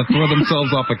want to throw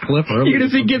themselves off a cliff early. You're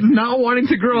going to see kids not wanting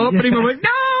to grow up anymore. Like, no,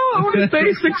 I want to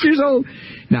stay 6 years old.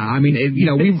 No, I mean, if you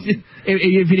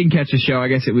didn't catch the show, I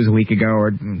guess it was a week ago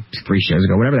or 3 shows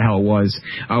ago, whatever the hell it was,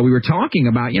 we were talking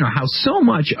about, how so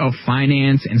much of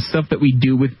finance and stuff that we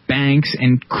do with banks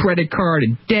and credit card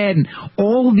and debt and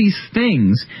all of these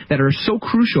things that are so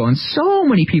crucial, and so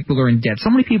many people are in debt. So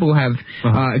many people have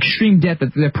extreme debt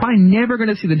that they're probably never going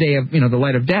to see the day of, the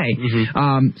light of day.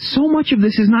 Mm-hmm. So much of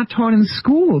this is not taught in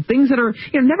school. Things that are,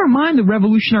 never mind the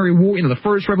Revolutionary War, the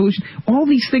first revolution, all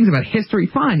these things about history,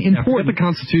 fine, important. The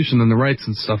Constitution and the rights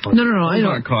and stuff. No, I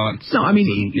know. No, I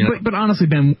mean, but honestly,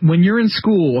 Ben, when you're in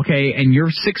school, okay, and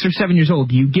you're 6 or 7 years old,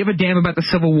 do you give a damn about the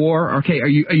Civil War? Okay, are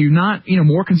you not,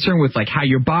 more concerned with like how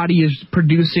your body is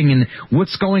producing and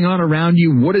what's going on around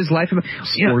you? What is life about?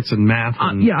 Sports and math.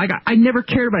 And I never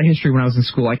cared about history when I was in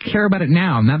school. I care about it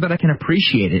now that I can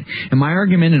appreciate it. And my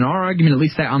argument, and our argument, at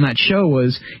least on that show,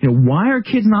 was, why are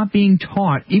kids not being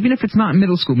taught, even if it's not in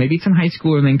middle school, maybe it's in high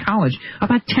school or then college,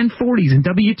 about 1040s and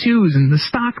W-2s and the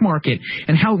stock market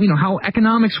and how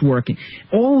economics work,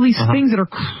 all these things that are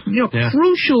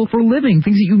crucial for living,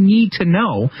 things that you need to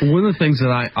know. One of the things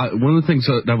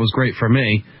that was great for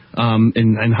me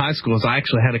in high school is I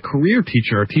actually had a career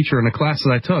teacher, a teacher in a class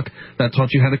that I took that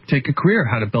taught you how to take a career,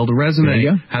 how to build a resume,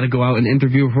 how to go out and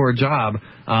interview for a job,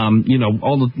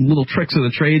 all the little tricks of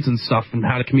the trades and stuff, and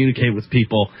how to communicate with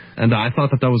people. And I thought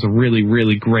that was a really,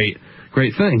 really great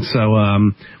thing. So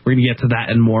we're going to get to that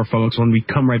and more, folks, when we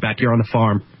come right back here on the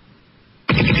farm.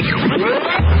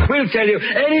 We'll tell you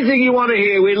anything you want to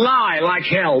hear. We lie like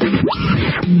hell.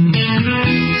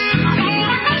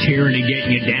 Cheering and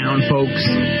getting you down, folks.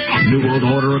 New World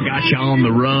Order got you on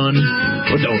the run.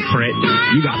 Well, don't fret.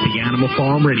 You got the Animal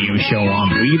Farm Radio Show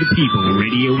on We the People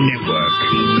Radio Network.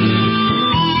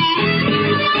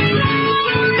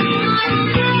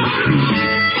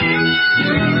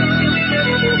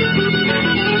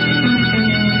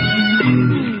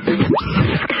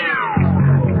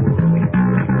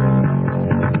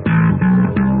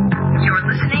 You're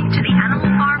listening to the Animal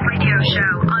Farm Radio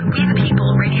Show on We the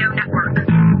People Radio Network.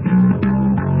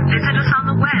 Visit us on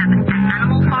the web at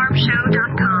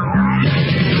animalfarmshow.com.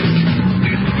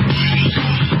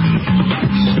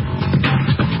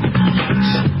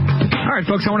 All right,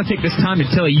 folks, I want to take this time to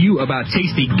tell you about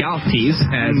Tasty Golf Tees.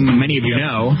 As many of you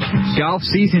know, golf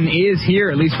season is here,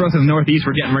 at least for us in the Northeast.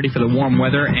 We're getting ready for the warm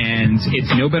weather, and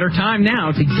it's no better time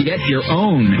now to get your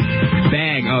own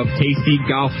bag of Tasty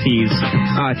Golf Tees.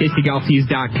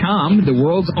 TastyGolfTees.com, the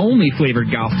world's only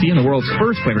flavored golf tee, and the world's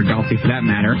first flavored golf tee for that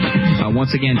matter.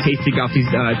 Once again,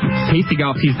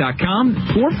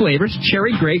 TastyGolfTees.com, 4 flavors,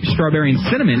 cherry, grape, strawberry, and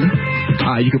cinnamon.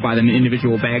 You could buy them in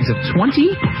individual bags of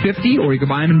 20, 50, or you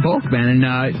could buy them in bulk, man. And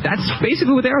And that's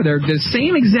basically what they are. They're the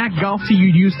same exact golf tee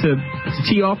you'd use to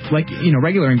tee off, like,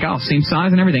 regular in golf, same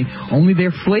size and everything, only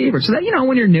they're flavored. So that,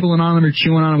 when you're nibbling on them or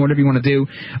chewing on them, whatever you want to do,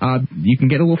 you can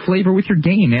get a little flavor with your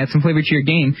game. Add some flavor to your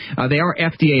game. They are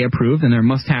FDA approved, and they're a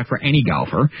must-have for any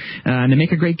golfer. And they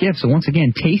make a great gift. So once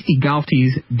again,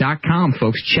 TastyGolfTees.com,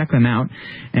 folks. Check them out.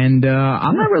 And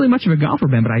I'm not really much of a golfer,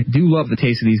 Ben, but I do love the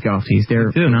taste of these golf tees.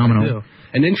 They're phenomenal.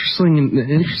 And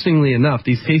interestingly enough,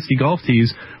 these Tasty Golf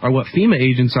Tees are what FEMA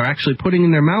agents are actually putting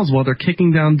in their mouths while they're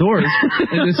kicking down doors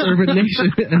in this urban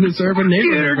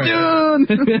neighborhood.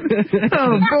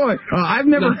 Oh, boy. I've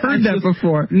never heard that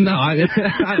before. No, I'm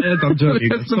joking.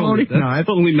 That's totally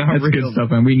not That's real. good stuff,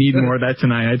 man. We need more of that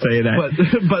tonight, I tell you that.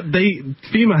 But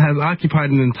FEMA has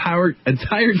occupied an entire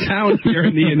town here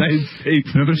in the United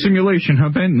States. Another simulation, huh,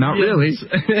 Ben? Not really.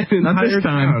 Not this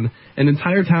time. An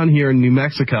entire town here in New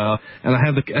Mexico, and I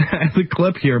have the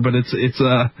clip here, but they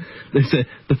said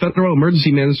the Federal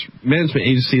Emergency Management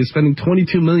Agency is spending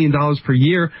 $22 million per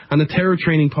year on a terror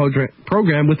training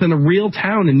program within a real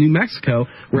town in New Mexico,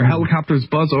 where helicopters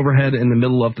buzz overhead in the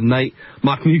middle of the night,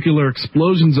 mock nuclear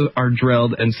explosions are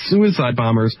drilled, and suicide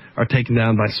bombers are taken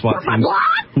down by SWAT teams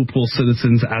who pull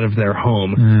citizens out of their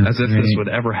home, as if this would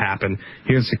ever happen.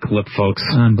 Here's the clip, folks.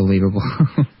 Unbelievable.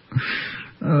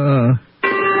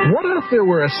 What if there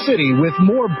were a city with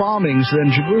more bombings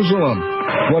than Jerusalem?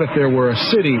 What if there were a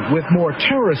city with more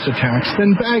terrorist attacks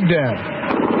than Baghdad?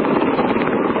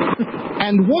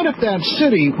 And what if that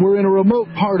city were in a remote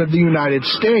part of the United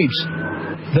States?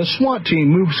 The SWAT team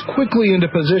moves quickly into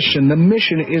position. The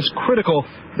mission is critical.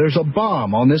 There's a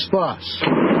bomb on this bus.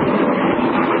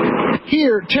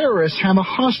 Here, terrorists have a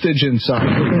hostage inside.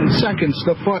 Within seconds,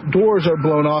 the front doors are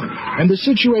blown off, and the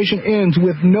situation ends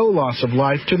with no loss of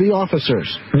life to the officers.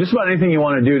 Just about anything you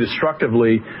want to do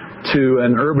destructively to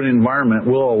an urban environment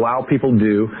will allow people to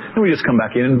do, and we just come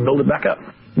back in and build it back up.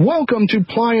 Welcome to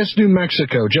Playas, New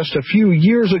Mexico. Just a few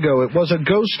years ago, it was a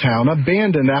ghost town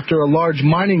abandoned after a large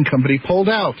mining company pulled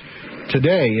out.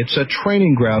 Today, it's a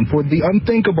training ground for the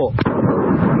unthinkable.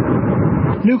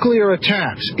 Nuclear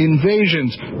attacks,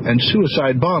 invasions, and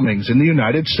suicide bombings in the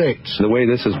United States. The way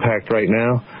this is packed right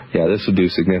now, this would do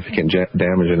significant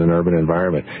damage in an urban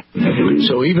environment.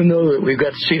 So even though we've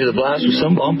got the seat of the blast with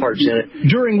some bomb parts in it...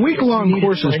 During week-long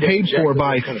courses paid for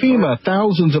by FEMA,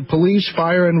 thousands of police,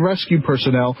 fire, and rescue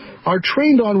personnel are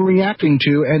trained on reacting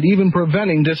to and even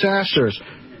preventing disasters.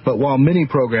 But while many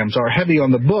programs are heavy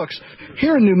on the books,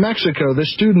 here in New Mexico, the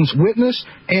students witness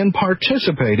and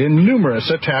participate in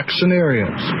numerous attack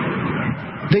scenarios.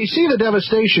 They see the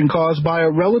devastation caused by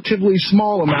a relatively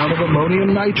small amount of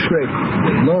ammonium nitrate.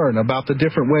 They learn about the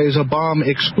different ways a bomb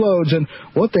explodes and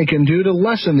what they can do to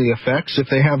lessen the effects if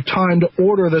they have time to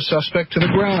order the suspect to the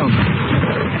ground.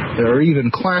 There are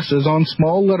even classes on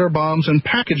small letter bombs and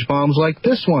package bombs like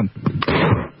this one.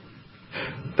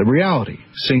 The reality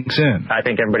sinks in. I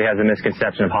think everybody has a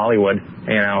misconception of Hollywood,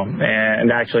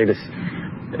 and actually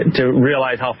to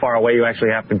realize how far away you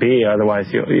actually have to be,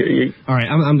 otherwise you All right,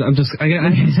 I need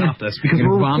to stop this because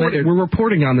we're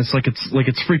reporting on this like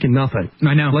it's freaking nothing.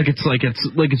 I know, like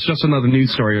it's just another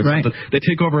news story or something. They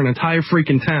take over an entire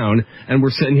freaking town, and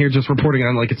we're sitting here just reporting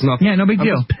on like it's nothing. Yeah, no big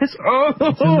deal.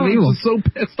 I'm so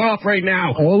pissed off right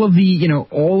now. All of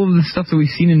the stuff that we've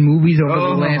seen in movies over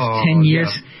the last 10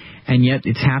 years. Yeah. And yet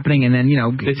it's happening, and then,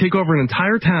 they take over an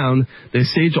entire town, they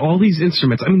stage all these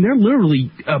instruments. I mean, they're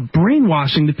literally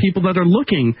brainwashing the people that are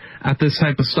looking at this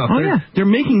type of stuff. They're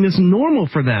making this normal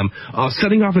for them,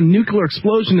 setting off a nuclear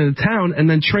explosion in a town and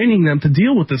then training them to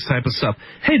deal with this type of stuff.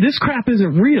 Hey, this crap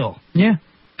isn't real. Yeah.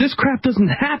 This crap doesn't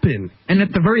happen. And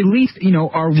at the very least,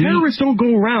 terrorists don't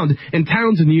go around in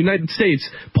towns in the United States,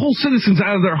 pull citizens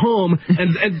out of their home,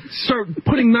 and start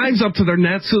putting knives up to their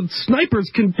necks so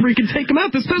snipers can freaking take them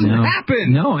out. This doesn't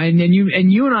happen. No, and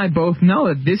you and I both know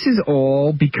that this is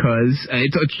all because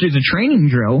it's a training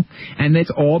drill, and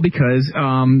it's all because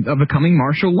of a coming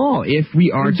martial law. If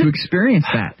we are to experience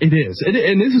that, it is,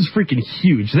 and this is freaking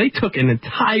huge. They took an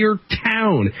entire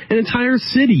town, an entire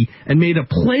city, and made a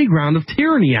playground of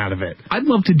tyranny out of it. I'd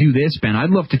love to do this, Ben. I'd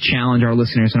love to challenge our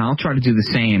listeners, and I'll try to do the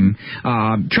same.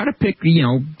 Try to pick,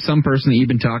 some person that you've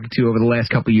been talking to over the last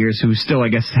couple of years who still, I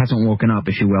guess, hasn't woken up,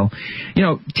 if you will.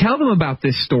 Tell them about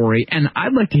this story, and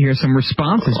I'd like to hear some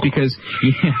responses because,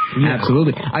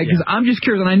 absolutely. Because I'm just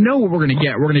curious, and I know what we're going to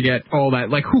get. We're going to get all that,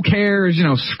 like, who cares?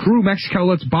 Screw Mexico.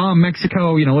 Let's bomb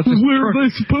Mexico. Let's just... Where are they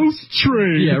supposed to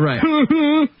trade? Yeah, right.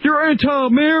 You're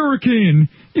anti-American.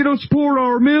 You don't support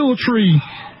our military.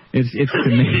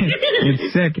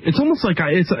 It's sick. It's almost like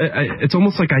I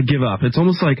give up. It's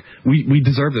almost like we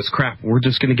deserve this crap. We're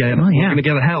just gonna get we're gonna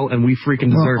get to hell, and we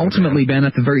freaking deserve it. Ultimately, Ben,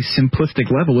 at the very simplistic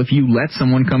level, if you let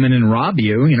someone come in and rob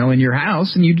you, in your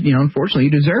house, and you unfortunately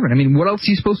you deserve it. I mean, what else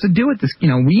are you supposed to do with this?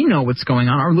 We know what's going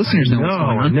on. Our listeners know what's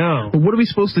going on. No. But what are we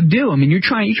supposed to do? I mean, you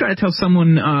try to tell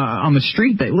someone on the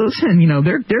street that listen,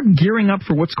 they're gearing up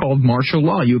for what's called martial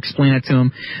law. You explain it to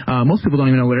them. Most people don't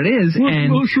even know what it is. What's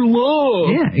martial law?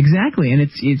 Yeah, exactly. And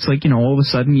it's like all of a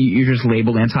sudden you're just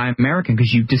labeled anti-American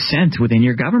because you dissent within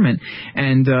your government.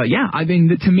 And I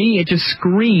mean, to me, it just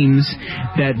screams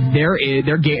that they're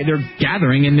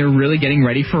gathering and they're really getting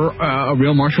ready for a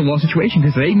real martial law situation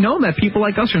because they know that people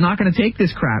like us are not going to take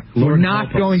this crap. We're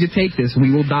not going to take this.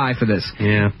 We will die for this.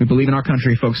 Yeah. We believe in our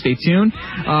country, folks. Stay tuned.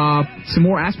 Some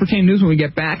more aspartame news when we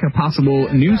get back. A possible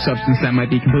new substance that might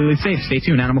be completely safe. Stay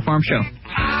tuned. Animal Farm Show.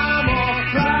 I'm on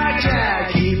Friday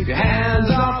Jack. Keep your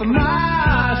hands off of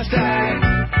my stack.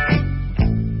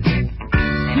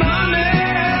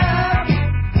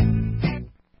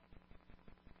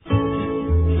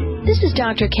 This is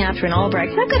Dr. Catherine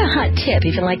Albrecht. I've got a hot tip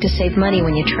if you'd like to save money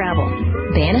when you travel.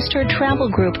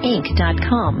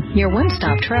 BannisterTravelGroupInc.com, your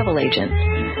one-stop travel agent.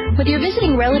 Whether you're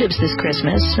visiting relatives this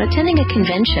Christmas, attending a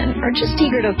convention, or just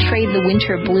eager to trade the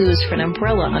winter blues for an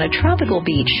umbrella on a tropical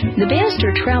beach, the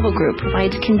Bannister Travel Group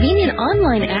provides convenient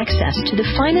online access to the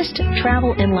finest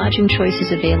travel and lodging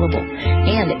choices available,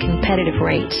 and at competitive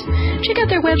rates. Check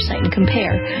out their website and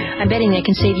compare. I'm betting they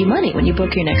can save you money when you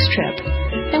book your next trip.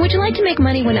 And would you like to make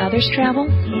money when others travel?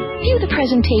 View the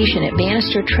presentation at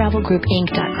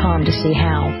BannisterTravelGroupInc.com to see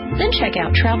how. Then check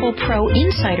out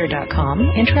TravelProInsider.com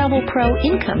and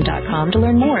TravelProIncome.com to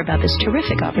learn more about this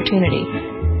terrific opportunity.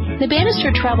 The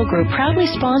Bannister Travel Group proudly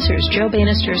sponsors Joe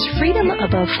Bannister's Freedom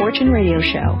Above Fortune radio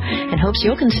show and hopes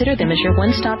you'll consider them as your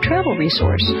one-stop travel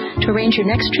resource to arrange your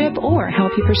next trip or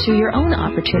help you pursue your own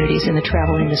opportunities in the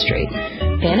travel industry.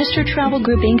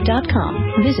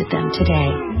 BannisterTravelGroupInc.com. Visit them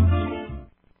today.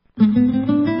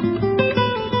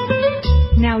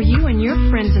 Now you and your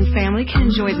friends and family can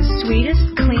enjoy the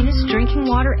sweetest, cleanest drinking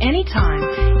water anytime,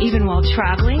 even while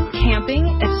traveling, camping,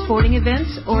 at sporting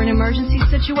events, or in emergency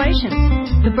situations.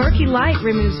 The Berkey Light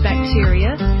removes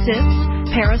bacteria,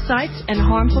 cysts, parasites, and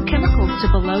harmful chemicals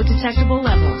to below detectable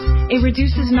levels. It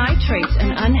reduces nitrates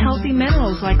and unhealthy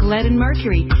minerals like lead and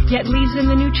mercury, yet leaves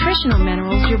in the nutritional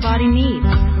minerals your body needs.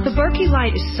 The Berkey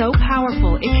Light is so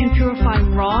powerful it can purify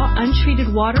raw,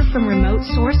 untreated water from remote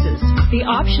sources. The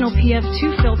optional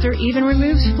PF2 filter even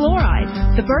removes fluoride.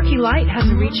 The Berkey Light has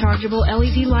a rechargeable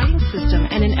LED lighting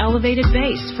system and an elevated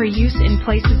base for use in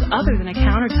places other than a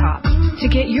countertop.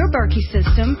 To get your Berkey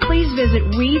system, please visit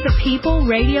We the People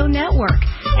Radio Network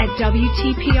at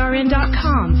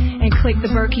WTPRN.com and click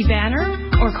the Berkey banner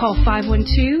or call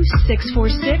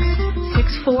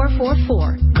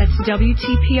 512-646-6444. That's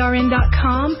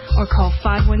WTPRN.com or call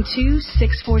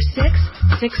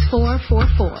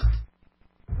 512-646-6444.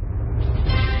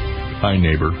 Hi,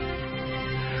 neighbor.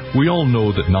 We all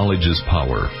know that knowledge is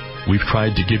power. We've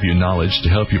tried to give you knowledge to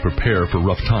help you prepare for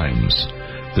rough times.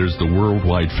 There's the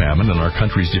worldwide famine and our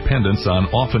country's dependence on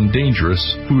often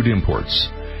dangerous food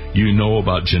imports. You know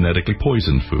about genetically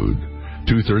poisoned food.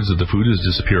 2/3 of the food is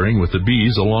disappearing with the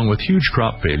bees, along with huge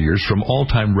crop failures from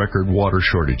all-time record water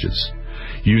shortages.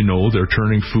 You know they're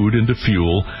turning food into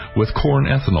fuel with corn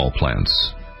ethanol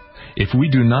plants. If we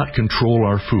do not control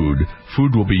our food,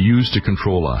 food will be used to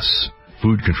control us.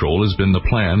 Food control has been the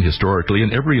plan historically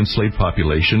in every enslaved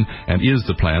population and is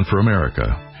the plan for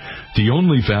America. The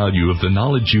only value of the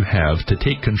knowledge you have to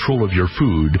take control of your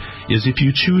food is if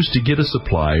you choose to get a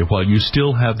supply while you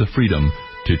still have the freedom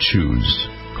to choose.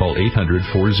 Call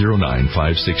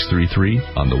 800-409-5633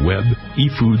 on the web,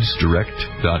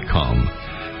 efoodsdirect.com.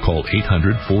 Call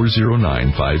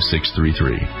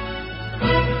 800-409-5633.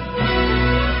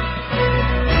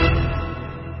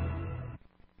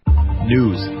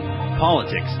 News,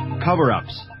 politics,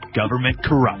 cover-ups, government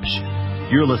corruption.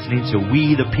 You're listening to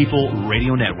We the People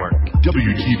Radio Network.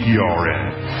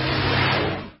 WTPRN.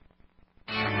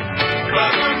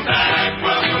 Welcome back,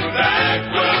 welcome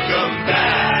back, welcome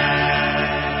back.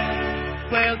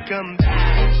 Welcome back.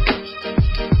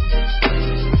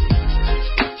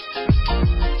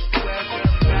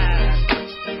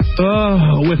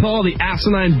 Oh, with all the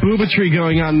asinine boobatry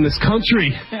going on in this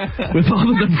country, with all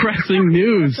the depressing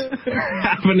news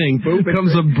happening,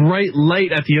 comes a bright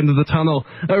light at the end of the tunnel,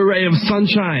 a ray of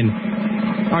sunshine.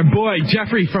 Our boy,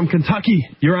 Jeffrey from Kentucky,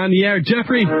 you're on the air.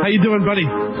 Jeffrey, how you doing, buddy?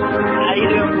 How you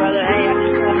doing, brother? Hey,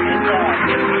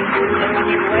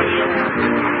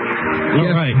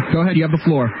 All right, go ahead. You have the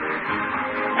floor. Hey,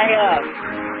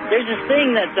 There's this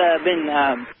thing that's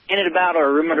been hinted about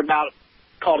or rumored about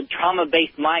called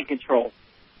trauma-based mind control.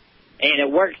 And it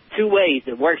works two ways.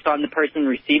 It works on the person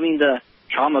receiving the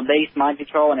trauma-based mind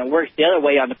control, and it works the other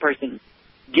way on the person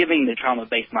giving the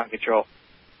trauma-based mind control.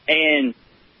 And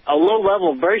a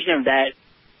low-level version of that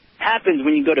happens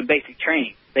when you go to basic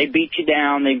training. They beat you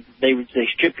down. They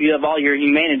strip you of all your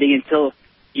humanity until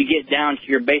you get down to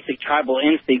your basic tribal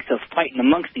instincts of fighting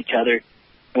amongst each other.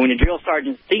 And when the drill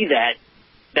sergeants see that,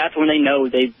 that's when they know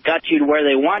they've got you to where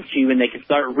they want you, and they can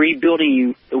start rebuilding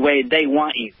you the way they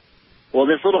want you. Well,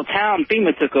 this little town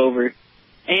FEMA took over,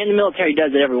 and the military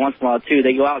does it every once in a while, too.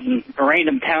 They go out in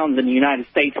random towns in the United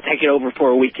States, take it over for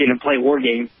a weekend, and play war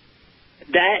games.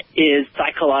 That is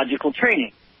psychological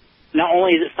training. Not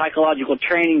only is it psychological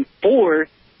training for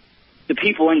the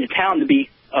people in the town to be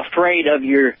afraid of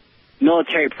your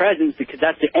military presence, because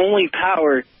that's the only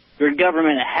power your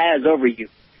government has over you,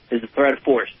 is the threat of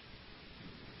force.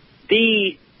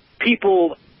 The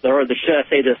people, or should I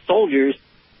say the soldiers,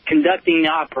 conducting the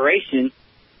operation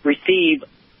receive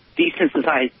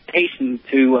desensitization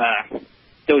to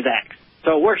those acts.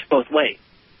 So it works both ways.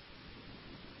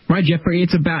 Right, Jeffrey,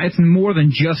 it's more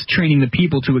than just training the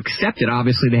people to accept it.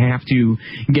 Obviously, they have to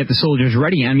get the soldiers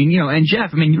ready. I mean, and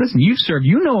Jeff, listen, you've served,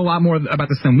 you know a lot more about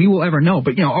this than we will ever know.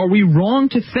 But, are we wrong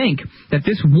to think that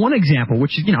this one example,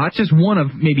 which is, that's just one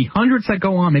of maybe hundreds that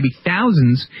go on, maybe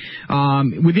thousands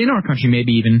within our country,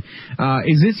 maybe even,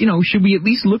 is this, should we at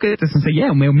least look at this and say,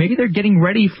 yeah, maybe they're getting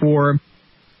ready for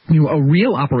a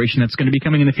real operation that's going to be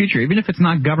coming in the future, even if it's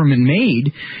not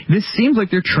government-made. This seems like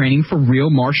they're training for real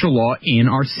martial law in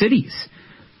our cities.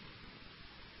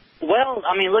 Well,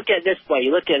 look at it this way.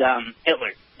 You look at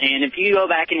Hitler, and if you go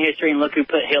back in history and look who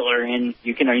put Hitler in,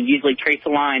 you can usually trace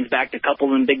the lines back to a couple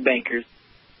of them big bankers.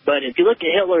 But if you look at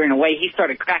Hitler in a way, he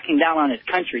started cracking down on his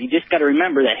country. You just got to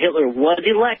remember that Hitler was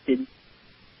elected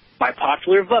by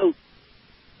popular vote.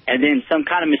 And then some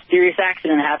kind of mysterious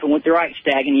accident happened with the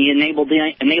Reichstag, and he enabled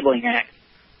the Enabling Act.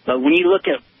 But when you look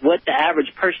at what the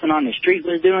average person on the street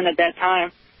was doing at that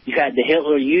time, you had the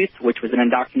Hitler Youth, which was an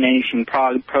indoctrination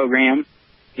program.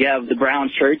 You have the brown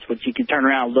shirts, which you can turn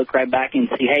around and look right back and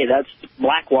see, hey, that's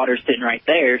Blackwater sitting right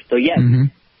there. So, yes,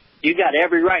 you got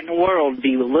every right in the world to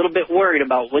be a little bit worried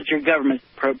about what your government's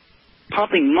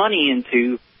pumping money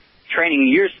into, training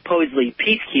your supposedly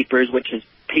peacekeepers, which is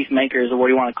peacemakers, or what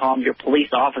do you want to call them, your police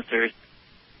officers,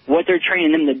 what they're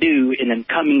training them to do in the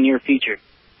coming near future.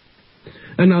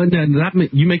 And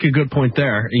you make a good point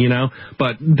there,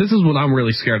 but this is what I'm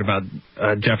really scared about,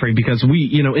 Jeffrey, because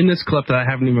we, in this clip that I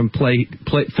haven't even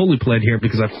fully played here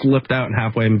because I flipped out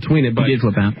halfway in between it. But, you did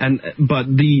flip out. But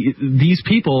these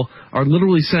people are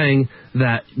literally saying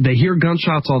that they hear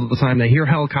gunshots all the time, they hear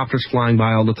helicopters flying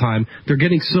by all the time. They're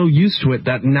getting so used to it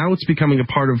that now it's becoming a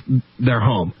part of their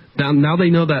home. Now they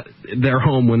know that they're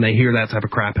home when they hear that type of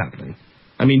crap happening.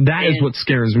 That is what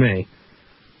scares me.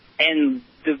 And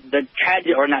the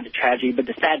tragedy, or not the tragedy, but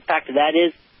the sad fact of that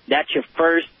is that's your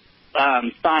first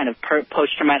sign of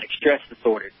post-traumatic stress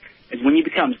disorder. Is when you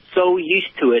become so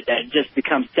used to it that it just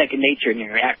becomes second nature and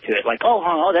you react to it. Like,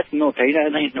 oh, that's the military.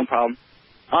 That ain't no problem.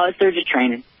 Oh, it's their just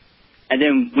training. And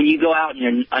then when you go out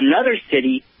in another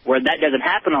city where that doesn't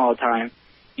happen all the time,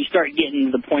 you start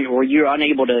getting to the point where you're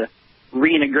unable to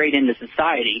reintegrate into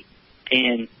society,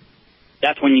 and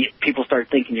that's when people start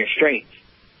thinking you're strange.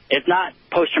 It's not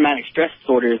post-traumatic stress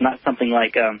disorder. It's not something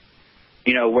like,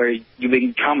 where you've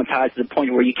been traumatized to the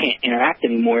point where you can't interact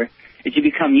anymore. It's you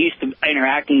become used to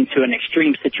interacting to an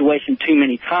extreme situation too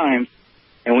many times,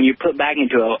 and when you're put back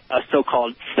into a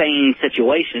so-called sane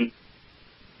situation,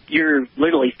 you're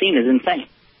literally seen as insane.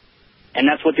 And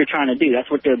that's what they're trying to do.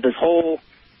 That's what this whole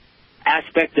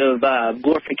aspect of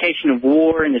glorification of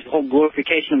war and this whole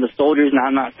glorification of the soldiers. Now,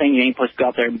 I'm not saying you ain't supposed to go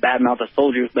out there and badmouth the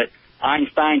soldiers, but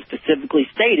Einstein specifically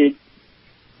stated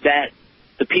that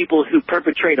the people who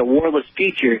perpetrate a warless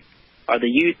future are the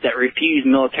youth that refuse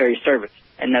military service,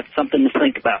 and that's something to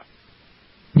think about.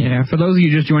 Yeah, for those of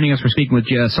you just joining us, we're speaking with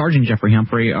Sergeant Jeffrey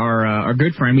Humphrey, our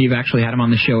good friend. We've actually had him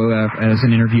on the show as an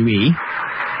interviewee.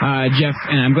 Jeff,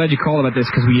 and I'm glad you called about this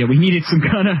because we needed some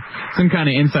kind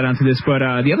of insight onto this. But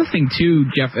the other thing too,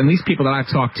 Jeff, at least people that I've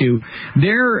talked to,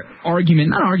 their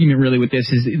not argument really with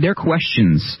this is their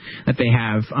questions that they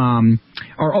have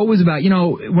are always about,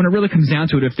 when it really comes down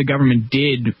to it, if the government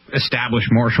did establish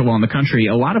martial law in the country,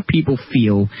 a lot of people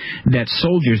feel that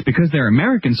soldiers, because they're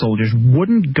American soldiers,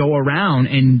 wouldn't go around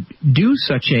and do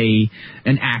such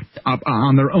an act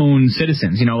on their own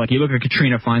citizens. Like you look at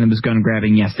Katrina Fine, that was gun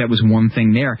grabbing. Yes, that was one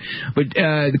thing there. there. But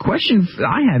the question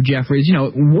I have, Jeffrey, is,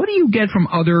 what do you get from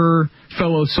other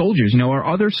fellow soldiers? Are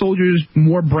other soldiers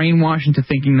more brainwashed into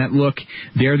thinking that, look,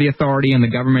 they're the authority and the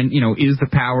government, is the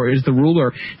power, is the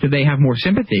ruler? Do they have more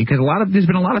sympathy? Because there's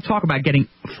been a lot of talk about getting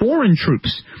foreign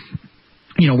troops,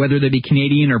 whether they be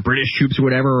Canadian or British troops or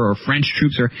whatever, or French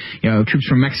troops or, troops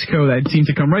from Mexico that seem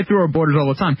to come right through our borders all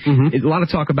the time. A lot of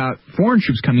talk about foreign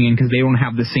troops coming in because they don't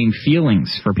have the same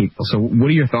feelings for people. So what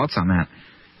are your thoughts on that?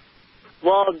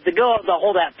 Well, to go the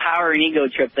whole that power and ego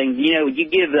trip thing, you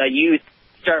give a youth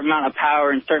a certain amount of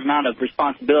power and a certain amount of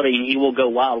responsibility, and he will go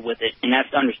wild with it. And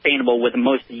that's understandable with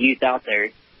most of the youth out there.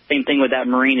 Same thing with that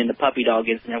Marine and the puppy dog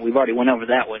incident. We've already went over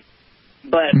that one.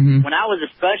 But when I was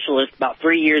a specialist, about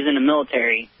 3 years in the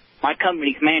military, my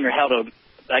company commander held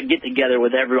a get-together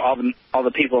with all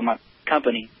the people in my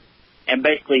company, and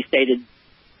basically stated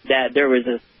that there was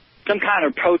some kind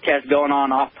of protest going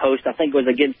on off post. I think it was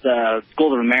against the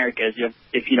Schools of Americas.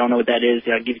 If you don't know what that is,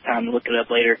 I'll give you time to look it up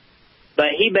later. But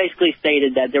he basically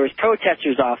stated that there was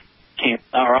protesters off camp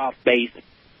or off base,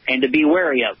 and to be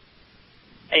wary of.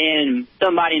 And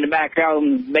somebody in the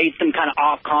background made some kind of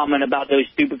off comment about those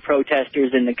stupid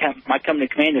protesters, and my company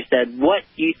commander said, "What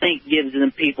do you think gives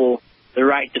them people the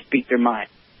right to speak their mind?"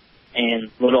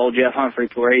 And little old Jeff Humphrey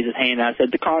raised his hand, and I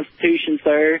said, "The Constitution,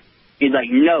 sir." He's like,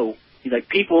 "No." He's like,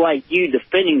 "People like you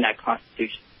defending that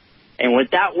Constitution." And with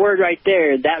that word right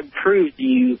there, that proves to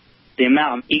you the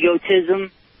amount of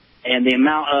egotism and the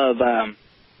amount of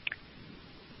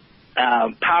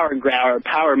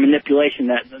power manipulation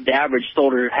that the average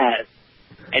soldier has.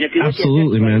 And if you look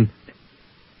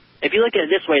if you look at it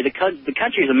this way, the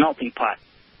country is a melting pot.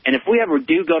 And if we ever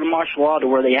do go to martial law to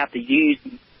where they have to use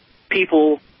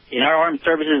people in our armed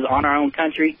services on our own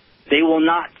country, they will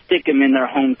not stick them in their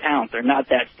hometowns. They're not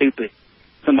that stupid.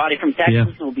 Somebody from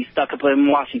Texas will be stuck up in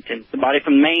Washington. Somebody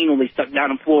from Maine will be stuck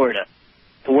down in Florida,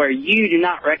 to where you do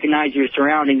not recognize your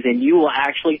surroundings and you will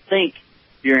actually think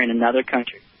you're in another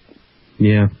country.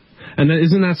 Yeah. And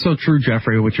isn't that so true,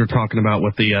 Jeffrey, what you're talking about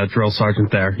with the drill sergeant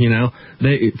there?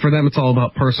 For them, it's all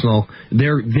about personal.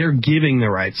 They're giving the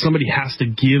rights. Somebody has to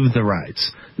give the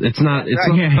rights. It's not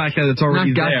the fact that it's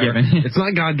already there. It's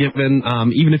not God-given.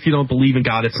 Even if you don't believe in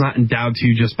God, it's not endowed to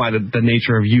you just by the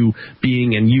nature of you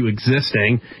being and you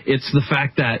existing. It's the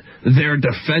fact that they're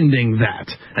defending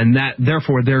that, and that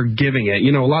therefore they're giving it.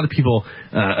 A lot of people,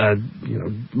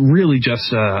 really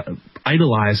just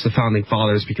idolize the Founding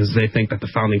Fathers because they think that the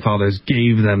Founding Fathers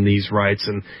gave them these rights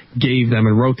and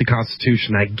wrote the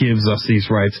Constitution that gives us these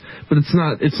rights. But it's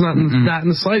not that in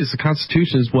the slightest. The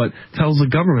Constitution is what tells the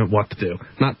government what to do,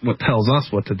 not what tells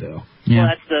us what to do.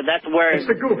 Yeah. Well, that's where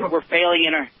we're failing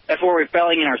in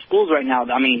our schools right now.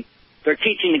 I mean, they're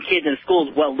teaching the kids in schools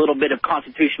what little bit of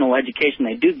constitutional education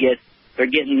they do get. They're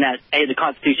getting that, hey, the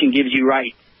Constitution gives you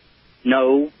rights.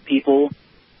 No, people.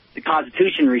 The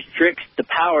Constitution restricts the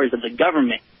powers of the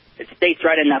government. It states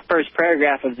right in that first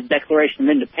paragraph of the Declaration of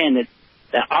Independence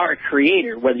that our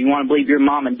Creator, whether you want to believe your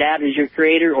mom and dad is your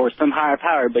Creator or some higher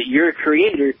power, but your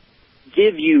Creator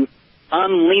give you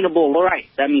unlienable rights.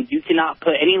 That means you cannot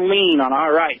put any lien on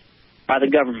our rights by the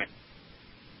government.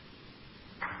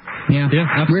 Yeah,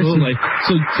 absolutely.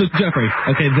 So Jeffrey,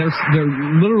 okay, they're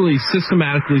literally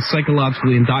systematically,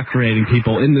 psychologically indoctrinating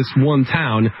people in this one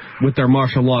town with their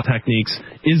martial law techniques.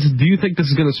 Do you think this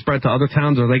is going to spread to other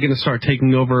towns? Are they going to start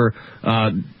taking over,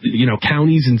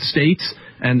 counties and states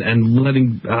and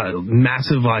letting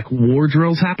massive war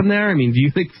drills happen there? I mean, do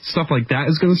you think stuff like that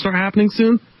is going to start happening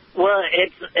soon? Well,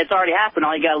 it's already happened.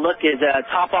 All you got to look is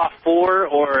Top Off 4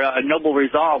 or Noble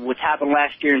Resolve, which happened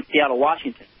last year in Seattle,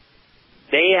 Washington.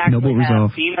 They actually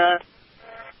have FEMA.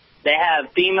 They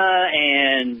have FEMA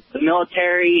and the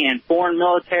military and foreign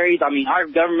militaries. I mean, our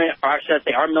government, or I should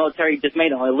say our military, just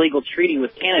made an illegal treaty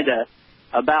with Canada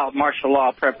about martial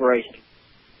law preparation.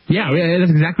 Yeah,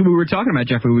 that's exactly what we were talking about,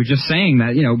 Jeffrey. We were just saying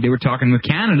that, they were talking with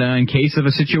Canada in case of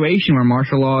a situation where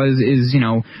martial law is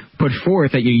put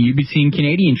forth, that you'd be seeing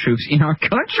Canadian troops in our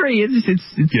country. It's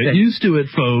Get used to it,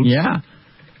 folks. Yeah.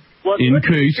 Well, in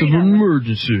case of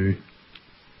emergency.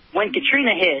 When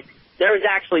Katrina hit, there was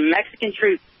actually Mexican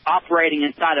troops operating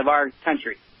inside of our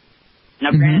country.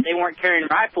 Now, granted, they weren't carrying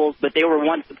rifles, but they were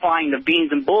ones supplying the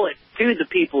beans and bullets to the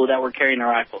people that were carrying the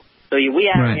rifles. So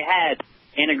we actually had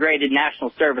integrated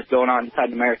national service going on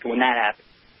inside America when that happened.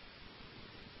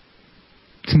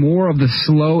 It's more of the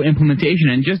slow implementation,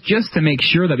 and just to make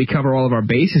sure that we cover all of our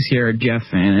bases here, Jeff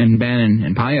and Ben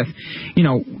and Pyeth,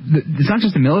 it's not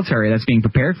just the military that's being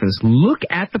prepared for this. Look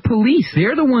at the police.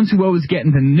 They're the ones who always get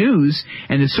in the news,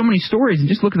 and there's so many stories, and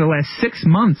just look at the last 6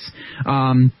 months.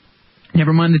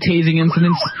 Never mind the tasing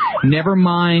incidents. Never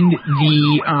mind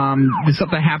the stuff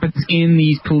that happens in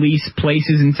these police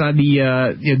places inside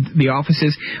the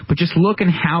offices. But just look at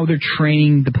how they're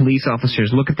training the police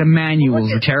officers. Look at the manuals,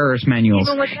 the terrorist manuals.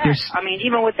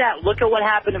 Even with that, look at what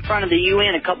happened in front of the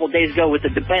UN a couple of days ago with the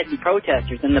Tibetan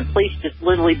protesters, and the police just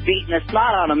literally beating the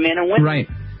snot out of men and women. Right.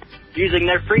 Using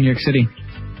their freedom. New York City.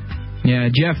 Yeah,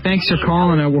 Jeff, thanks for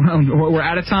calling. We're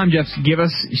out of time, Jeff.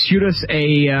 Shoot us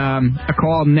a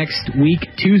call next week,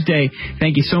 Tuesday.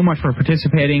 Thank you so much for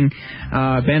participating.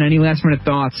 Ben, any last minute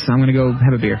thoughts? I'm going to go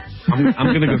have a beer.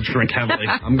 I'm going to go drink heavily.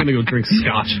 I'm going to go drink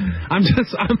scotch.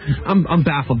 I'm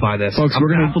baffled by this. Folks,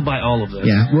 I'm baffled by all of this.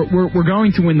 Yeah, we're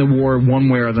going to win the war one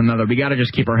way or another. We got to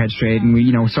just keep our heads straight. And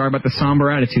we, sorry about the somber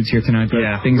attitudes here tonight,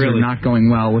 but things are not going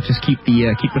well. Let's just keep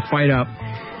the fight up.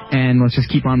 And let's just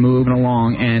keep on moving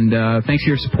along. And thanks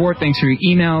for your support. Thanks for your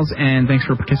emails. And thanks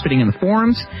for participating in the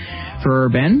forums. For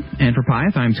Ben and for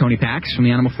Pyeth, I'm Tony Pax from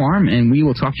the Animal Farm. And we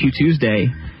will talk to you Tuesday.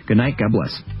 Good night. God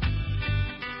bless.